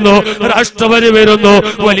 പ്രധാനമന്ത്രി വരുന്നു, രാഷ്ട്രപതി വരുന്നു,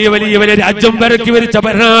 വലിയ വലിയ വലിയ രാജ്യം പരക്കി വരിച്ച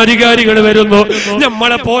ഭരണാധികാരികൾ വരുന്നു,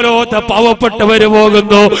 നമ്മളെ പോലത്തെ പാവപ്പെട്ടവര്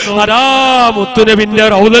പോകുന്നു. അതാ മുത്തുനബിന്റെ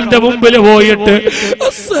റൗദന്റെ മുമ്പിൽ പോയിട്ട്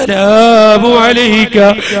അസ്സലാമു അലൈക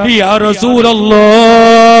യാ റസൂലല്ലാഹ്.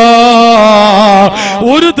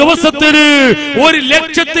 ഒരു ദിവസത്തിന്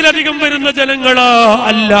 1,00,000-ലധികം വരുന്ന ജനങ്ങളാ.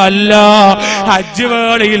 അല്ല, ഹജ്ജ്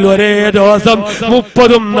വേളയിൽ ഒരേ ദിവസം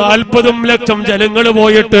 30-40 ലക്ഷം ജനങ്ങൾ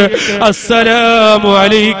പോയിട്ട് അസ്സലാമു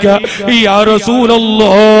അലൈക യാ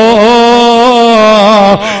റസൂലല്ലാഹ്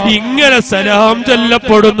ഇങ്ങനെ സലാം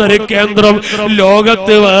ചൊല്ലപ്പെടുന്ന ഒരു കേന്ദ്രം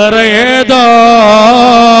ലോകത്ത് വേറെ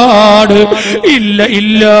ഏതാണ്?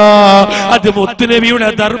 ഇല്ല, അത് മുത്തുനബിയുടെ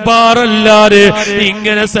ദർബാറല്ലാതെ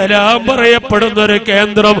ഇങ്ങനെ സലാം പറയപ്പെടുന്ന ഒരു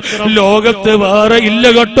കേന്ദ്രം ലോകത്ത് വേറെ ഇല്ല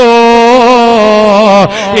കേട്ടോ.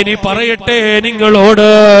 ഇനി പറയട്ടെ നിങ്ങളോട്,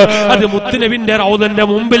 അത് മുത്തുനബിന്റെ റൗദന്റെ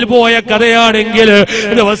മുമ്പിൽ പോയ കഥയാണെങ്കിൽ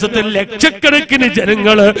ദിവസത്തിൽ ലക്ഷക്കണക്കിന്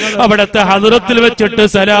ജനങ്ങള് അവിടത്തെ ഹദ്റത്തിൽ വെച്ചിട്ട്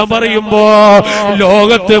സലാം പറയുമ്പോ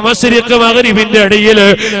ലോകത്ത് മശ്രിഖ് മഗ്രിബിന്റെ ഇടയിൽ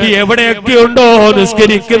എവിടെയൊക്കെ ഉണ്ടോ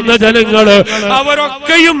നിസ്കരിക്കുന്ന ജനങ്ങള്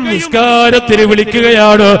അവരൊക്കെയും നിസ്കാരത്തിന്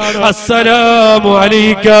വിളിക്കുകയാണ് അസ്സലാമു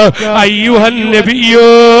അലൈക അയ്യുഹൻ നബിയ്യോ.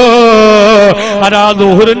 അതാ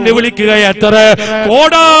ദുഹറിന് വിളിക്കുക. എത്ര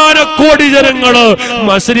കോടാനക്കോടി ജനങ്ങള്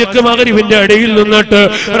മശ്രിഖ് മഗ്രിബിന്റെ ഇടയിൽ നിന്നിട്ട്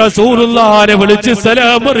റസൂലുള്ളാഹിനെ വിളിച്ച്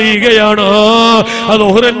സലാം പറയുകയാണ്.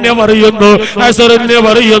 ദുഹറിനെ പറയുന്നു, അസ്റിനെ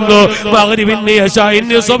പറയുന്നു, മഗ്രിബിന്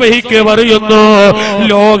ഇശാഇന് സുബ്ഹിക്ക് പറയുന്നു.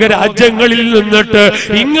 ലോകരാജ്യങ്ങളിൽ നിന്നിട്ട്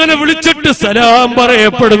ഇങ്ങനെ വിളിച്ചിട്ട് സലാം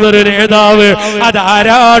പറയപ്പെടുന്ന ഒരു നേതാവ്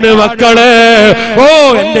അതാരാണ് മക്കളെ? ഓ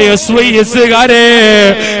എന്റെ SYS-കാരെ,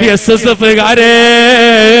 SSF-കാരെ,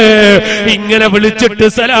 ഇങ്ങനെ വിളിച്ചിട്ട്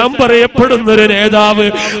സലാം പറയപ്പെടുന്ന ഒരു നേതാവ്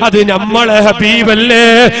അത് നമ്മളെ ഹബീബല്ലേ,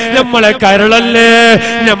 നമ്മളെ കരളല്ലേ,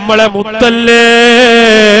 നമ്മളെ മുത്തല്ലേ,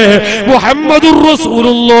 മുഹമ്മദുർ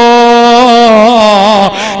റസൂലുള്ളാഹ്.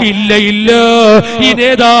 ഇല്ല, ഈ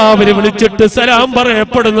നേതാവിനെ വിളിച്ചിട്ട് സലാം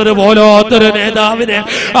പറയപ്പെടുന്നത് പോലോത്തൊരു നേതാവിനെ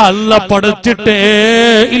അല്ല പഠിച്ചിട്ടേ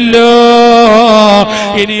ഇല്ല.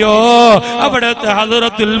 ഇനിയോ അവിടത്തെ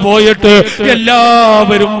ഹദ്റത്തിൽ പോയിട്ട്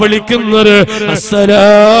എല്ലാവരും വിളിക്കുന്നത്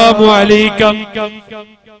അസ്സലാമു അലൈക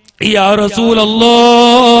യാ റസൂലല്ലാഹ്.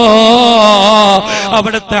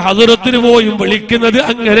 അവിടത്തെ ഹദ്റത്തിന് പോയും വിളിക്കുന്നത്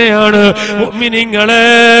അങ്ങനെയാണ്. മുഅ്മിനീങ്ങളെ,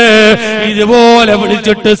 ഇതുപോലെ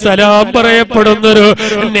വിളിച്ചിട്ട് സലാം പറയപ്പെടുന്നൊരു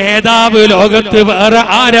നേതാവ് ലോകത്ത് വേറെ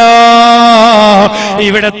ആരാ?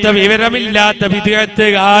 ഇവിടത്തെ വിവരമില്ലാത്ത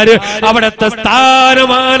വിദ്യാർത്ഥികാര് അവിടത്തെ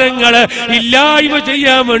സ്ഥാനമാനങ്ങള് ഇല്ലായ്മ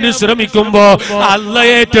ചെയ്യാൻ വേണ്ടി ശ്രമിക്കുമ്പോ അല്ല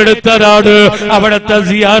ഏറ്റെടുത്തതാണ്. അവിടത്തെ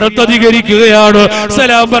സിയാറത്ത് അധികരിക്കുകയാണ്,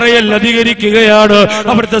 സലാം പറയൽ അധികരിക്കുകയാണ്,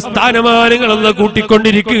 അവിടുത്തെ സ്ഥാനമാനങ്ങളെന്ന്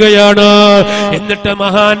കൂട്ടിക്കൊണ്ടിരിക്കുകയാണ്. എന്നിട്ട്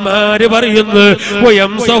മഹാന്മാര് പറയുന്നു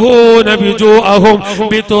വയംസഹൂന ബിജൂഅഹും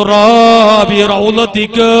ബിതുറാബി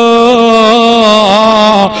റൗളതിക.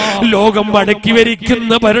 ലോകം അടക്കി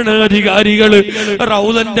ഭരിക്കുന്ന ഭരണാധികാരികള്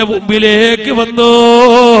റൗളന്റെ മുമ്പിലേക്ക് വന്നു.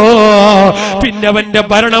 പിന്നെ അവന്റെ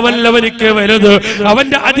ഭരണമല്ലവനിക്ക് വലുത്,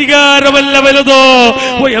 അവന്റെ അധികാരമല്ല വലുതോ.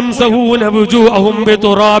 വയംസഹൂന ബിജൂഅഹും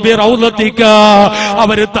ബിതുറാബി റൗളതിക.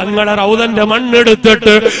 അവര് തങ്ങളെ റൗളന്റെ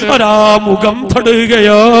മണ്ണെടുത്തിട്ട് ഒരാ മുഖം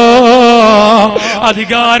തൊടുകയോ.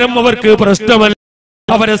 അധികാരം അവർക്ക് പ്രശ്നമല്ല,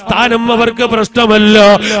 അവരെ സ്ഥാനം അവർക്ക് പ്രശ്നമല്ല.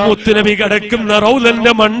 മുത്തുനബി കിടക്കുന്ന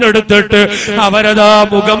റൗളന്റെ മണ്ണെടുത്തിട്ട് അവരതാ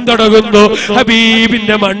മുഖം തടകുന്നു,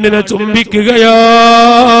 ഹബീബിന്റെ മണ്ണിനെ ചുംബിക്കുകയാണ്.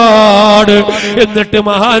 എന്നിട്ട്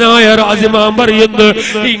മഹാനായ റാസിമാം പറയുന്നു,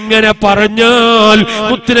 ഇങ്ങനെ പറഞ്ഞാൽ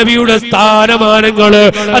മുത്തുനബിയുടെ സ്ഥാനമാനങ്ങള്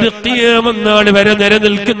അത് ഖിയാമത്ത് നാൾ വരെ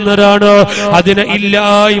നിലനിൽക്കുന്നതാണ്. അതിനെ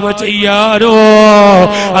ഇല്ലായ്മ ചെയ്യാനോ,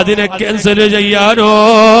 അതിനെ ക്യാൻസൽ ചെയ്യാനോ,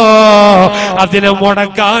 അതിനെ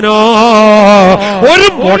മുടക്കാനോ ഒരു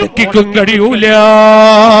മുടക്കിക്കും കഴിയൂല.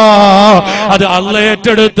 അത് അല്ല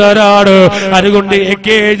ഏറ്റെടുത്തവരാണ്. അതുകൊണ്ട് AK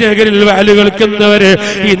ജഗരിൽ വാല് കേൾക്കുന്നവര്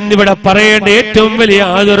ഇന്നിവിടെ പറയേണ്ട ഏറ്റവും വലിയ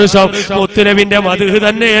ആദർശം മുത്തുനബിന്റെ മദ്ഹ്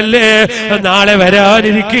തന്നെയല്ലേ നാളെ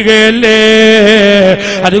വരാനിരിക്കുകയല്ലേ.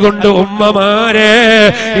 അതുകൊണ്ട് ഉമ്മമാരെ,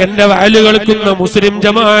 എന്റെ വയല് കേൾക്കുന്ന മുസ്ലിം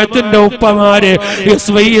ജമാഅത്തിന്റെ ഉപ്പമാര്,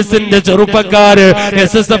 SYSന്റെ ചെറുപ്പക്കാര്,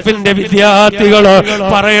 SSFന്റെ വിദ്യാർത്ഥികള്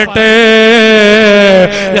പറയട്ടെ,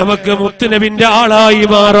 നമുക്ക് മുത്തുനബിന്റെ ആളായി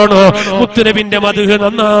മാറണോ? മുത്തുനബിന്റെ മദ്ഹ്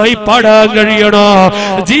നന്നായി പാടാൻ കഴിയണോ?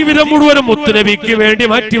 ജീവിതം മുഴുവനും മുത്തുനബിക്ക് വേണ്ടി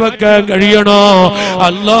മാറ്റിവെക്കാൻ കഴിയണോ?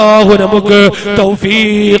 അല്ലാഹു നമുക്ക്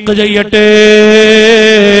തൗഫീഖ് ചെയ്യട്ടെ.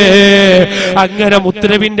 അങ്ങനെ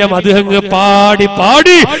മുത്തുനബിന്റെ മദ്ഹ് പാടി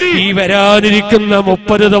പാടി ഈ വരാനിരിക്കുന്ന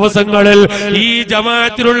 30 ദിവസങ്ങളിൽ ഈ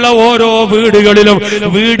ജമാഅത്തിലുള്ള ഓരോ വീടുകളിലും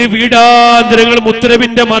വീടാന്തരങ്ങൾ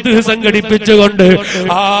മുത്തുനബിന്റെ മദ്ഹ് സംഘടിപ്പിച്ചുകൊണ്ട്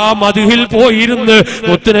ആ മദ്ഹിൽ പോയിരുന്ന്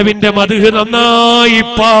മുത്തുനബിന്റെ മദ്ഹ് നന്നായി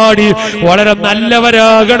പാടി വളരെ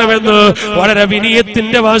നല്ലവരാകണമെന്ന് വളരെ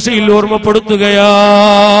വിനയത്തിന്റെ ഭാഷയിൽ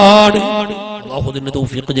ഓർമ്മപ്പെടുത്തുകയാണ്. അല്ലാഹു ഇതിന്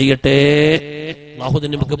തൗഫീഖ് ചെയ്യട്ടെ. അല്ലാഹു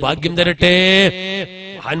ഇതിന് നമുക്ക് ഭാഗ്യം തരട്ടെ.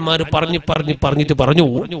 മഹാന്മാര് പറഞ്ഞിട്ട് പറഞ്ഞു,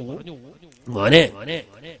 മോനെ,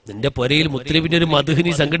 നിന്റെ പൊരയിൽ മുത്തുനബിന്റെ ഒരു മദ്ഹ്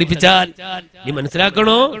നീ സംഘടിപ്പിച്ചാൽ നീ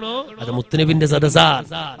മനസ്സിലാക്കണോ, അത് മുത്തുനബിന്റെ സദസ്സാ.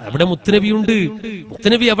 അവിടെ മുത്തുനബിയുണ്ട്,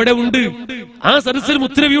 മുത്തുനബി അവിടെ ഉണ്ട്. ആ സദസ്സിൽ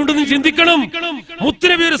മുത്തുനബി ഉണ്ടെന്ന് ചിന്തിക്കണം.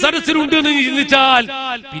 മുത്തുനബി ഒരു സദസ്സിലുണ്ട് എന്ന് ചിന്തിച്ചാൽ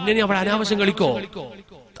പിന്നെ നീ അവിടെ അനാവശ്യം കളിക്കോ?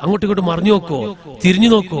 അങ്ങോട്ടും ഇങ്ങോട്ടും മറിഞ്ഞു നോക്കോ? തിരിഞ്ഞു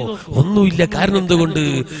നോക്കോ? ഒന്നുമില്ല. കാരണം എന്തുകൊണ്ട്?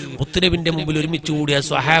 മുത്തുനബിന്റെ മുമ്പിൽ ഒരുമിച്ച് കൂടിയ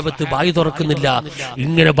സ്വഹാബത്ത് ബായി തുറക്കുന്നില്ല.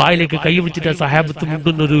 ഇങ്ങനെ ബായിലേക്ക് കൈ വെച്ചിട്ട് സ്വഹാബത്ത്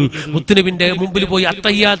മുണ്ടുന്നത്. മുത്തുനബിന്റെ മുമ്പിൽ പോയി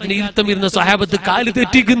അത്തഹിയ്യാത്തിന് ഇരുത്തം ഇരുന്ന സ്വഹാബത്ത് കാല്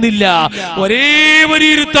തെറ്റിക്കുന്നില്ല. ഒരേ ഒരു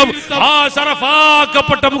ഇരുത്തം ആ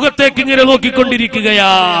ശറഫാക്കപ്പെട്ട മുഖത്തേക്ക് ഇങ്ങനെ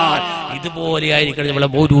നോക്കിക്കൊണ്ടിരിക്കുകയാണ്. ഇതുപോലെയായിരിക്കണം നമ്മളെ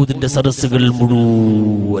മൗലൂദിന്റെ സദസ്സുകൾ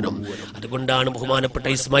മുഴുവനും. അതുകൊണ്ടാണ് ബഹുമാനപ്പെട്ട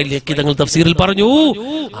ഇസ്മായിൽ ഹക്കി തങ്ങൾ തഫ്സീറിൽ പറഞ്ഞു,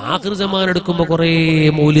 ആഖിർ സമാൻ എടുക്കുമ്പോ കുറെ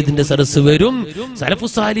മൗലിദിന്റെ സദസ്സ് വരും.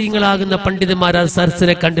 സലഫുസാലിങ്ങളാകുന്ന പണ്ഡിതന്മാർ ആ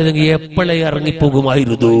സദസ്സിനെ കണ്ടിരുന്നെങ്കിൽ എപ്പോഴേ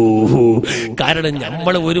ഇറങ്ങിപ്പോകുമായിരുന്നു. കാരണം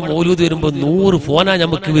നമ്മൾ ഒരു മൗലൂദ് വരുമ്പോ 100 ഫോനാ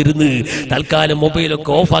നമുക്ക് വരുന്നത്. തൽക്കാലം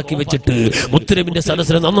മൊബൈലൊക്കെ ഓഫാക്കി വെച്ചിട്ട് മുത്തുനബിന്റെ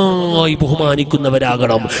സദസ്സിനെ നന്നായി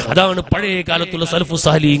ബഹുമാനിക്കുന്നവരാകണം. അതാണ് പഴയ കാലത്തുള്ള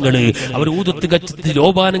സലഫുസാലിങ്ങള്. അവർ ഊദത്ത് കത്തിച്ച്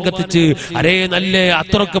ലോപാനം കത്തിച്ച് അരേ നല്ല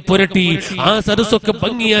അത്രയൊക്കെ പുരട്ടി ആ സദസ്സൊക്കെ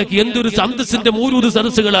ഭംഗിയാക്കി എന്തൊരു സന്തസിന്റെ മൗലൂദ്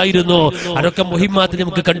സദസ്സുകളായിരുന്നു. അതൊക്കെ മുഹിമ്മാത്ത്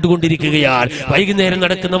നമുക്ക് കണ്ടുകൊണ്ടിരിക്കുകയാണ്. വൈകുന്നേരം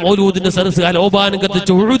നടക്കുന്ന മൗലൂദിന്റെ സദസ്സ് ആ ലോപാനം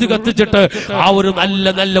കത്തിച്ച് ഉഴുത് കത്തിച്ചിട്ട് ആ ഒരു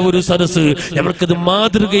നല്ല ഒരു സദസ്സ് നമ്മൾക്കത്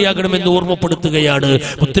മാതൃകയാകണമെന്ന് ഓർമ്മപ്പെടുത്തുകയാണ്.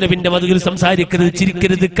 മുത്തുനബിന്റെ മദ്ഹിൽ സംസാരിക്കരുത്,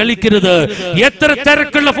 ചിരിക്കരുത്, കളിക്കരുത്. എത്ര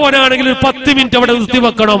തിരക്കുള്ള ഫോനാണെങ്കിലും 10 മിനിറ്റ് അവിടെ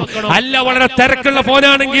നിർത്തിവെക്കണം. അല്ല, വളരെ തിരക്കുള്ള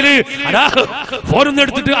ഫോനാണെങ്കിൽ അതാ ഫോണൊന്നും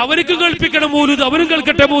എടുത്തിട്ട് അവർക്ക് കേൾപ്പിക്കണം മൗലൂദ്, അവരും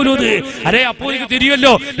കേൾക്കട്ടെ മൗലൂദ്. അരേ, അപ്പോ എനിക്ക്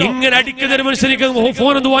തിരിയല്ലോ. ഇങ്ങനെ അടിക്കുന്ന ഒരു മനുഷ്യർക്ക്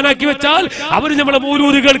ഫോൺ ഒന്ന് ഓണാക്കി വെച്ചാൽ അവര് നമ്മളെ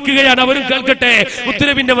മൗലൂദ് കേൾക്കുകയാണ്, അവരും കേൾക്കട്ടെ.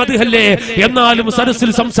 മുത്തുനബിന്റെ മദ്ഹല്ലേ. എന്നാലും സദസ്സിൽ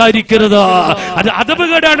സംസാരിക്കരുത്. അത്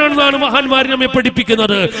അദബുകേടാണെന്നാണ് മഹാന്മാർ നമ്മെ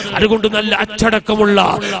പഠിപ്പിക്കുന്നത്. അതുകൊണ്ട് നല്ല അച്ചടക്കമുള്ള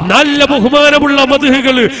നല്ല ബഹുമാനമുള്ള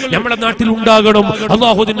മദ്ഹുകൾ നമ്മുടെ നാട്ടിൽ ഉണ്ടാകണം.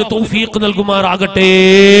 അല്ലാഹു അതിന് തൗഫീഖ് നൽകുമാറാകട്ടെ.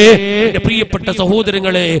 എന്റെ പ്രിയപ്പെട്ട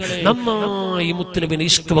സഹോദരങ്ങളെ, നന്നായി മുത്തുനബിനെ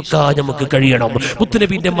ഇഷ്ക് വെക്കാൻ നമുക്ക് കഴിയണം.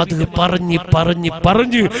 മുത്തുനബിന്റെ മദ്ഹ് പറഞ്ഞ്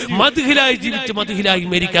മദ്ഹിലായി ജീവിച്ച് മദ്ഹിലായി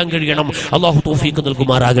മരിക്കാൻ കഴിയണം. അല്ലാഹു തൗഫീഖ്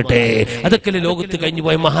നൽകുമാറാകട്ടെ. അതൊക്കെ ലോകത്ത് കഴിഞ്ഞു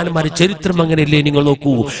പോയ മഹാന്മാരുടെ ചരിത്രം അങ്ങനെയല്ലേ? നിങ്ങൾ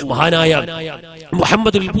നോക്കൂ, മഹാനായ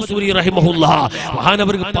മുഹമ്മദ് ബൂസൂരി റഹിമഹുല്ലാഹ്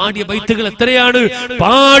മഹാനവർക്ക് പാടിയ ബൈത്തുകൾ എത്രയാണ്.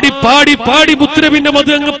 പാടി മുത്തുനബിന്റെ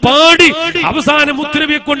മദ്ഹ് അങ്ങ് പാടി അവസാനം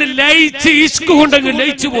മുത്തുനബിയെ കൊണ്ട് ലയിച്ച് ഇഷ്ക് കൊണ്ടങ്ങ്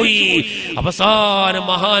ലയിച്ചു പോയി. അവസാനം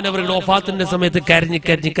മഹാനവരുടെ വഫാത്തിന്റെ സമയത്ത്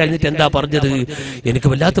കരഞ്ഞിട്ട് എന്താ പറഞ്ഞത്? എനിക്ക്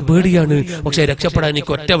വല്ലാത്ത പേടിയാണ്, പക്ഷെ രക്ഷപ്പെടാൻ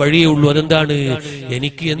എനിക്ക് ഒറ്റ വഴിയേ ഉള്ളൂ. അതെന്താണ്?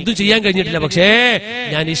 എനിക്ക് എന്തു ചെയ്യാൻ കഴിഞ്ഞിട്ടില്ല, പക്ഷേ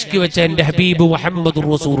ഞാൻ ഇഷ്ക് വെച്ച എന്റെ ഹബീബ് മുഹമ്മദ്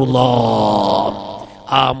റസൂലുള്ളാഹ്,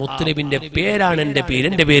 ആ മുത്തുനബിന്റെ പേരാണ് എന്റെ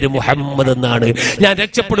പേര് മുഹമ്മദ് എന്നാണ്. ഞാൻ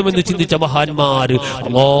രക്ഷപ്പെടുമെന്ന് ചിന്തിച്ച മഹാന്മാര്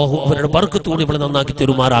അല്ലാഹു അവരുടെ ബർക്കത്തോടെ ഇവിടെ നന്നാക്കി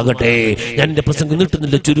തരുമാറാകട്ടെ. ഞാൻ എന്റെ പ്രസംഗം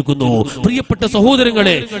നീട്ടുന്നില്ല, ചുരുക്കുന്നു. പ്രിയപ്പെട്ട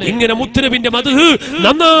സഹോദരങ്ങളെ, ഇങ്ങനെ മുത്തുനബിന്റെ മദ്ഹ്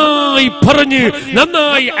നന്നായി പറഞ്ഞ്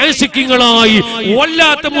നന്നായി ആശിഖീങ്ങളായി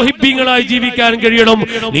വല്ലാത്ത മുഹിബ്ബീങ്ങളായി ജീവിക്കാൻ കഴിയണം.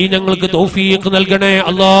 നീ ഞങ്ങൾക്ക് തൗഫീഖ് നൽകണേ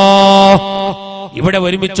അല്ലാഹ്. ഇവിടെ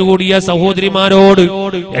ഒരുമിച്ച് കൂടിയ സഹോദരിമാരോട്,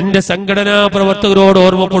 എന്റെ സംഘടനാ പ്രവർത്തകരോട്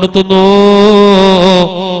ഓർമ്മപ്പെടുത്തുന്നു.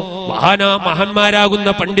 മഹാന്മാരാകുന്ന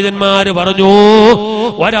പണ്ഡിതന്മാര് പറഞ്ഞു,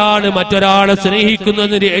 ഒരാള് മറ്റൊരാളെ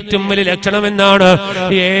സ്നേഹിക്കുന്നതിന് ഏറ്റവും വലിയ ലക്ഷണം എന്നാണ്.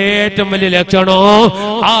 ഏറ്റവും വലിയ ലക്ഷണം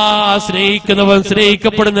ആ സ്നേഹിക്കുന്നവൻ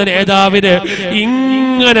സ്നേഹിക്കപ്പെടുന്ന നേതാവിന്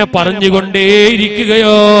ഇങ്ങനെ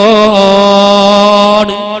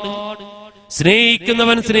പറഞ്ഞുകൊണ്ടേയിരിക്കുകയാണ്.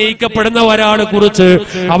 സ്നേഹിക്കുന്നവൻ സ്നേഹിക്കപ്പെടുന്ന ഒരാളെ കുറിച്ച്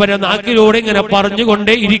അവരെ നാക്കിലൂടെ ഇങ്ങനെ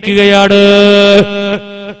പറഞ്ഞുകൊണ്ടേ ഇരിക്കുകയാണ്.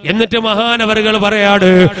 എന്നിട്ട് മഹാനവറുകൾ പറയാണ്,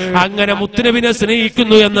 അങ്ങനെ മുത്തുനബിനെ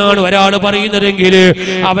സ്നേഹിക്കുന്നു എന്നാണ് ഒരാൾ പറയുന്നതെങ്കിൽ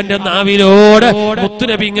അവന്റെ നാവിലോട്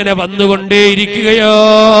മുത്തുനബി ഇങ്ങനെ വന്നുകൊണ്ടേയിരിക്കുകയോ,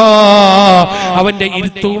 അവന്റെ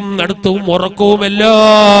ഇരുത്തവും നടത്തവും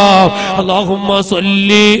ഉറക്കവുമെല്ലാം അല്ലാഹുമ്മ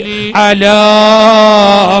സ്വല്ലി അലാ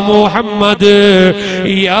മുഹമ്മദ്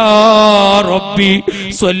യാ റബ്ബി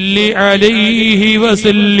സ്വല്ലി അലൈഹി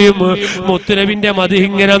വസല്ലിം. മുത്തുനബിന്റെ മദ്ഹ്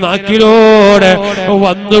ഇങ്ങനെ നാക്കിലോടെ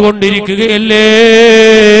വന്നുകൊണ്ടിരിക്കുകയല്ലേ.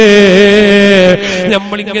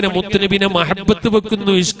 നമ്മളിങ്ങനെ മുത്തുനബിനെ മഹബത്ത്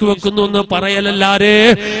വെക്കുന്നു, ഇഷ്ക് വെക്കുന്നു എന്ന് പറയലല്ലാതെ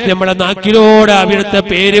നമ്മളെ നാക്കിലോടെ അവിടുത്തെ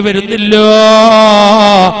പേര് വരുന്നില്ല,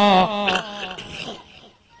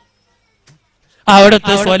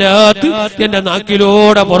 അവിടുത്തെ സ്വലാത്ത് എന്റെ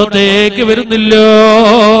നാക്കിലോടെ പുറത്തേക്ക് വരുന്നില്ല.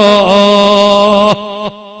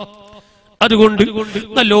 അതുകൊണ്ട്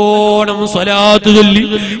നല്ലോണം സ്വലാത്ത് ചൊല്ലി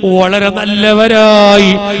വളരെ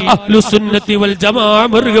നല്ലവരായി അഹ്ലുസുന്നത്തി വൽ ജമാഅ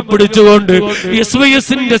മുറുകെ പിടിച്ചുകൊണ്ട്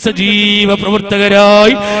എസ്വൈഎസിന്റെ സജീവ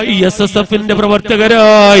പ്രവർത്തകരായി, എസ്എസ്എഫിന്റെ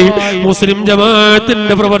പ്രവർത്തകരായി, മുസ്ലിം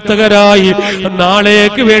ജമാഅത്തിന്റെ പ്രവർത്തകരായി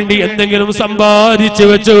നാളേക്ക് വേണ്ടി എന്തെങ്കിലും സമ്പാദിച്ചു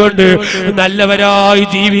വെച്ചുകൊണ്ട് നല്ലവരായി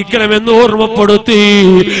ജീവിക്കണമെന്ന് ഓർമ്മപ്പെടുത്തി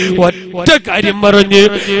ഒറ്റ കാര്യം പറഞ്ഞ്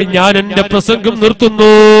ഞാൻ എന്റെ പ്രസംഗം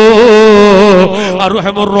നിർത്തുന്നു.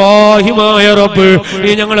 അർഹമുർ റഹീമായ റബ്ബ്, നീ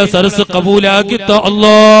ഞങ്ങളെ സരസ് കബൂലാക്കി താ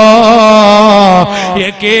അല്ലാഹ്.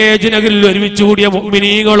 നഗറിൽ ഒരുമിച്ച് കൂടിയ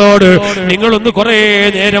മുഅ്മിനീങ്ങളോട് നിങ്ങളൊന്ന് കുറെ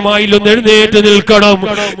നേരമായില്ലൊന്ന് എഴുന്നേറ്റ് നിൽക്കണം,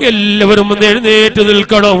 എല്ലാവരും ഒന്ന് എഴുന്നേറ്റ്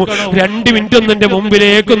നിൽക്കണം. 2 മിനിറ്റ് ഒന്ന് എന്റെ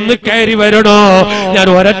മുമ്പിലേക്കൊന്ന് കയറി വരണോ. ഞാൻ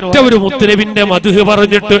ഒരൊറ്റ ഒരു മുത്തുനബിന്റെ മദ്ഹ്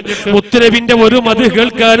പറഞ്ഞിട്ട്, മുത്തുനബിന്റെ ഒരു മദ്ഹ്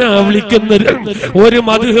കേൾക്കാനാ വിളിക്കുന്നത്, ഒരു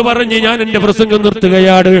മദ്ഹ് പറഞ്ഞ് ഞാൻ എന്റെ പ്രസംഗം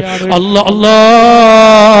നിർത്തുകയാണ്. അല്ലാഹ്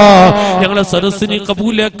അല്ലാഹ് ഞങ്ങളെ സരസിനെ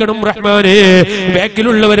കബൂലാക്കണം റഹ്മാനെ.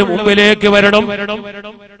 ബാക്കിലുള്ളവരെ മുമ്പിലേക്ക് വരണം.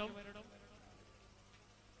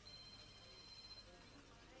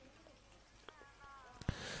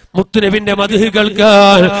 മുത്തുനബിന്റെ മദ്ഹ്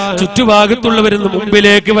കേൾക്കാൻ ചുറ്റുഭാഗത്തുള്ളവരെന്ന്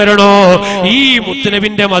മുമ്പിലേക്ക് വരണോ. ഈ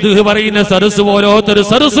മുത്തുനബിന്റെ മദ്ഹ് പറയുന്ന സരസ് പോലോത്തൊരു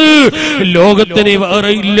സരസ് ലോകത്തിന്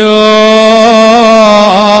വേറെയില്ല.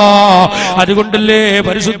 അതുകൊണ്ടല്ലേ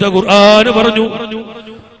പരിശുദ്ധ ഖുർആൻ പറഞ്ഞു,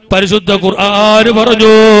 പരിശുദ്ധ ഖുർആൻ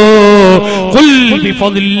പറഞ്ഞു, ഖുൽ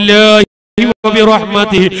ബിഫദ്ലില്ലാഹി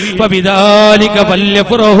വബിറഹ്മതിഹി ഫബിദാലിക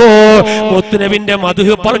ഫല്യഫറഹൂ. മുത്തുനബിന്റെ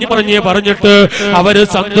മദ്ഹ് പറഞ്ഞിട്ട് അവര്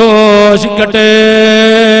സന്തോഷിക്കട്ടെ.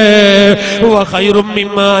 വഖൈറും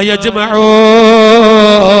മിമ്മാ യജ്മഊൻ.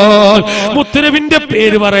 മുത്തുനബിന്റെ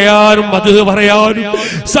പേര് പറയാനും മദ്ഹ് പറയാനും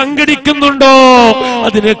സംഘടിക്കുന്നുണ്ടോ,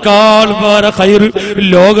 അതിനേക്കാൾ വേറെ ഖൈർ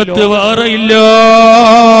ലോകത്ത് വേറെ ഇല്ല.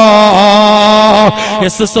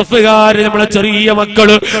 എസ്എസ്എഫുകാര്, നമ്മളെ ചെറിയ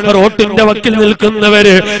മക്കള്, റോട്ടിന്റെ വക്കിൽ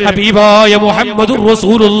നിൽക്കുന്നവര്, ഹബീബായ മുഹമ്മദുർ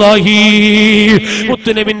റസൂലുള്ളാഹി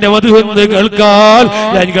മുത്തുനബിന്റെ മദ്ഹ് എന്ന് കേൾക്കാൻ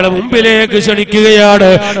ഞാൻ നിങ്ങളെ മുമ്പിലേക്ക് ക്ഷണിക്കുകയാണ്.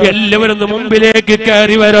 എല്ലാവരും മുമ്പിലേക്ക്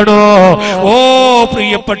കയറി വരണോ. ഓ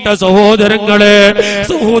പ്രിയപ്പെട്ട സഹോദരങ്ങളെ,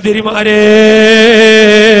 സഹോദരിമാരെ,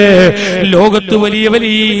 ലോകത്ത് വലിയ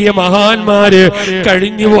വലിയ മഹാന്മാര്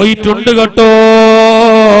കഴിഞ്ഞു പോയിട്ടുണ്ട് കേട്ടോ.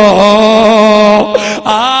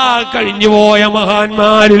 ആ കഴിഞ്ഞുപോയ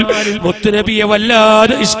മഹാന്മാരിൽ മുത്തുനബിയെ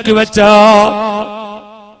വല്ലാതെ ഇഷ്ക് വെച്ച,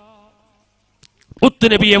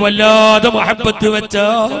 മുത്തുനബിയെ വല്ലാതെ മഹബത്ത് വെച്ച,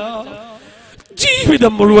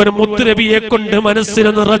 ജീവിതം മുഴുവനും മുത്തുനബിയെ കൊണ്ട്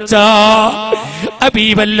മനസ്സിന് നിറച്ച,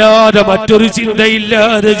 ഹബീബല്ലാതെ മറ്റൊരു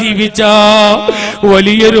ചിന്തയില്ലാതെ ജീവിച്ച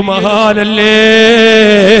വലിയൊരു മഹാനല്ലേ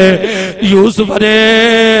യൂസുഫ്. അതേ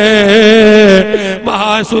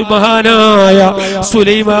മഹാനായ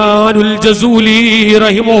സുലൈമാനുൽ ജസൂലി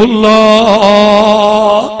റഹിമഹുല്ലാഹ്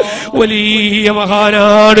വലിയ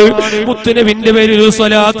മഹാനാണ്. മുത്തുനബിന്റെ പേരിൽ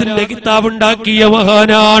സ്വലാത്തിന്റെ കിതാബ് ഉണ്ടാക്കിയ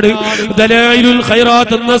മഹാനാണ്. ദലായിലുൽ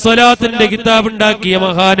ഖൈറാത്ത് എന്ന സ്വലാത്തിന്റെ കിതാബ് ഉണ്ടാക്കിയ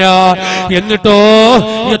മഹാനാ. എന്നിട്ടോ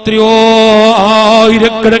എത്രയോ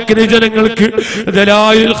ആയിരക്കണക്കിന് ജനങ്ങൾക്ക്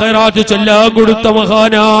ദലായിലുൽ ഖൈറാത്ത് ചൊല്ലാൻ കൊടുത്ത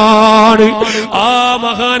മഹാനാണ്. ആ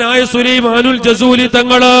മഹാനായ സുലൈമാനുൽ ജസൂലി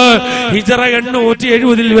തങ്ങള് ഹിജ്റ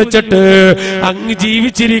 870 വെച്ചിട്ട് അങ്ങ്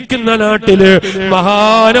ജീവിച്ചിരിക്കുന്ന നാട്ടില്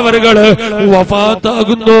മഹാനവറുകള്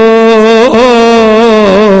വഫാത്താകുന്നു.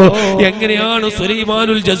 എങ്ങനെയാണ്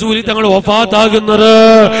സുലൈമാനുൽ ജസൂലി തങ്ങൾ വഫാത്താകുന്നത്?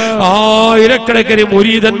 ആയിരക്കണക്കിന്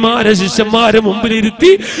മുരീദന്മാരെ, ശിഷ്യന്മാരെ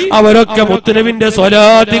മുമ്പിലിരുത്തി അവരൊക്കെ മുത്തുനബിന്റെ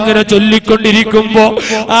സ്വലാത്ത് ഇങ്ങനെ ചൊല്ലിക്കൊണ്ടിരിക്കുമ്പോ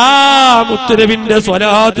ആ മുത്തുനബിന്റെ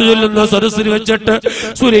സ്വലാത്ത് ചൊല്ലുന്ന സദസ്സിൽ വെച്ചിട്ട്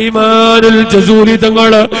സുലൈമാനുൽ ജസൂലി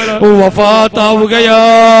തങ്ങൾ വഫാത്താവുകയാണ്.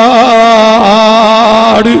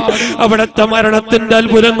 അവിടത്തെ മരണത്തിന്റെ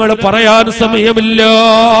അത്ഭുതങ്ങൾ പറയാൻ സമയമില്ല.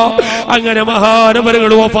 അങ്ങനെ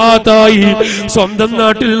മഹാനവറുകൾ വഫാത്തായി. സ്വന്തം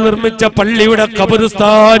നാട്ടിൽ നിർമ്മിച്ച പള്ളിയുടെ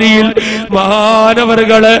ഖബർസ്ഥാനിയിൽ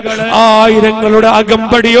മഹാനവറുകള് ആയിരങ്ങളുടെ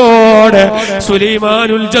അകമ്പടിയോടെ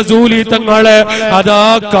സുലൈമാനുൽ ജസൂലി തങ്ങളെ അതാ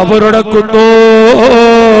ഖബറടക്കുന്നു.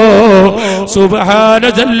 സുബ്ഹാന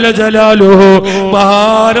ജല്ല ജലാലുഹു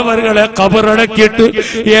മഹാനവർകളെ ഖബറടക്കിയിട്ട്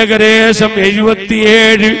ഏകദേശം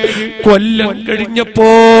 77 കൊല്ലം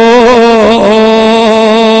കഴിഞ്ഞപ്പോ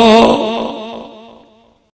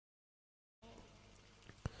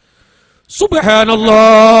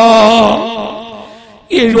സുബ്ഹാനല്ലാഹ്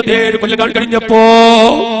 77 കൊല്ലം കഴിഞ്ഞപ്പോ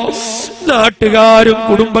നാട്ടുകാരും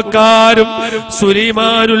കുടുംബക്കാരും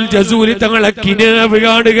സുലൈമാനുൽ ജസൂലി തങ്ങളെ കിനാവ്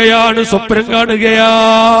കാണുകയാണ്, സ്വപ്നം കാണുകയാ.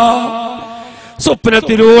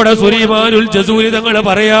 സ്വപ്നത്തിലൂടെ സുലൈമാനുൽ ജസൂലി തങ്ങൾ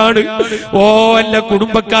പറയാണ്, ഓ എന്റെ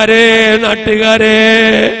കുടുംബക്കാരെ, നാട്ടുകാരെ,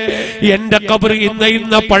 എന്റെ ഖബർ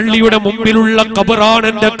ഇന്ന പള്ളിയുടെ മുമ്പിലുള്ള ഖബറാണ്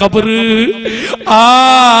എന്റെ ഖബർ.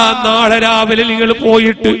 നാളെ രാവിലെ നിങ്ങൾ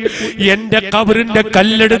പോയിട്ട് എന്റെ ഖബറിന്റെ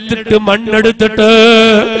കല്ലെടുത്തിട്ട് മണ്ണെടുത്തിട്ട്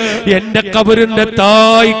എന്റെ ഖബറിന്റെ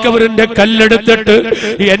ഖബറിന്റെ കല്ലെടുത്തിട്ട്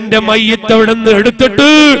എന്റെ മയ്യത്ത് അവിടെ നിന്ന് എടുത്തിട്ട്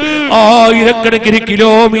 1000കണക്കിന്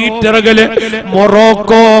കിലോമീറ്റർ അകലെ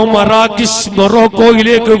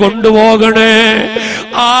മൊറോക്കോയിലേക്ക് കൊണ്ടുപോകണേ.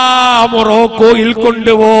 മൊറോക്കോയിൽ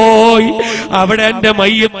കൊണ്ടുപോയി അവിടെ എന്റെ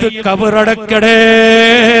മയ്യത്ത് ഖബറടക്കടേ.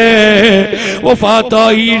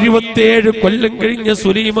 വഫാത്തായി 77 കൊല്ലം കഴിഞ്ഞ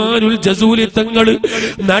സുലൈമാനുൽ ജസൂലി തങ്ങള്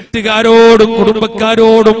നാട്ടുകാരോടും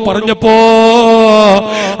കുടുംബക്കാരോടും പറഞ്ഞപ്പോ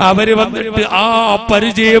അവര് വന്നിട്ട്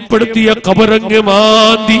പരിചയപ്പെടുത്തിയ ഖബറങ്ങ്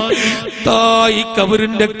മാന്തി ഈ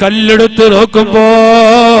ഖബറിന്റെ കല്ലെടുത്ത് നോക്കുമ്പോ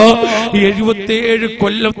 77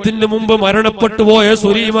 കൊല്ലത്തിന് മുമ്പ് മരണപ്പെട്ടു പോയ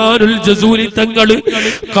സുലൈമാനുൽ ജസൂലി തങ്ങള്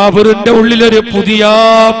ഖബറിന്റെ ഉള്ളിലൊരു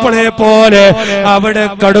പുതിയാപ്പളെ പോലെ അവിടെ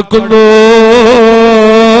കടക്കുന്നു.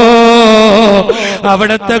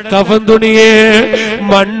 അവിടത്തെ കഫൻ തുണിയെ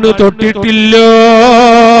മണ്ണ് തൊട്ടിട്ടില്ല,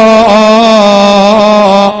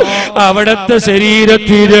 അവിടത്തെ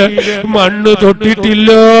ശരീരത്തിന് മണ്ണ് തൊട്ടിട്ടില്ല.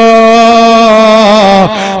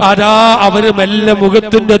 അതാ അവര് മെല്ലെ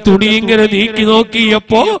മുഖത്തിന്റെ തുണി ഇങ്ങനെ നീക്കി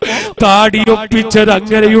നോക്കിയപ്പോ താടിയൊപ്പിച്ചത്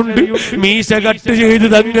അങ്ങനെയുണ്ട്, മീശ കട്ട്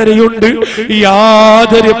ചെയ്തത് അങ്ങനെയുണ്ട്,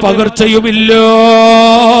 യാതൊരു പകർച്ചയുമില്ല.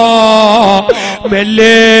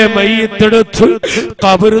 മെല്ലെ മയ്യത്തെടുത്ത്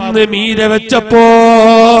ഖബറിന്ന് മീതെ വെച്ചപ്പോ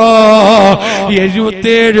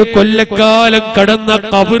 77 കൊല്ലക്കാലം കടന്ന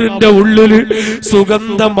ഖബറിന്റെ ഉള്ളില്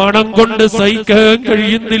സുഗന്ധ മണം കൊണ്ട് സഹിക്കാൻ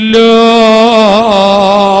കഴിയുന്നില്ല.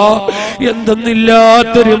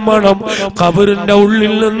 എന്തെന്നില്ലാത്തൊരു മണം ഖബറിന്റെ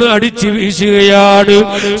ഉള്ളിൽ നിന്ന് അടിച്ചു വീശുകയാണ്.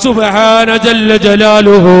 സുബ്ഹാന ജല്ല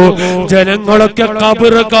ജലാലുഹു. ജനങ്ങളൊക്കെ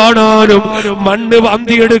ഖബർ കാണാനും മണ്ണ്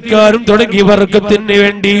വന്തിയെടുക്കാനും തുടങ്ങി വർഗത്തിന്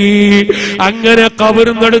വേണ്ടി. അങ്ങനെ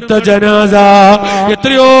ഖബറിനടുത്ത ജനാസ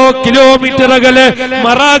എത്രയോ കിലോമീറ്റർ അകലെ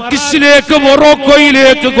മറാക്കിഷിലേക്ക്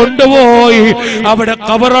മൊറോക്കോയിലേക്ക് കൊണ്ടുപോയി അവിടെ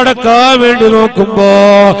ഖബറടക്കാൻ വേണ്ടി നോക്കുമ്പോ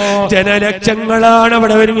ജനലക്ഷങ്ങളാണ്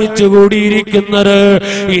അവിടെ ഒരുമിച്ച് കൂടിയിരിക്കുന്നത്.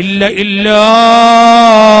 ഇല്ല ഇല്ല,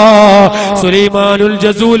 സുലൈമാനുൽ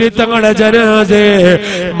ജസൂലി തങ്ങളുടെ ജനാസെ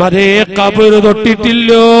മതേ ഖബർ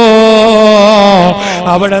തൊട്ടിട്ടില്ലോ,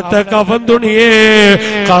 അവിടത്തെ കഫൻ തുണിയെ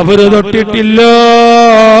ഖബർ തൊട്ടിട്ടില്ലോ,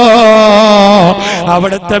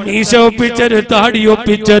 അവിടത്തെ മീശ ഒപ്പിച്ചത് താടി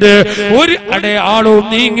ഒപ്പിച്ചത് ഒരു അടയാളവും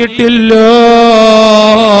നീങ്ങിട്ടില്ലോ.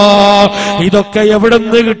 ഇതൊക്കെ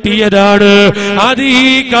എവിടുന്ന് കിട്ടിയതാണ്? അത് ഈ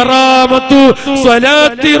കറാമത്തു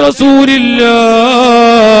സ്വലാത്തി റസൂലില്ലാ.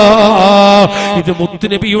 ഇത്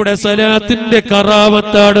മുത്തുനബിയുടെ സ്വലാത്തിന്റെ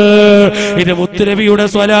കറാമത്താണ്. ഇത് മുത്തുനബിയുടെ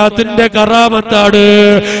സ്വലാത്തിന്റെ കറാമത്താണ്.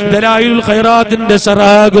 ദലായിലുൽ ഖൈറാത്തിന്റെ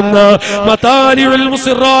ശറാകുന്ന മതാലിഉൽ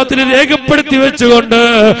മുസിറാത്തിൽ രേഖപ്പെടുത്തി വെച്ചുകൊണ്ട്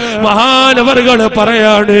മഹാനവറുകൾ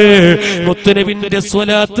പറയാണ്, മുത്തുനബിന്റെ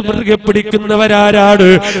സ്വലാത്ത് മുറുകെ പിടിക്കുന്നവരാരാണ്?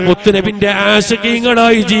 മുത്തുനബിന്റെ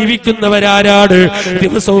ആശിഖീങ്ങളായി ജീവിക്കുന്നവരാരാണ്?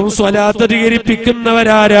 ദിവസവും സ്വലാത്ത്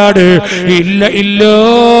അധികരിപ്പിക്കുന്നവരാരാണ്? ഇല്ല ഇല്ല,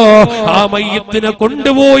 ആ മയ്യത്തിനെ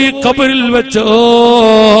കൊണ്ടുപോയി ഖബറിൽ വെച്ചോ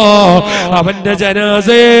അവന്റെ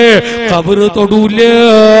ജനാസയെ ഖബർ തൊടൂല,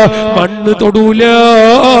 മണ്ണ് തൊടൂല.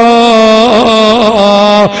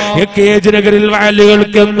 നഗറിൽ വയല്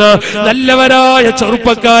കേൾക്കുന്ന നല്ലവരായ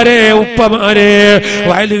ചെറുപ്പക്കാരെ, ഉപ്പമാരെ,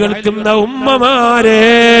 വയല് കേൾക്കുന്ന ഉമ്മമാരെ,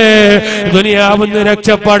 ദുനിയാവിന്ന്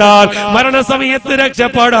രക്ഷപ്പെടാൻ, മരണസമയത്ത്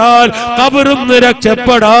രക്ഷപ്പെടാൻ, ഖബറിന്ന്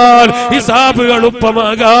രക്ഷപ്പെടാൻ, ഹിസാബുകൾ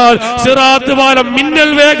എളുപ്പമാകാൻ, സിറാത്ത് പാലം മിന്നൽ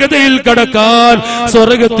വേഗതയിൽ കടക്കാൻ,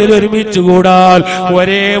 സ്വർഗത്തിൽ ഒരുമിച്ച് കൂടാൻ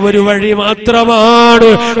ഒരേ ഒരു വഴി മാത്രമാണ്.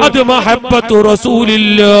 അത് മഹബ്ബത്തു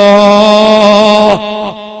റസൂലില്ലാഹ്.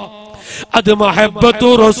 അത് മഹബ്ബത്തു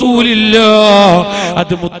റസൂലില്ലാഹ്.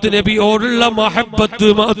 അത് മുത്തുനബിയോടുള്ള മഹബ്ബത്ത്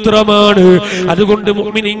മാത്രമാണ്. അതുകൊണ്ട്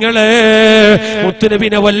മുഅ്മിനീങ്ങളെ,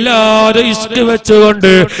 മുത്തുനബിനെ വല്ലാതെ ഇഷ്ക്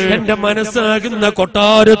വെച്ചുകൊണ്ട് എന്റെ മനസ്സാകുന്ന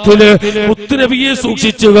കൊട്ടാരത്തില് മുത്തുനബിയെ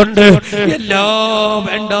സൂക്ഷിച്ചുകൊണ്ട് എല്ലാ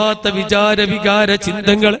വേണ്ടാത്ത വികാര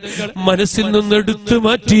ചിന്തകൾ മനസ്സിൽ നിന്ന് എടുത്തു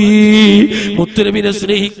മാറ്റി മുത്തുനബിനെ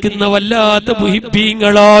സ്നേഹിക്കുന്ന വല്ലാത്ത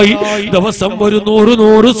മുഹിബ്ബീങ്ങളായി ദിവസം ഒരു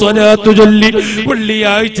 100 സ്വലാത്ത് ചൊല്ലി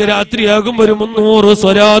വെള്ളിയാഴ്ച രാത്രിയാകും മതിയാകും ഒരു 300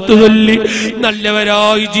 സ്വലാത്ത് ചൊല്ലി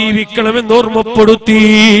നല്ലവരായി ജീവിക്കണമെന്ന് ഓർമ്മപ്പെടുത്തി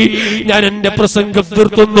ഞാൻ എന്റെ പ്രസംഗം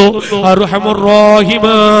തീർത്തുന്നു. അർഹമുർ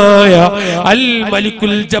റഹീമായ അൽ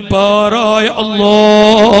മലിക്കുൽ ജബ്ബാറായ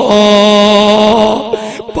അല്ലാഹ്,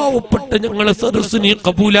 പാവപ്പെട്ട ഞങ്ങളെ സദസ്സിനെ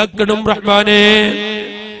കബൂലാക്കണം റഹ്മാനേ.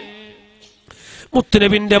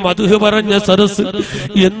 മുത്തുനബിന്റെ മദ്ഹ് പറഞ്ഞ സദസ്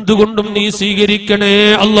എന്തുകൊണ്ടും നീ സ്വീകരിക്കണേ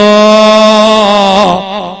അല്ലാഹ്.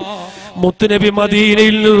 മുത്തുനബി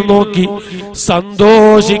മദീനയിൽ നിന്ന് നോക്കി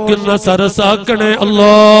സന്തോഷിക്കുന്ന സദസ്സാക്കണേ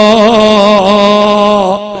അല്ലാഹ്.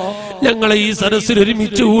 ഞങ്ങളെ ഈ സദസ്സിൽ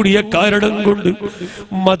ഒരുമിച്ച് കൂടിയ കാരണം കൊണ്ട്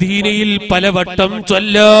മദീനയിൽ പലവട്ടം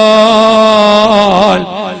ചൊല്ലാൻ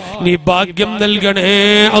നീ ഭാഗ്യം നൽകണേ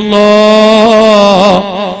അല്ലാഹ്.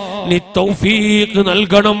 നീ തൗഫീഖ്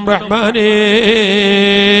നൽകണം റഹ്മാനേ.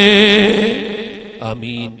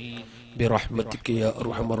 ആമീൻ ബിറഹ്മതിക യാ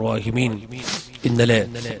അർഹമർ റഹീമീൻ. ഇന്നലെ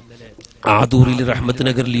ആദൂരിൽ റഹ്മത്ത്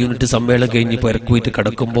നഗറിൽ യൂണിറ്റ് സമ്മേളനം കഴിഞ്ഞ് ഇറക്കുപോയിട്ട്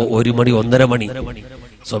കിടക്കുമ്പോൾ 1 മണി 1:30 മണി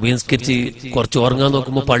സ്വബീൻസ്കരിച്ച് കുറച്ച് ഉറങ്ങാൻ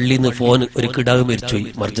നോക്കുമ്പോൾ പള്ളിയിൽ നിന്ന് ഫോൺ ഒരു കിടാവ് മരിച്ചുപോയി.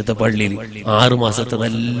 മർജത്തെ പള്ളിയിൽ 6 മാസത്തെ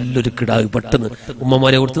നല്ലൊരു കിടാവ് പെട്ടെന്ന്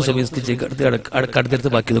ഉമ്മമാരെ കൊടുത്ത് സ്വബീൻസ്കരിച്ച്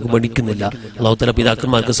കടത്തെടുത്ത് ബാക്കി നോക്കുമ്പോൾ മണിക്കുന്നില്ല. അല്ലാഹു തആല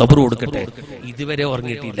പിതാക്കന്മാർക്ക് സബർ കൊടുക്കട്ടെ. ഇതുവരെ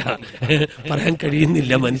ഉറങ്ങിയിട്ടില്ല, പറയാൻ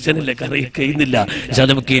കഴിയുന്നില്ല, മനുഷ്യനല്ല കഴിയുന്നില്ല. പക്ഷെ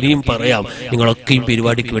നമുക്ക് ഇനിയും പറയാം. നിങ്ങളൊക്കെയും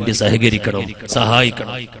പരിപാടിക്ക് വേണ്ടി സഹകരിക്കണം,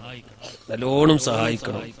 സഹായിക്കണം, നല്ലോണം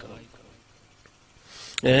സഹായിക്കണം,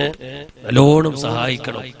 നല്ലോണം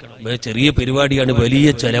സഹായിക്കണം. ചെറിയ പരിപാടിയാണ്, വലിയ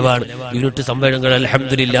ചെലവാണ്. യൂണിറ്റ് സമ്മേളനങ്ങൾ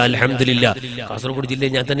അൽഹംദുലില്ലാ അൽഹംദുലില്ലാ. കാസർഗോഡ്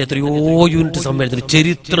ജില്ലയിൽ ഞാൻ തന്നെ എത്രയോ യൂണിറ്റ് സമ്മേളനത്തിൽ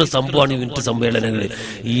ചരിത്ര സംഭവമാണ് യൂണിറ്റ് സമ്മേളനങ്ങൾ.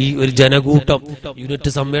 ഈ ഒരു ജനകൂട്ടം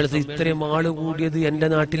യൂണിറ്റ് സമ്മേളനത്തിൽ ഇത്രയും ആള് കൂടിയത് എന്റെ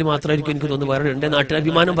നാട്ടിൽ മാത്രമായിരിക്കും എനിക്ക് തോന്നുന്നു. വേറെ എന്റെ നാട്ടിൽ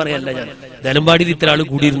അഭിമാനം പറയല്ല ഞാൻ. ദലമ്പാടിയിൽ ഇത്ര ആള്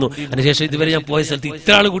കൂടിയിരുന്നു. അതിനുശേഷം ഇതുവരെ ഞാൻ പോയ സ്ഥലത്ത്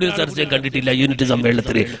ഇത്ര ആള് കൂടിയ ചർച്ച ഞാൻ കണ്ടിട്ടില്ല. യൂണിറ്റ്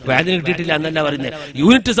സമ്മേളനത്തിന് വേദന കിട്ടിയിട്ടില്ല എന്നല്ല പറഞ്ഞത്.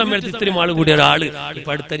 യൂണിറ്റ് സമ്മേളനത്തിൽ ഇത്രയും ആള് കൂടിയ ഒരാള് ഇപ്പൊ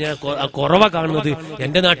അടുത്ത ഞാൻ കുറവ കാണുന്നത്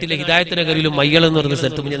എന്റെ നാട്ടിലെ ഹിദായത്ത് നഗറിലും മയ്യൽ എന്ന് പറയുന്ന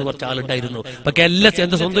സ്ഥലത്ത് മുന്നേ കുറച്ച് ആളുണ്ടായിരുന്നു. പക്ഷെ എല്ലാം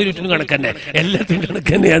എന്റെ സ്വന്തം യൂണിറ്റിനും കണക്കന്നെ, എല്ലാത്തിനും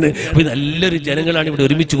കണക്ക് തന്നെയാണ്. അപ്പൊ നല്ലൊരു ജനങ്ങളാണ് ഇവിടെ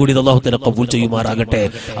ഒരുമിച്ച് കൂടിയത്. അല്ലാഹു തആല ഖബൂൽ ചെയ്യുമാറാകട്ടെ,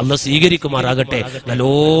 അല്ലാഹ് സ്വീകരിക്കുമാറാകട്ടെ.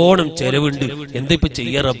 നല്ലോണം ചെലവുണ്ട്. എന്താ ഇപ്പൊ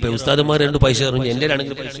ചെയ്യാ റബ്ബേ? ഉസ്താദന്മാർ 2 പൈസ എറിഞ്ഞു, എന്റെ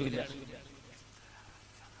ആണെങ്കിൽ പൈസ ഇല്ല.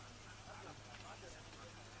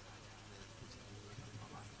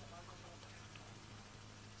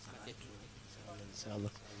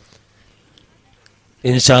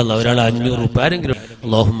 ഇൻഷാ അല്ലാഹ് ഒരാൾ 500 രൂപ ആരെങ്കിലും.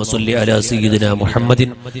 അല്ലാഹുമ്മ സ്വല്ലി അലാ സയ്യിദിനാ മുഹമ്മദിൻ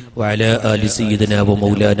വഅലാ ആലി സയ്യിദിനാ വ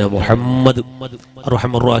മൗലാനാ മുഹമ്മദ്.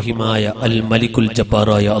 അർഹമർ റഹീമായ അൽ മലിക്കുൽ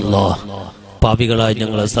ജബ്ബാറായ അല്ലാഹ്, പാപികളായ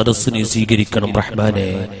ഞങ്ങളെ സദസ്സിനെ സ്വീകരിക്കണം റഹ്മാനേ,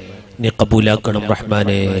 നീ കബൂലാക്കണം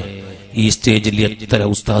റഹ്മാനേ. ഈ സ്റ്റേജിൽ എത്ര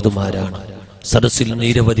ഉസ്താദുമാരാണ്, സദസ്സിൽ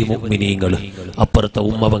നിരവധി മുഅ്മിനീങ്ങൾ, അപ്പുറത്തെ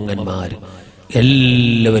ഉമ്മവങ്ങന്മാർ,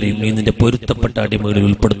 എല്ലാവരെയും നീ നിന്റെ പൊരുത്തപ്പെട്ട അടിമകളിൽ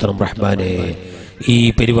ഉൾപ്പെടുത്തണം റഹ്മാനേ. ഈ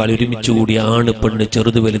പരിപാടി ഒരുമിച്ചുകൂടി ആണ് പെണ്ണ്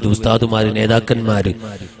ചെറുത് വലുത് ഉസ്താദുമാര് നേതാക്കന്മാര്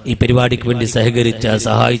ഈ പരിപാടിക്ക് വേണ്ടി സഹകരിച്ച,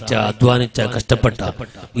 സഹായിച്ച, അധ്വാനിച്ച, കഷ്ടപ്പെട്ട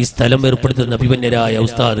ഈ സ്ഥലം ഏർപ്പെടുത്തുന്ന അഭിമന്യരായ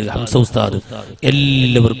ഉസ്താദ് ഹംസ ഉസ്താദ്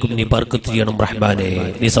എല്ലാവർക്കും നീ ബർക്കത്ത് ചെയ്യണം റഹ്മാനേ.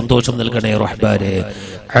 നീ സന്തോഷം നൽകണേ റഹ്മാനേ,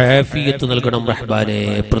 ആഫിയത്ത് നൽകണം റഹ്മാനേ.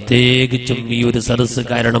 പ്രത്യേകിച്ചും ഈ ഒരു സദസ്സ്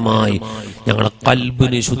കാരണമായി ഞങ്ങളെ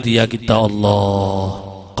ഖൽബിനെ ശുദ്ധിയാക്കി താ അല്ലാഹ്,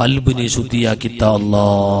 ഖൽബിനെ ശുദ്ധിയാക്കി താ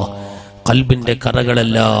അല്ലാഹ്. ഖൽബിന്റെ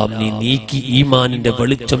കറകളെല്ലാം നീ നീക്കി ഈമാനിന്റെ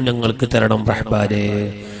വെളിച്ചം ഞങ്ങൾക്ക് തരണം റഹ്മാനേ.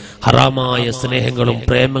 ഹറാമായ സ്നേഹങ്ങളും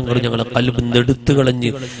പ്രേമങ്ങളും ഞങ്ങളെ ഖൽബിൽ എടുത്തു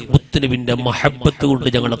കളഞ്ഞ് മുത്തുനബിന്റെ മഹബ്ബത്ത് കൊണ്ട്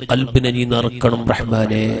ഞങ്ങളെ ഖൽബിനെ നീ നിറക്കണം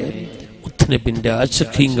റഹ്മാനേ. മുത്തുനബിന്റെ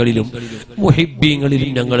ആശഖീങ്ങളിലും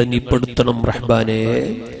മുഹിബ്ബീങ്ങളിലും ഞങ്ങളെ നീ പെടുത്തണം റഹ്മാനേ.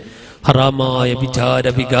 ഹറാമായ വിചാര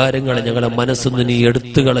വികാരങ്ങളെ ഞങ്ങളെ മനസ്സിന്ന് നീ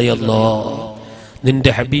എടുത്തു കളയല്ലാ.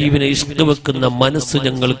 നിന്റെ ഹബീബിനെ ഇഷ്ക് വെക്കുന്ന മനസ്സ്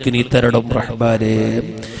ഞങ്ങൾക്ക് നീ തരണം റഹ്മാനേ.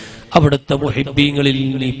 അവിടുത്തെ മുഹിബ്ബീങ്ങളിൽ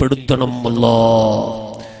നീ പെടുത്തണം അല്ലാഹ്.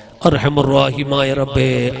 അർഹമർ റഹീമായ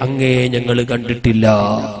റബ്ബേ, അങ്ങേ ഞങ്ങൾ കണ്ടിട്ടില്ല.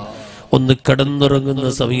 ഒന്ന് കടന്നുറങ്ങുന്ന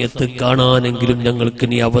സമയത്ത് കാണാനെങ്കിലും ഞങ്ങൾക്ക്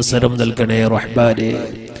നീ അവസരം നൽകണേ റഹ്മാനേ.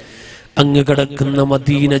 അങ്ങ് കിടക്കുന്ന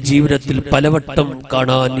മദീന ജീവിതത്തിൽ പലവട്ടം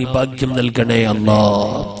കാണാൻ നീ ഭാഗ്യം നൽകണേ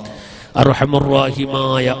അല്ലാഹ്. അർഹമർ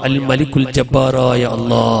റഹീമായ അൽ മലിക്കുൽ ജബ്ബാറായ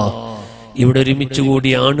അല്ലാഹ്, ഇവിടെ ഒരുമിച്ച് കൂടി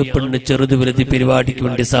ആണ് പെണ്ണ് ചെറുത് വലുത് പരിപാടിക്ക്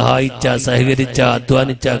വേണ്ടി സഹായിച്ച, സഹകരിച്ച,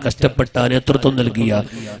 അധ്വാനിച്ച, കഷ്ടപ്പെട്ട, നേതൃത്വം നൽകിയ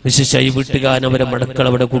വിശേഷായി വീട്ടുകാരൻ, അവരെ മടക്കൾ,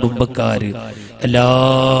 അവരുടെ കുടുംബക്കാര്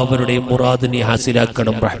എല്ലാവരുടെയും മുറാദിനെ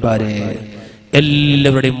ഹാസിലാക്കണം റഹ്മാനേ.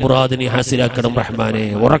 എല്ലാവരുടെയും മുറാദിനെ ഹാസിലാക്കണം റഹ്മാനേ.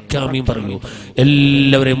 ഉറക്കാമീൻ പറയൂ.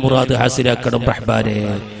 എല്ലാവരെയും മുറാദ് ഹാസിലാക്കണം റഹ്മാനേ.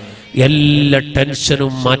 എല്ലാ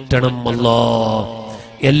ടെൻഷനും മാറ്റണം അല്ലാഹ്.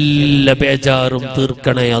 എല്ലാ ബേജാറും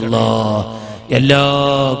തീർക്കണേ അല്ലാഹ്. എല്ലാ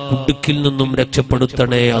കുടുക്കിൽ നിന്നും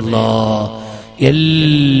രക്ഷപ്പെടുത്തണേ അല്ലാഹ്.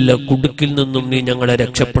 എല്ലാ കുടുക്കിൽ നിന്നും നീ ഞങ്ങളെ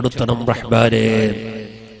രക്ഷപ്പെടുത്തണം റഹ്മാനേ.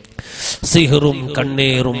 സിഹറും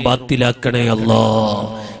കണ്ണേറും ബാത്തിലാക്കണേ അല്ലാഹ്.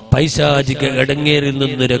 പൈശാചിക ഇടങ്ങേറിൽ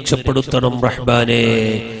നിന്ന് രക്ഷപ്പെടുത്തണം റഹ്മാനേ.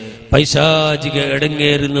 പൈശാചിക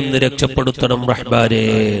ഇടങ്ങേറിൽ നിന്ന് രക്ഷപ്പെടുത്തണം റഹ്മാനേ.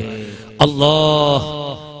 അല്ലാഹ്,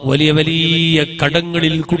 വലിയ വലിയ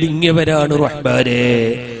കടങ്ങളിൽ കുടുങ്ങിയവരാണ്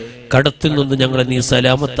റഹ്മാനേ. കടത്തിൽ നിന്ന് ഞങ്ങളെ നീ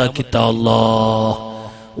സലാമത്താക്കി താ അല്ലാഹ്.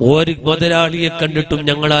 ഒരു മുതലാളിയെ കണ്ടിട്ടും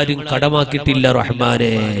ഞങ്ങളാരും കടമാക്കിയിട്ടില്ല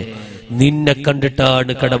റഹ്മാനേ. നിന്നെ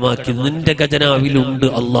കണ്ടിട്ടാണ് കടമാക്കി. നിന്റെ ഖജനാവിലുണ്ട്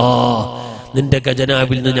അല്ലാഹ്. നിന്റെ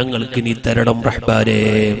ഖജനാവിൽ നിന്ന് ഞങ്ങൾക്ക് നീ തരണം റഹ്മാനേ.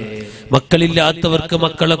 മക്കളില്ലാത്തവർക്ക്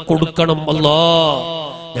മക്കളെ കൊടുക്കണം അല്ലാഹ്.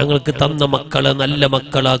 ഞങ്ങൾക്ക് തന്ന മക്കളെ നല്ല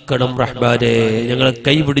മക്കളാക്കണം റഹ്മാനേ. ഞങ്ങളെ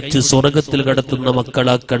കൈപിടിച്ച് സ്വർഗത്തിൽ കടത്തുന്ന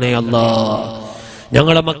മക്കളാക്കണേ അല്ലാഹ്.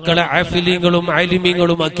 ഞങ്ങളെ മക്കളെ ആഫിലീങ്ങളും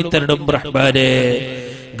ആലിമീങ്ങളും ആക്കി തരണം റഹ്മാനേ.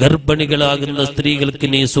 ഗർഭിണികളാകുന്ന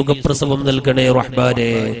സ്ത്രീകൾക്ക് നീ സുഖപ്രസവം നൽകണേ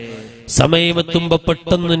റഹ്മാനേ. സമയമെത്തുമ്പോ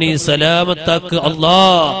പെട്ടെന്ന് നീ സലാമത്താക്ക്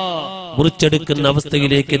അല്ലാഹ്. മുറിച്ചെടുക്കുന്ന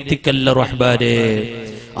അവസ്ഥയിലേക്ക് എത്തിക്കല്ല റഹ്മാനേ.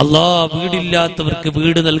 അല്ലാഹ്, വീടില്ലാത്തവർക്ക്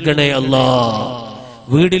വീട് നൽകണേ അല്ലാഹ്.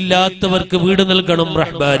 വീടില്ലാത്തവർക്ക് വീട് നൽകണം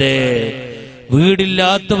റഹ്മാനേ.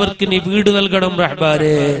 വീടില്ലാത്തവർക്ക് നീ വീട് നൽകണം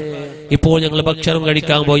റഹ്മാനേ. ഇപ്പോൾ ഞങ്ങൾ ഭക്ഷണം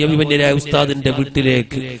കഴിക്കാൻ പോയ അഭിമന്യരായ ഉസ്താദിന്റെ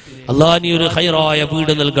വീട്ടിലേക്ക് അല്ലാഹ് നീ ഒരു ഖൈറായ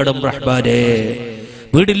വീട് നൽകണം റഹ്മാനേ.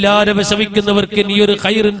 വീടില്ലാതെ വിഷമിക്കുന്നവർക്ക് നീ ഒരു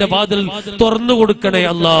ഖൈറിന്റെ വാതിൽ തുറന്നു കൊടുക്കണേ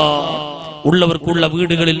അല്ലാഹ്. ഉള്ളവർക്കുള്ള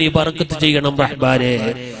വീടുകളിൽ നീ ബറക്കത്ത് ചെയ്യണം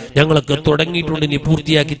റഹ്മാനേ. ഞങ്ങളൊക്കെ തുടങ്ങിയിട്ടുണ്ട്, നീ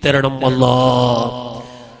പൂർത്തിയാക്കി തരണം അല്ലാഹ്.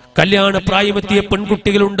 കല്യാണ പ്രായമെത്തിയ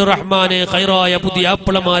പെൺകുട്ടികളുണ്ട് റഹ്മാനെ. ഖൈറായ പുതിയ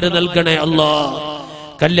ആപ്പിളമാര് നൽകണേ അല്ലാഹ്.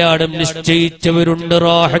 കല്യാണം നിശ്ചയിച്ചവരുണ്ട്,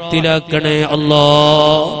 റാഹത്തിലാക്കണേ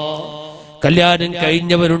അല്ലാഹ്. കല്യാണം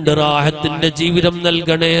കഴിഞ്ഞവരുണ്ട്, റാഹത്തിന്റെ ജീവിതം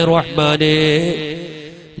നൽകണേ റഹ്മാനെ.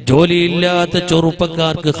 ജോലിയില്ലാത്ത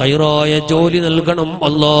ചെറുപ്പക്കാർക്ക് ഖൈറായ ജോലി നൽകണം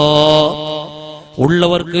അല്ലാഹ്.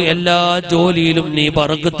 ഉള്ളവർക്ക് എല്ലാ ജോലിയിലും നീ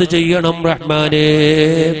ബറക്കത്ത് ചെയ്യണം റഹ്മാനെ.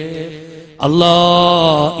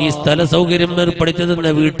 അല്ലാഹ്, ഈ സ്ഥല സൗകര്യം ഏർപ്പെടുത്തി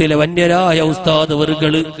തന്ന വീട്ടിലെ വന്യരായ ഉസ്താദ്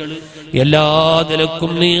വർകള് എല്ലാ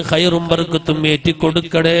നിലക്കും നീ ഖൈറും ബർക്കത്തും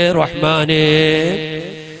ഏറ്റിക്കൊടുക്കണേ റഹ്മാനെ.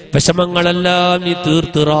 വിഷമങ്ങളെല്ലാം നീ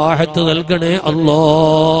തീർത്ത് റാഹത്ത് നൽകണേ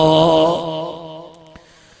അല്ലാഹ്.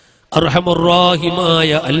 അർഹമുർ-റാഹിമായ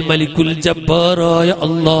അൽ-മലിക്കുൽ ജബ്ബാറായ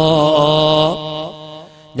അല്ലാഹ്,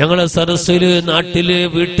 ഞങ്ങളെ സരസില്, നാട്ടില്,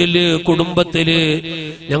 വീട്ടില്, കുടുംബത്തില്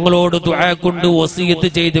ഞങ്ങളോട് ദുആ കൊണ്ട് വസിയത്ത്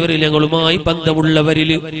ചെയ്തവര്, ഞങ്ങളുമായി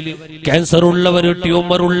ബന്ധമുള്ളവരില്, ക്യാൻസർ ഉള്ളവര്,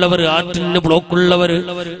 ട്യൂമർ ഉള്ളവർ, ഹാർട്ടിന് ബ്ലോക്ക് ഉള്ളവർ,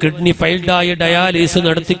 കിഡ്നി ഫെയിൽഡായി ഡയാലിസിസ്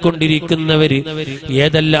നടത്തിക്കൊണ്ടിരിക്കുന്നവര്,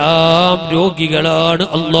 ഏതെല്ലാം രോഗികളാണ്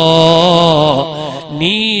അല്ലാഹ്,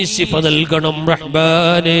 നീ ശിഫ നൽകണം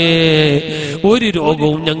റഹ്മാനേ. ഒരു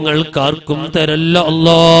രോഗവും ഞങ്ങൾക്കാർക്കും തരല്ല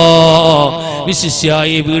അല്ലാഹ്.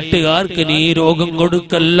 വിശിഷ്യായി വീട്ടുകാർക്ക് നീ രോഗം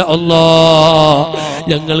കൊടുക്കല്ല അല്ലാഹ്.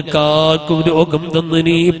 ഞങ്ങൾക്കാർക്കും രോഗം തന്ന്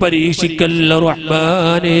നീ പരീക്ഷിക്കല്ല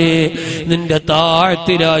റഹ്മാനേ. നിന്റെ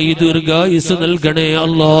താഴ്ത്തിലായി ദീർഘായുസ് നൽകണേ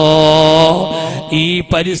അല്ലാഹ്. ഈ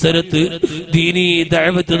പരിസരത്ത് ദീനീ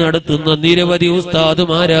ദഅവത്ത് നടത്തുന്ന നിരവധി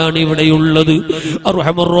ഉസ്താദുമാരാണ് ഇവിടെയുള്ളത്.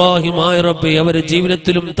 അർഹമുർ-റാഹിമായ റബ്ബേ, അവരുടെ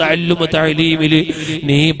ജീവിതത്തിലും തഅല്ലുമ തഅലീമില്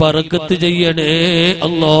നീ ബറക്കത്ത് ചെയ്യണേ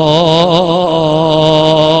അല്ലാഹ്.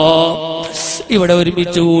 ഇവിടെ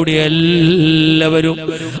ഒരുമിച്ച് കൂടിയ എല്ലാവരും,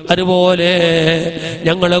 അതുപോലെ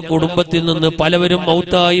ഞങ്ങളെ കുടുംബത്തിൽ നിന്ന് പലവരും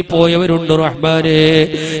മൗത്തായി പോയവരുണ്ട് റഹ്മാനേ.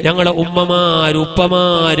 ഞങ്ങളെ ഉമ്മമാര്,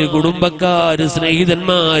 ഉപ്പമാര്, കുടുംബക്കാര്,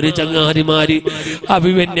 സ്നേഹിതന്മാര്, ചങ്ങാതിമാര്,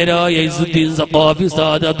 അഭിമന്യരായ ഇസുദ്ദീൻ സഖാഫി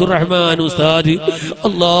ഉസ്താദ്, അബ്ദുറഹ്മാൻ ഉസ്താദ്,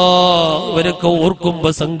 അല്ലാഹ്, ഇവരൊക്കെ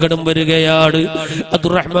ഓർക്കുമ്പോ സങ്കടം വരികയാണ്.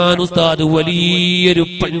 അബ്ദുറഹ്മാൻ ഉസ്താദ് വലിയൊരു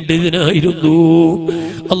പണ്ഡിതനായിരുന്നു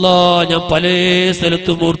അല്ലാഹ്. ഞാൻ പല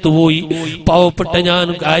സ്ഥലത്തും ഓർത്തുപോയി. പാവപ്പെട്ട ഞാൻ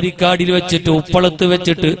കാരിക്കാടിൽ വെച്ചിട്ട്, ഉപ്പളത്ത്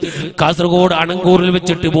വെച്ചിട്ട്, കാസർഗോഡ് അണങ്കൂറിൽ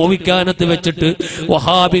വെച്ചിട്ട്, ബോവിക്കാനത്ത് വെച്ചിട്ട്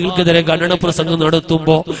വഹാബികൾക്കെതിരെ ഖണ്ഡന പ്രസംഗം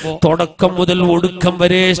നടത്തുമ്പോ തുടക്കം മുതൽ ഒടുക്കം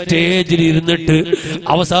വരെ സ്റ്റേജിൽ ഇരുന്നിട്ട്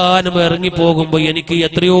അവസാനം ഇറങ്ങി പോകുമ്പോ എനിക്ക്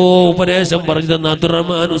എത്രയോ ഉപദേശം പറഞ്ഞു തന്ന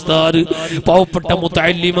അബ്ദുറഹ്മാൻ ഉസ്താദ്, പാവപ്പെട്ട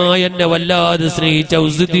മുതഅല്ലിമായ എന്നെ വല്ലാതെ സ്നേഹിച്ച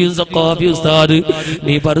ഉസ്ദീൻ സഖാഫി ഉസ്താദ്,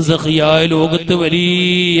 നീ ബർസഖിയായ ലോകത്ത്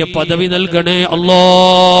വലിയ പദവി നൽകണേ അല്ലാഹ്.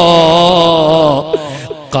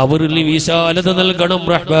 ഖബറിൽ വിശാലത നൽകണം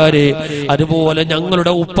റഹ്മാനേ. അതുപോലെ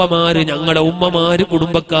ഞങ്ങളുടെ ഉപ്പമാര്, ഞങ്ങളുടെ ഉമ്മമാര്,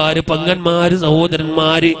 കുടുംബക്കാര്, പങ്ങന്മാര്,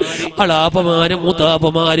 സഹോദരന്മാര്, അളാപ്പമാര്,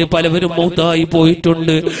 മൂത്താപ്പമാര് പലവരും മൗത്തായി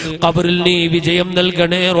പോയിട്ടുണ്ട്. ഖബറിൽ നീ വിജയം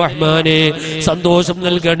നൽകണേ റഹ്മാനേ, സന്തോഷം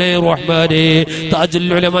നൽകണേ റഹ്മാനേ. താജുൽ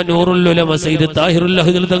ഉലമ, നൂറുൽ ഉലമ, സയ്യിദ് താഹിറുൽ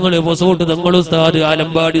അഹ്ദൽ തങ്ങൾ, വസൂട്ട് തങ്ങൾ ഉസ്താദ്,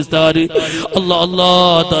 ആലമ്പാടി ഉസ്താദ്, അല്ലാഹ്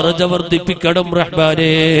അല്ലാഹ് ദറജ വർദ്ധിപ്പിക്കണം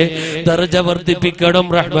റഹ്മാനേ, ദറജ വർദ്ധിപ്പിക്കണം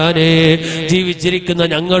റഹ്മാനേ.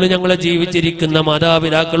 ജീവിച്ചിരിക്കുന്ന ഞങ്ങളെ ജീവിച്ചിരിക്കുന്ന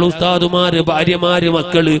മാതാപിതാക്കൾ, ഉസ്താദുമാര്, ഭാര്യമാര്,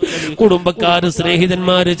 മക്കള്, കുടുംബക്കാര്,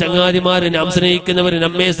 സ്നേഹിതന്മാര്, ചങ്ങാതിമാര്, നാം സ്നേഹിക്കുന്നവര്,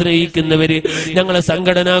 നമ്മെ സ്നേഹിക്കുന്നവര്, ഞങ്ങളെ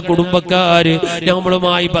സംഘടനാ കുടുംബക്കാര്,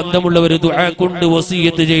 നമ്മളുമായി ബന്ധമുള്ളവര്, ദുആ കൊണ്ട്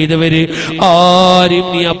വസിയത്ത് ചെയ്തവര്,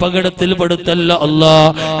 ആരും നീ അപകടത്തിൽ പെടുത്തല്ല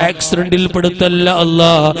അല്ലാ, ആക്സിഡന്റിൽ പെടുത്തല്ല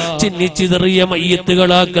അല്ലാ, ചിന്നിച്ചിതറിയ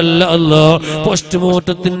മയ്യത്തുകളാക്കല്ല അല്ലാ,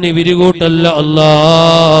 പോസ്റ്റ്മോർട്ടത്തിന് വിരികൂട്ടല്ല അല്ലാ,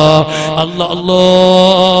 അല്ലാ അല്ലാ,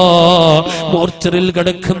 മോർച്ചറിൽ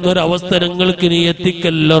കിടക്കുന്ന ഒരവസ്ഥ ഞങ്ങൾക്ക് നീ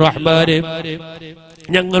എത്തിക്കല്ല റഹ്മാനെ.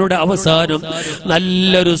 ഞങ്ങളുടെ അവസാനം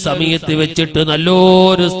നല്ലൊരു സമയത്ത് വെച്ചിട്ട്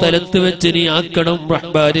നല്ലൊരു സ്ഥലത്ത് വെച്ച് നീ ആക്കണം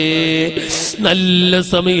റഹ്മാനേ. നല്ല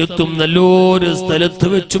സമയത്തും നല്ലൊരു സ്ഥലത്ത്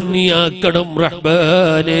വെച്ചും നീ ആക്കണം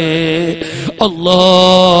റഹ്മാനേ. അല്ലാ,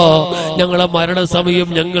 ഞങ്ങളെ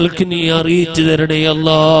മരണസമയം ഞങ്ങൾക്ക് നീ അറിയിച്ചു തരണേ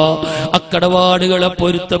അല്ലാ. അക്കടപാടുകളെ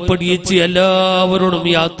പൊരുത്തപ്പെടിച്ച് എല്ലാവരോടും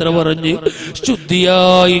യാത്ര പറഞ്ഞ്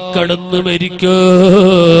ശുദ്ധിയായി കടന്നു മരിക്കാൻ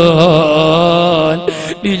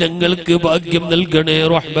നീ ഞങ്ങൾക്ക് ഭാഗ്യം നൽകണേ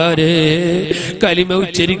റഹ്മാനേ. കലിമ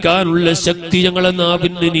ഉച്ചരിക്കാനുള്ള ശക്തി ഞങ്ങളെ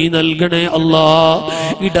നാവിന് നീ നൽകണേ അല്ലാ.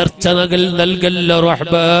 ഇടർച്ച നൽകല്ല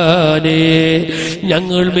റഹ്മാനേ.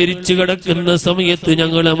 ഞങ്ങൾ മരിച്ചു കിടക്കുന്ന സമയത്ത്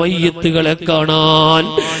ഞങ്ങളെ മയ്യത്തുകളെ കാണാൻ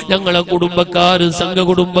ഞങ്ങളെ കുടുംബക്കാരും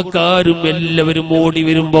സംഘകുടുംബക്കാരും എല്ലാവരും ഓടി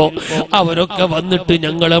വരുമ്പോ അവരൊക്കെ വന്നിട്ട്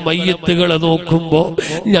ഞങ്ങളെ മയ്യത്തുകളെ നോക്കുമ്പോ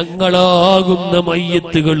ഞങ്ങളാകുന്ന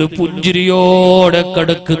മയ്യത്തുകൾ പുഞ്ചിരിയോടെ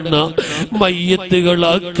കിടക്കുന്ന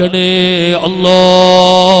മയ്യത്തുകളാക്കണേ അല്ലാ.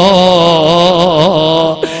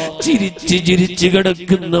 ചിരിച്ച് ചിരിച്ച്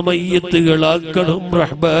കിടക്കുന്ന മയ്യത്തുകളാക്കണം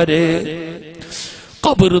റഹ്മാനേ.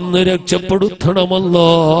 ഖബറിന്ന് രക്ഷപ്പെടുത്തണമല്ലാ.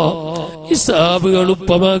 ഹിസാബ്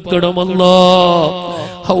എളുപ്പമാക്കണമല്ലാ.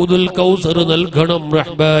 ഹൗദുൽ കൗസർ നൽകണം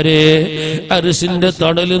റഹ്മാനേ. അർശിന്റെ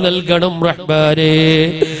തണല് നൽകണം റഹ്മാനേ.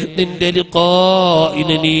 നിന്റെ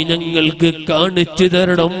ലിഖാഇനെ നീ ഞങ്ങൾക്ക് കാണിച്ചു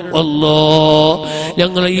തരണം അല്ലാ.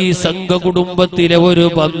 ഞങ്ങളെ ഈ സംഘ കുടുംബത്തിലെ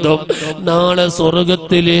ഒരു ബന്ധം നാളെ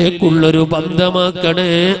സ്വർഗത്തിലേക്കുള്ളൊരു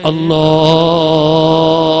ബന്ധമാക്കണേ അല്ലാ.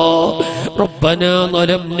 ربنا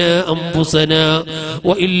ظلمنا أنفسنا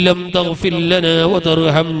وإن لم تغفر لنا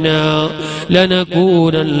وترحمنا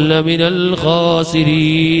لنكونن من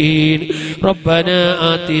الخاسرين. ربنا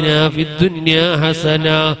آتنا في الدنيا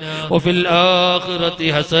حسنة وفي الآخرة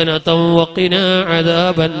حسنة وقنا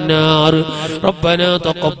عذاب النار. ربنا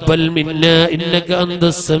تقبل منا إنك أنت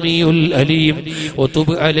السميع العليم وتب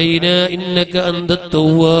علينا إنك أنت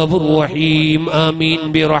التواب الرحيم. آمين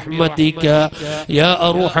برحمتك يا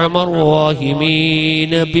أرحم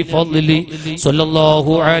الراحمين بفضل صلى الله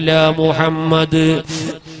على محمد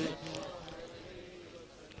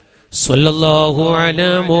صلى الله على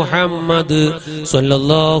محمد صلى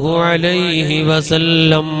الله عليه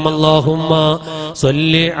وسلم. اللهم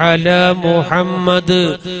صل على محمد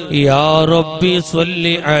يا ربي صل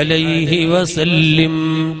عليه وسلم.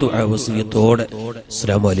 دعاء وصية.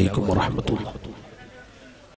 السلام عليكم ورحمة الله.